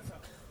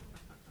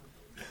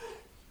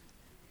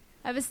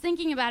 I was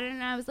thinking about it,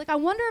 and I was like, I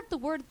wonder if the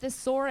word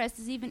thesaurus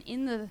is even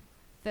in the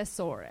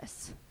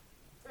thesaurus.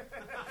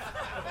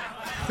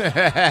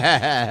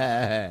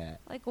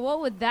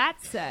 What would that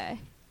say?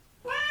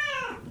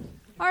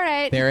 All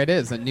right. There it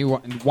is, a new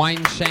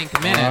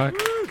Wineshank minute.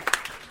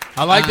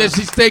 I like that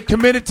she stayed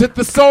committed to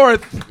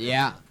thesaurus.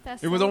 Yeah.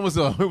 It was almost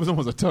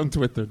a tongue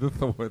twister.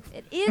 Thesaurus.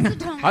 It is a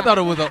tongue I thought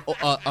it was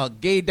a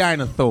gay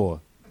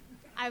dinosaur.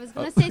 I was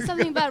going to say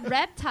something about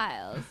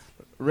reptiles.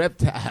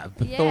 Reptile.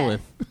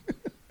 Thesaurus.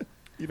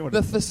 You know what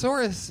the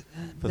thesaurus.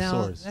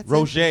 Thesaurus. No, that's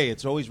Roger.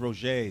 It's always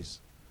Roger's.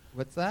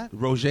 What's that?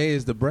 Roger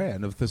is the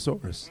brand of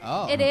thesaurus.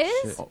 Oh. It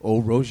is?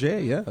 Oh, Roger,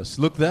 yes.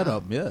 Look that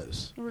up,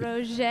 yes.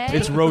 Roger?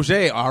 It's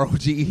Roger,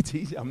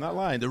 R-O-G-E-T. I'm not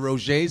lying. The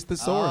Roger's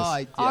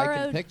thesaurus. Oh, I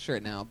can picture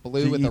it now.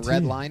 Blue with a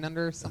red line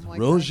under or something like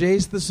that.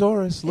 Roger's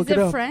thesaurus. Look Is it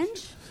it up.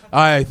 French?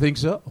 I think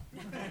so.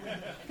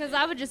 Because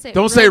I would just say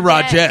Don't say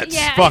Roget. Rogettes.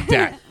 Yeah. Fuck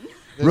that.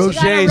 There's-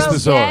 Roger's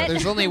thesaurus.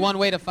 There's only one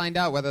way to find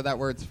out whether that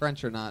word's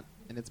French or not,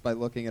 and it's by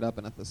looking it up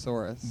in a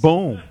thesaurus.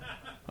 Boom.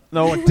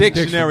 No, a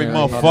dictionary,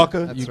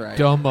 motherfucker. That's You right.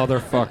 dumb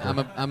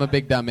motherfucker. I'm a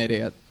big dumb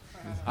idiot.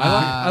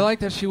 I like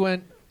that she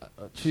went.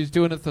 She's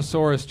doing a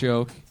thesaurus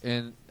joke,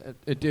 and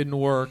it didn't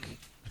work.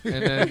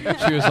 And then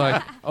she was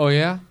like, "Oh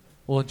yeah,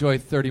 we'll enjoy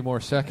 30 more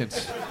seconds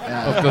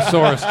of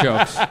thesaurus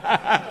jokes,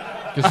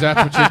 because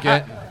that's what you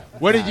get."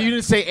 What did you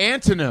didn't say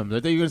antonym? I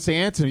thought you were going to say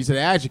antonym. You said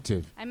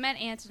adjective. I meant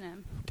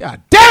antonym.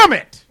 God damn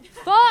it!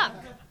 Fuck!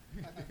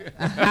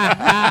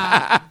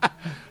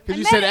 Because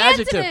you said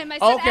adjective. Antonym.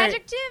 I said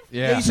adjective?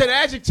 Yeah, you said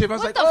adjective. I was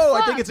What like, the oh, I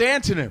fuck? think it's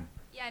antonym.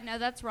 Yeah, no,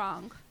 that's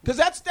wrong. Because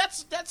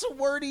that's a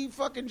wordy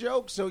fucking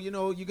joke. So you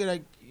know you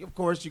gotta, of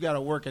course, you gotta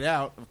work it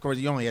out. Of course,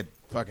 you only had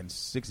fucking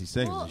 60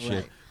 seconds Well, of shit.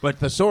 right. But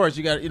thesaurus,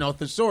 you got,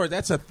 thesaurus.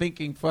 That's a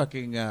thinking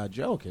fucking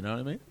joke. You know what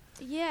I mean?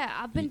 Yeah,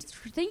 I've been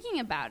thinking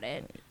about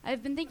it.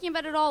 I've been thinking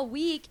about it all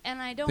week,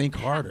 and I don't Think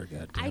harder,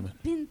 goddammit.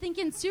 I've been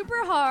thinking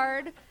super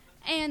hard,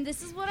 and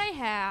this is what I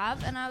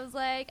have, and I was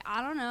like,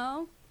 I don't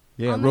know.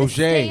 Yeah, I'm gonna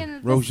stay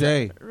in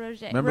Roger. this-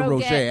 Roger. Remember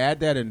Roget. Roger? Add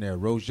that in there.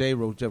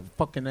 Roger.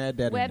 Fucking add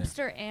that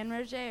Webster and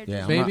Roger. Or Yeah,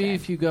 just Maybe Roger?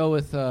 if you go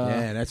with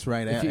Yeah, that's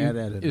right. if Add you-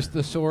 that in is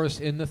thesaurus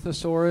in the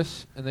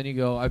thesaurus, and then you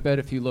go. I bet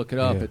if you look it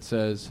up, Yeah. it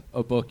says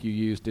a book you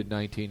used in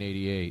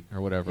 1988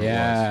 or whatever.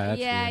 Yeah, it was.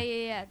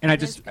 Yeah. And I that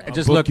just is I good.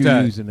 just book looked you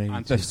on use in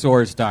 82.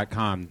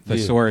 thesaurus.com. Yeah.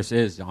 Thesaurus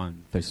is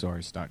on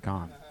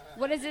thesaurus.com.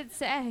 What does it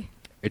say?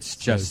 It's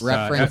just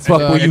Reference fuck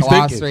book, were you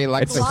glossary, thinking?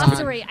 lexicon.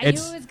 Glossary. I knew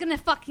it's- it was gonna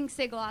fucking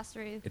say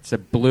glossary. It's a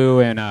blue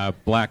and a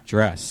black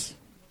dress.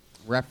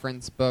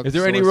 Reference book. Is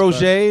there any source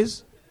book.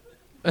 Rogers?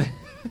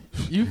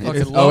 You fucking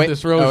It's- love it-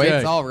 this Roger. Oh,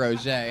 it's all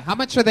Roger. How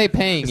much are they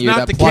paying It's you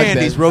not to the plug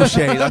candies, this?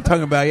 Roger. I'm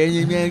talking about yeah.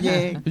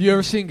 Have you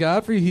ever seen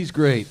Godfrey? He's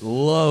great.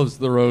 Loves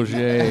the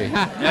Roger.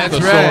 That's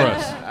thesaurus.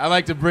 right. I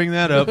like to bring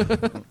that up.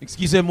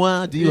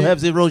 Excusez-moi, do you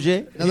have the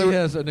Roger? He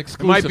has an It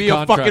exclusive might be a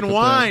contract fucking with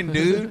wine, them.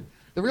 dude.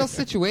 The real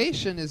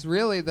situation is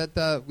really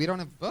that we don't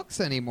have books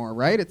anymore,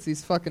 right? It's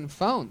these fucking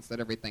phones that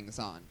everything's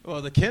on.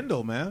 Well, the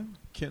Kindle, man.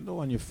 Kindle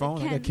on your phone.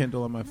 I got Kin-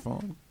 Kindle on my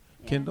phone.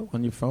 Yeah. Kindle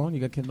on your phone. You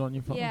got Kindle on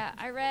your phone? Yeah,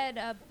 I read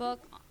a book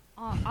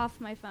off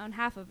my phone,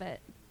 half of it,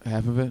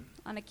 Half of it.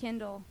 on a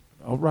Kindle.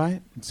 All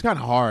right. It's kind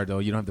of hard though.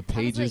 You don't have the I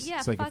was like, pages. yeah,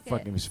 it's like fuck a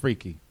fucking. it. It was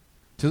freaky.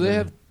 Do they Yeah.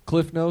 have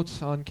Cliff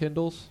Notes on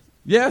Kindles?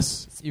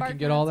 Yes. You Spark can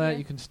get all Notes, that. yeah.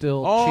 You can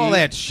still All cheat.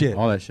 that shit.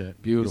 All that shit. You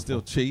Beautiful.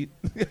 still cheat.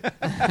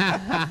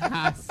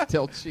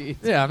 Still cheat.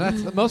 Yeah,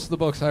 that's most of the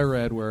books I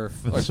read were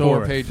like 4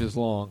 Thesaurus. pages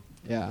long.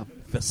 Yeah.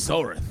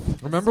 Thesaurus.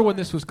 Remember when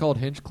this was called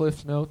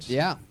Hinchcliffe's Notes?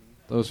 Yeah.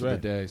 Those were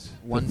Right. the days.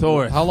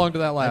 Thesaurus. How long did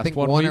that last? I think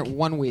 1 one, week?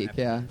 1 week,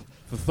 yeah.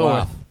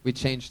 Thesaurus. We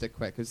changed it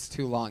quick. It was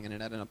too long and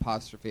it had an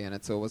apostrophe in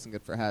it, so it wasn't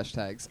good for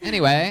hashtags.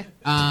 Anyway,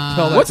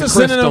 Tell that What's to a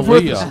synonym for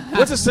Crystalia.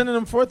 What's a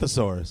synonym for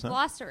thesaurus? Huh?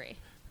 Glossary.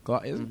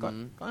 Is it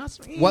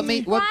glossary? what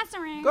made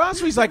Glossary.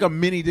 Glossary's like a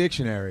mini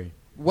dictionary.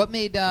 what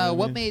made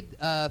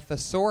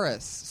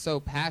thesaurus so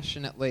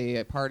passionately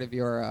a part of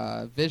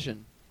your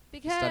vision?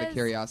 Just out of Because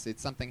curiosity, did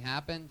something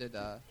happen? Did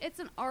it's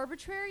an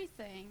arbitrary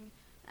thing,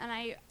 and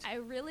I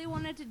really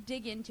wanted to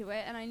dig into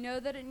it, and I know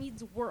that it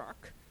needs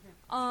work.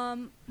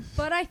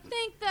 But I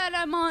think that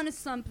I'm onto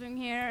something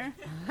here.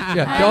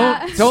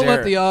 Yeah, don't let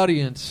Sarah. the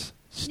audience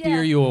steer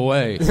Yeah. you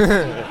away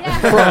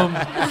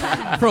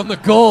Yeah. from the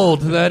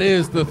gold that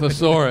is the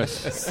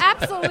thesaurus.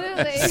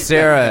 Absolutely.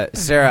 Sarah,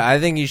 I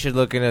think you should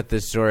look into a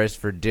thesaurus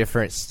for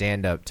different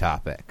stand-up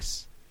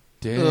topics.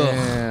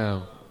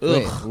 Damn.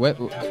 wait,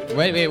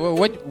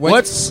 what?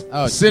 What's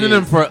Oh,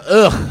 synonym geez. for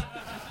ugh?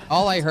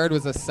 All I heard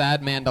was a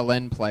sad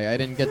mandolin play. I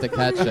didn't get to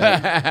catch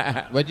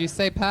it. What'd you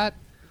say, Pat?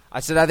 I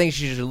said I think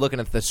you should look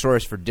into a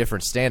thesaurus for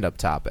different stand-up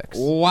topics.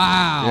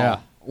 Wow. Yeah.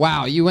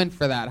 Wow, you went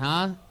for that,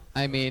 huh?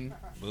 I mean,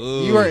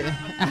 you were.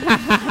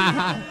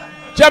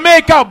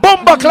 Jamaica,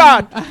 bomba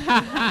clot.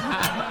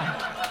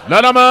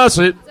 Not a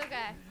mercy. It's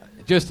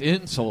okay. Just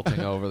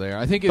insulting over there.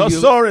 I think if you,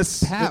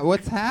 Thesaurus. Pat,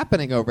 what's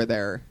happening over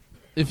there?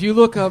 if you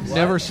look up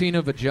 "never seen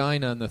a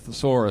vagina" in the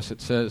thesaurus,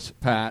 it says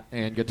Pat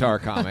and guitar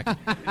comic.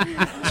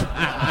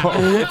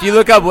 If you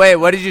look up, wait,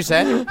 what did you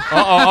say?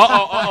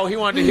 He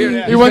wanted to hear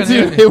that. He wants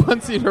you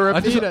to I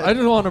repeat just, it. I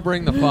just want to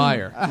bring the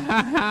fire.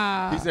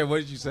 He said, "What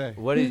did you say?"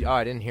 What did? Oh,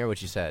 I didn't hear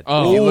what you said.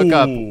 Oh. If you look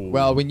up.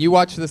 Well, when you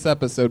watch this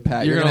episode,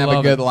 Pat, You're you're gonna gonna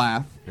have a love good it.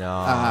 laugh.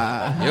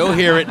 No. You'll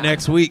hear it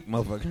next week,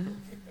 motherfucker.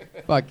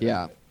 Fuck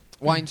yeah.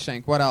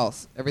 Weinshank, what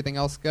else? Everything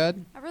else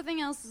good? Everything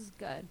else is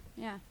good.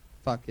 Yeah.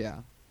 Fuck yeah.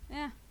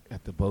 Yeah.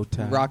 Got the bow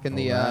tie. Rocking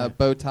the Alright.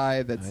 bow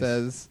tie that Nice.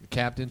 says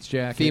Captain's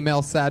jacket.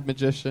 female sad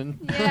magician.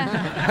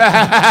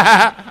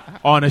 Yeah.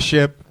 On a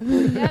ship.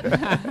 Yep.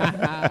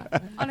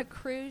 On a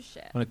cruise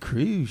ship. On a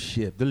cruise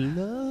ship. The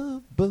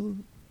Love Boat.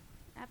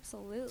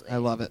 Absolutely. I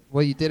love it.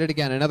 Well, you did it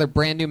again. Another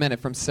brand new minute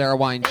from Sarah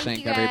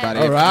Weinshank, everybody.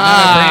 All right.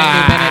 Another brand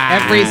new minute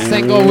every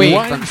single week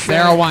from Weinshank.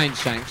 Sarah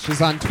Weinshank.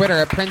 She's on Twitter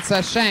at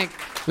Princess Shank.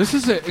 This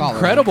is Follow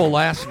incredible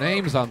last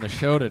names on the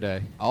show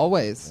today.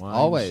 Always,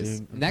 always.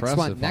 Weinshank. Next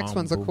Impressive.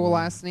 one's a cool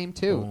last name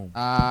too.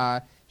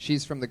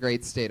 She's from the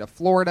great state of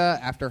Florida.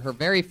 After her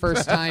very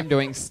first time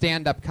doing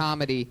stand-up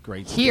comedy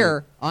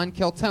here on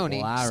Kill Tony,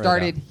 Florida.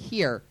 started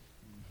here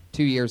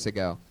 2 years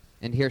ago.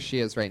 And here she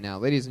is right now.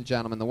 Ladies and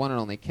gentlemen, the one and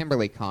only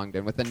Kimberly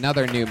Congdon with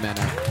another new minute.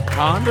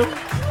 Condom?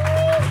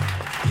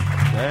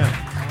 Damn.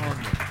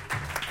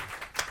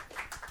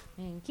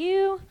 Thank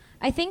you.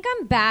 I think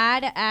I'm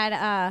bad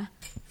at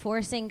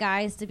forcing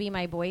guys to be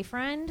my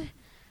boyfriend.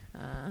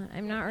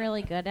 I'm not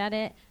really good at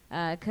it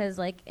because,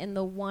 like, in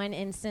the one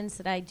instance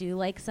that I do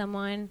like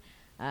someone,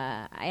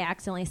 I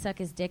accidentally suck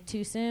his dick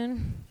too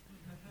soon.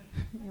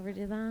 You ever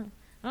do that?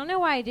 I don't know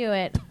why I do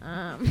it.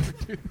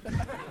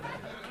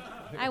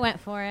 I went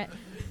for it.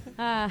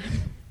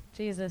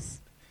 Jesus.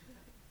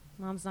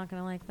 Mom's not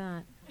going to like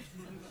that.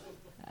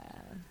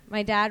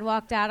 My dad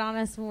walked out on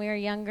us when we were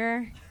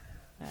younger.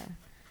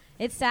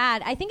 It's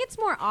sad. I think it's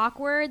more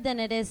awkward than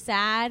it is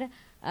sad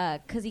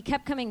because he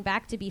kept coming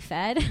back to be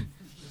fed.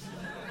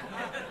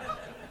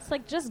 It's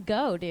like, just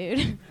go,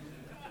 dude.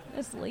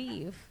 Just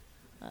leave.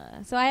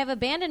 So I have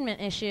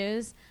abandonment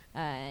issues,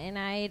 and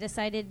I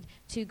decided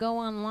to go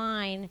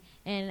online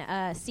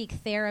and seek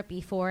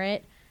therapy for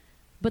it.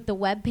 But the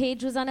web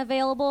page was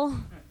unavailable.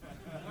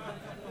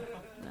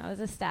 That was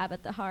a stab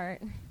at the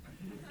heart.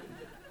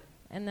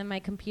 And then my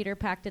computer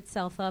packed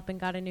itself up and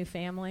got a new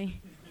family.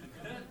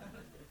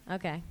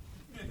 Okay.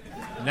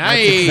 Nice.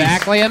 That's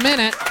exactly a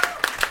minute.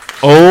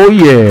 Oh,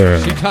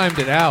 yeah. She timed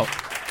it out.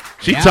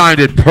 She timed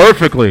it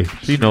perfectly.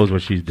 She knows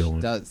what she's doing.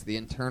 She does. The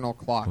internal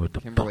clock. What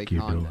the Kimberly fuck you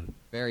Congdon. doing?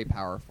 Very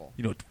powerful.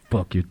 You know what the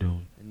fuck you're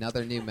doing.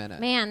 Another new minute.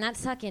 Man, that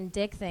sucking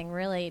dick thing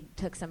really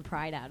took some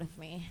pride out of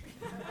me.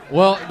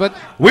 Well, but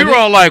we were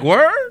all like,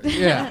 "Word?"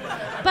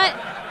 Yeah. But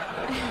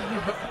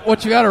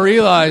what you got to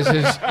realize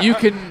is you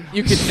can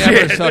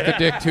never suck a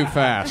dick too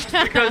fast.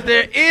 Because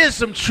there is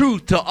some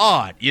truth to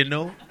art, you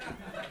know.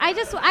 I'm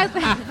just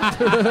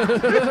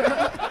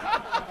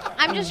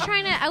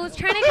trying to. I was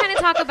trying to kind of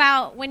talk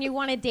about when you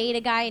want to date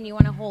a guy and you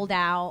want to hold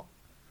out.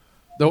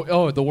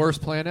 The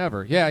worst plan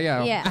ever. Yeah.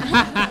 Yeah.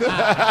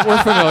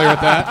 We're familiar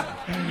with that.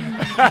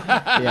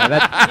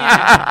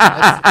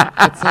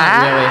 That's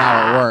not really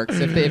how it works.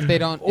 If they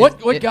don't,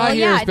 What guy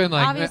here has been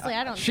like? obviously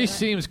I don't She do it."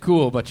 seems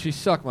cool, but she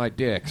sucked my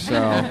dick. So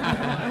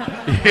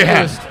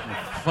Yes.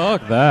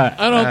 Fuck that.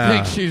 I don't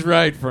think she's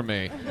right for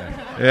me.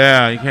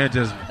 Yeah, you can't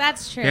just.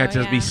 That's true. Can't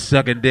just be yeah.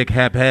 sucking dick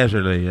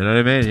haphazardly. You know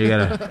what I mean? You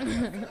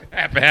gotta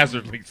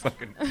haphazardly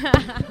sucking.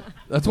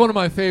 That's one of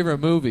my favorite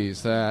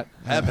movies. That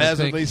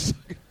Haphazardly I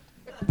think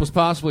was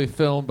possibly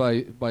filmed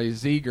by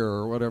Ziegler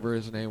or whatever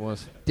his name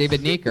was.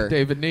 David Neeker.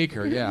 David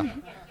Neeker, yeah.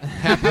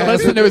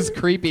 Listen to his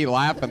creepy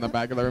laugh in the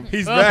back of the room.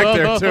 He's back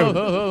there,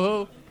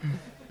 too.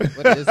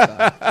 What is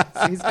that?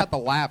 So he's got the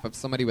laugh of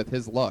somebody with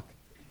his look.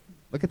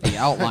 Look at the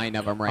outline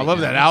of him right now. I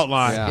love that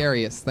outline. It's the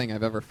scariest thing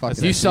I've ever fucking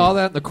If you seen. saw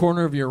that in the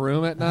corner of your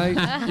room at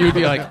night, you'd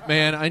be like,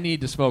 man, I need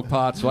to smoke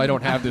pot so I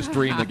don't have this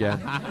dream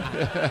again.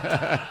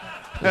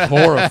 It's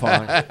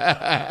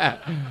horrifying.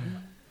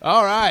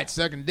 All right,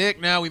 sucking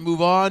dick. Now we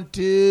move on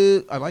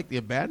to. I like the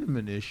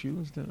abandonment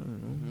issue.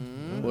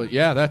 Well,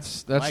 yeah,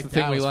 that's Like the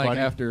thing that we was like funny.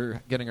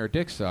 after getting our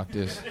dick sucked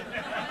is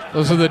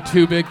those are the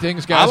two big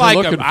things guys I like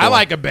are looking for. I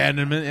like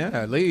abandonment.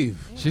 Yeah, leave.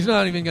 She's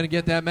not even going to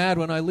get that mad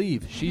when I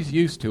leave. She's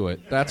used to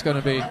it. That's going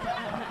to be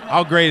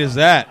How great is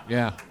that?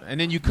 Yeah. And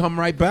then you come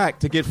right back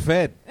to get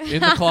fed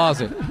in the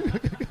closet.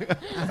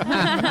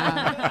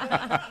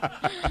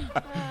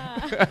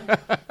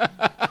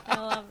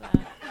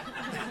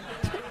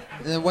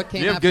 What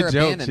came You have after good jokes.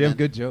 abandonment? You have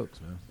good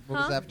jokes, man. What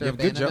was Huh? after You have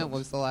good abandonment? jokes. What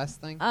was the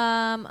last thing?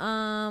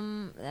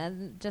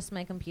 Just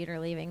my computer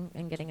leaving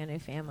and getting a new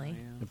family.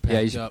 Yeah,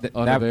 you should,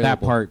 that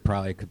part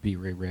probably could be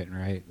rewritten,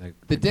 right? Like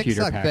The dick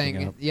computer suck packing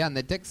thing, up. yeah, and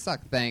the dick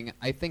suck thing,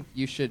 I think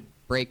you should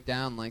break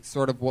down like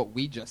sort of what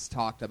we just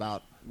talked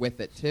about with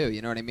it too.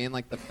 You know what I mean?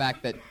 Like the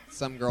fact that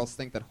some girls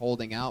think that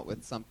holding out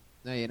with some,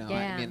 you know,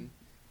 Yeah. I mean,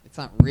 it's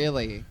not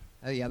really.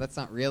 Yeah, that's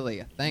not really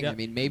a thing. I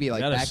mean, maybe like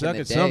gotta back suck in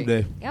the it day.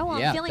 someday. Yeah,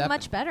 well, I'm feeling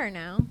much better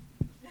now.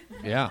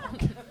 Yeah.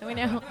 We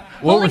know.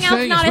 What Holding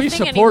out's not a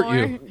thing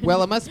anymore.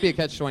 Well, it must be a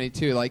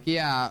catch-22. Like,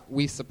 yeah,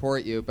 we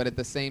support you, but at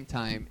the same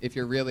time, if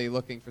you're really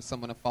looking for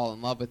someone to fall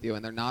in love with you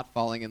and they're not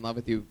falling in love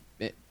with you,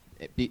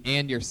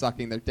 and you're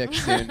sucking their dick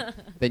soon,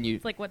 then you.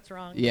 It's like, what's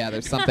wrong? Yeah,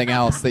 there's something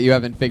else that you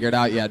haven't figured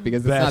out yet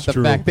because it's That's not the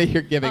true. fact that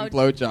you're giving Oh,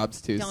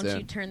 blowjobs too Don't soon.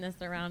 you turn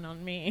this around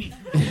on me.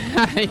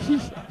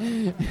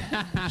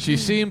 She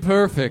seemed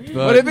perfect,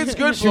 but, But if it's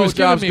good she was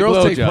giving blowjobs, me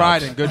girls take blowjobs.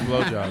 pride in good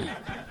blowjobs.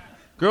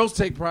 Girls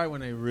take pride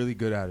when they're really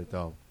good at it,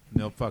 though.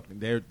 No fucking,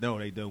 they do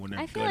when they're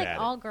I good feel like at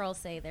all girls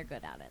say they're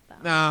good at it, though.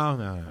 it.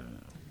 No.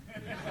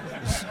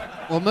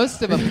 Well,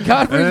 most of them.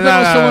 Godfrey's been with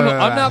someone.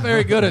 I'm not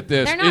very good at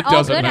this. They're not it all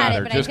doesn't good matter.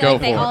 at it, but Just I feel go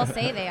like they for all it.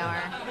 say they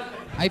are.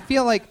 I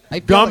feel like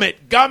Gum it.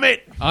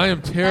 I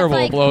am terrible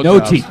That's at like- blowjobs. No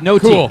teeth. No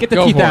Cool, teeth. Get the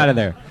go teeth for out it. of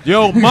there.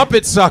 Yo,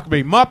 Muppet suck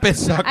me. Muppet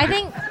suck me.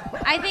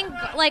 I think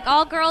like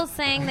all girls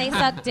saying they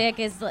suck dick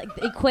is like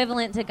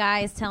equivalent to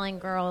guys telling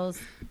girls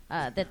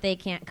that they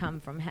can't come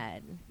from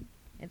head.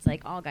 It's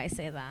like all guys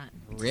say that.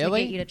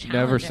 Really? To get you to challenge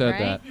Never it, said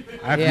right? that.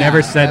 I've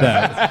never said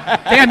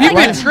that. Damn, you've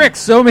been tricked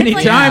so many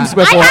Like, times I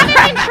before.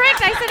 haven't been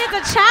tricked. I said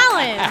it's a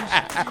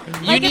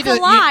challenge. Like it's a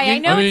lie. I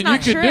know I mean, it's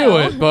not you true. can do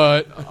it,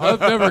 but I've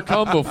never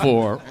come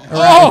before.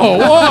 Oh,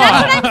 wow.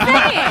 That's what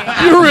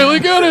I'm saying. You're really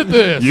good at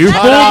this. You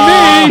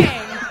That's fooled me.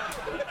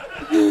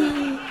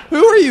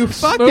 Who are you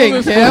fucking,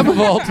 Smoothest Kim? move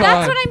of all That's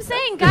time. what I'm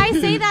saying.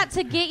 Guys say that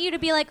to get you to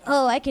be like,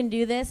 oh, I can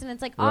do this, and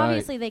it's like Right.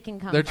 obviously they can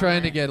come. They're from trying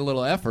it. to get a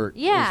little effort.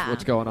 is Yeah.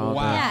 what's going on?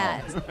 there.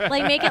 Yeah,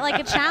 like make it like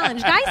a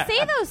challenge. Guys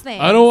say those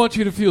things. I don't want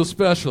you to feel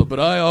special, but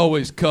I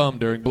always come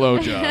during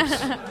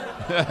blowjobs.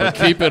 But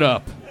keep it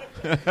up.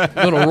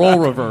 Little role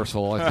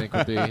reversal, I think,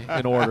 would be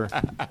in order.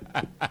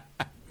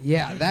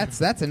 Yeah,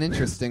 that's an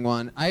interesting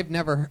one. I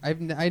never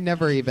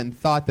even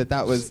thought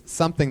that was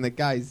something that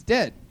guys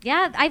did.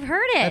 Yeah, I've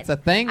heard it. That's a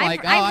thing? I've,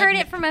 Like, I've oh, heard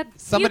I've- it from a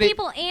somebody- few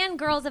people, and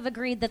girls have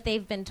agreed that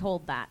they've been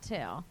told that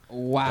too.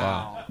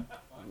 Wow.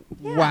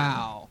 Yeah.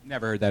 Wow.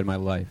 Never heard that in my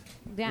life.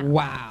 Yeah.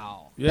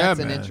 Wow. Yeah, That's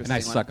man. an interesting And I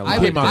suck a one.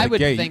 lot. You came out I the would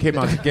gate. You think came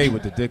that- out the gate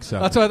with the dick suck.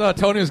 That's what I thought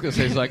Tony was going to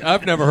say. He's like,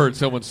 I've never heard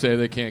someone say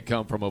they can't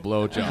come from a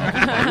blowjob.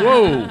 Like,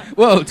 whoa.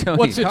 Whoa, Tony.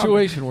 What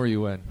situation were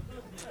you in?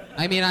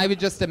 I mean, I would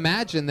just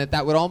imagine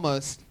that would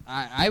almost.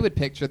 I would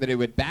picture that it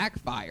would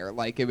backfire.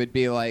 Like it would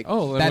be like,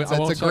 Oh, then that's I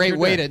won't a suck great your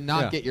way dick. to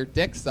not Yeah. get your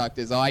dick sucked.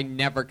 Is I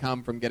never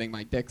come from getting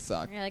my dick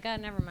sucked. You're like, oh,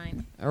 never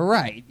mind. All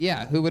right.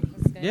 Yeah. Who would?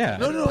 Yeah.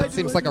 No, That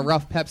seems like a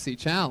rough Pepsi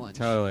challenge.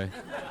 Totally.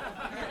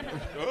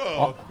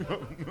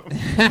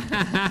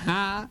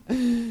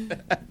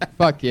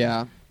 Fuck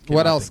yeah.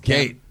 What else?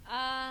 Gate.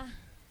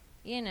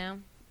 You know.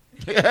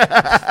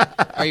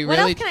 Are you What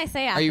really? else can I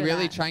say Are you after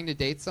really that? trying to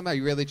date somebody? Are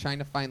you really trying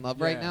to find love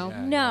right now?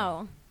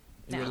 No.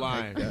 You were No.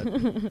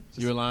 lying.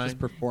 You were lying. Just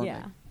performing.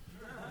 Yeah.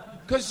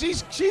 Because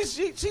she's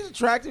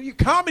attractive. You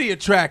comedy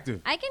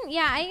attractive. I can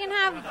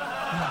have.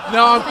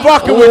 No, I'm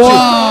fucking with you.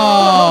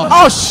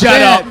 Oh, shut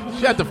Shit. up.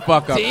 Shut the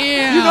fuck up.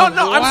 Damn, You don't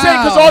know. I'm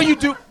saying because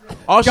wow.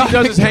 all she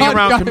does is hang God,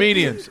 around God.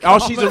 comedians. All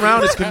she's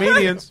around is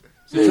comedians.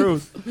 It's the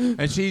truth.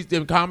 And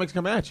them comics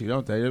come at you,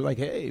 don't they? They're like,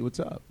 hey, what's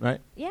up, right?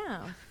 Yeah.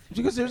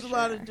 Because there's a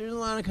lot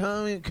of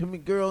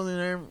comic girls in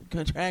there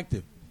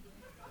attractive.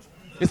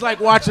 It's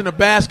like watching a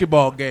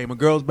basketball game, a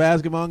girls'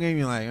 basketball game.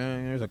 You're like,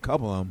 there's a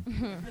couple of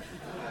them.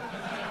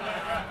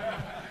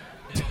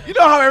 You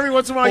know how every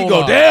once in a while you Hold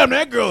go, on. damn,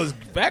 that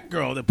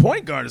girl, the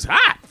point guard is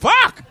hot.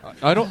 Fuck.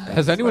 I don't.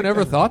 Has anyone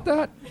ever thought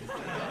that?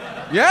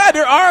 Yeah,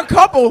 there are a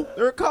couple.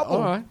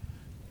 All right.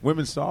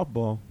 Women's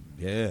softball.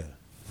 Yeah.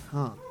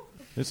 Huh.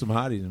 There's some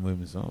hotties in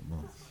women's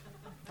softball.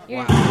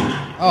 You're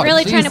Oh,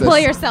 really trying to Jesus. pull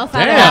yourself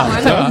out Damn.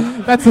 of that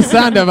one. That's the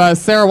sound of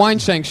Sarah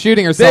Weinshank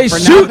shooting herself They for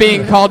shooting. not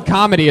being called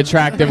comedy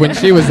attractive when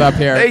she was up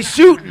here. They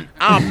shooting.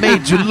 I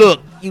made you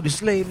look. You the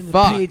slave in the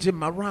Fuck. page in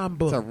my rhyme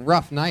It's a book.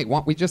 rough night.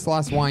 We just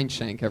lost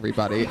Weinshank,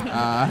 everybody.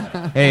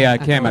 Hey,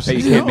 Cam, I bet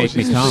you can't make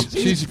me come.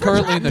 She's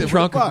currently in the attractive.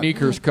 trunk of Fuck.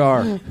 Neeker's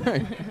car.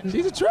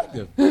 She's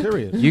attractive.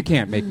 Period. You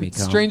can't make me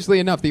come. Strangely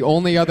enough, the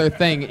only other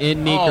thing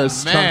in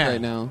Neeker's trunk right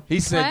now. He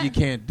said What? you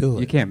can't do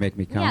it. You can't make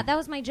me come. Yeah, that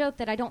was my joke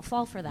that I don't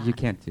fall for that. You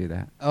can't do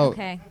that. Oh,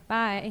 Okay,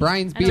 bye.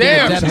 Brian's I don't beating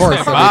know. a dead Damn, horse, she's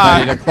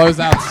everybody, bye. to close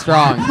out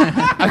strong.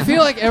 I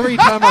feel like every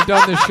time I've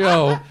done this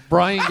show,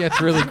 Brian gets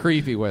really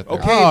creepy with her.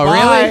 Okay, Oh,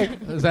 bye.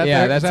 really? Is that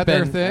Yeah, their, is that's that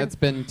their been thing? that's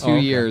been 2 Oh, okay.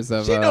 years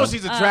of. She knows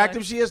she's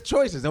attractive. She has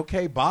choices.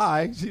 Okay,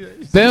 bye.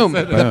 Boom!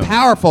 The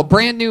powerful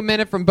brand new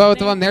minute from both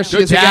of them. There she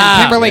Good is again,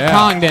 job. Kimberly Yeah.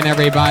 Congdon,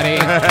 everybody.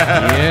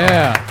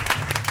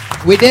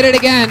 Yeah. We did it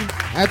again.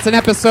 That's an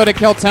episode of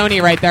Kill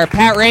Tony right there.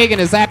 Pat Reagan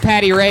is at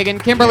Patty Reagan.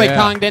 Kimberly Yeah.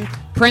 Congdon.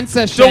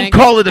 Princess Don't Shank.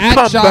 call it a at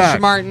Josh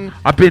comeback. Martin.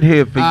 I've been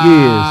here for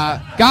years.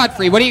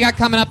 Godfrey, what do you got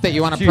coming up that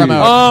you want to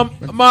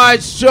promote? My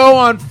show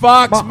on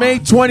Fox, May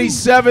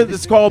 27th.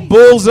 It's called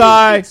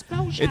Bullseye.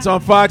 It's on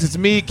Fox. It's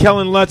me,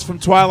 Kellen Lutz from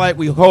Twilight.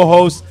 We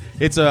co-host.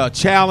 It's a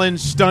challenge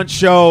stunt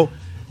show.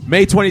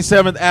 May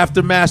 27th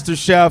after Master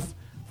Chef.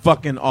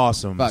 Fucking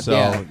awesome. Fuck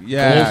so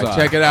yeah. Bullseye.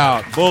 check it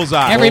out.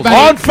 Bullseye. Everybody-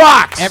 on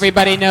Fox.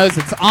 Everybody knows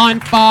it's on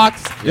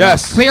Fox.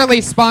 Yes.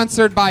 Clearly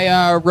sponsored by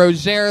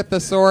Roger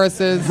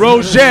Thesauruses.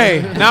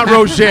 Roger, not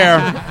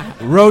Roger.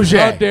 Roger.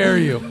 How dare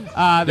you?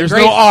 There's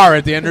great- no R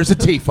at the end. There's a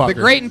T. Fucker. The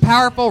great and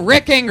powerful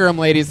Rick Ingram,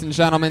 ladies and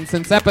gentlemen,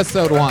 since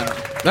episode 1.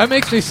 That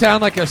makes me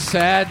sound like a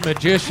sad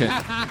magician.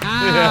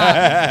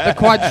 The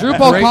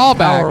quadruple Great, callback.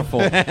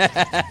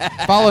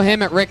 powerful. Follow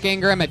him at Rick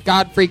Ingram, at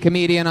Godfrey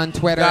Comedian on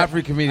Twitter.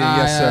 Godfrey Comedian,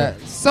 yes, sir.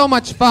 So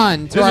much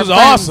fun. To This our was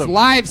friends, awesome.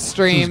 live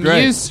stream, This was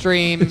great. you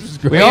stream.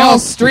 great. We all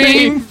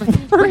stream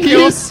for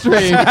you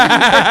stream.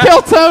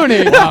 Kill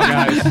Tony. Wow,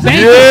 guys. Thank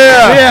you.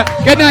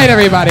 Yeah. Good night,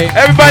 everybody.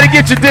 Everybody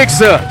get your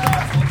dicks up.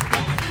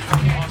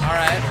 All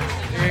right,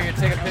 you're gonna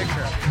take a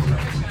picture.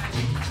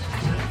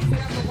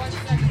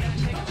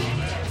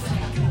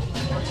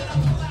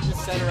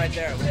 Just set it right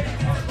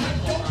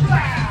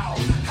there.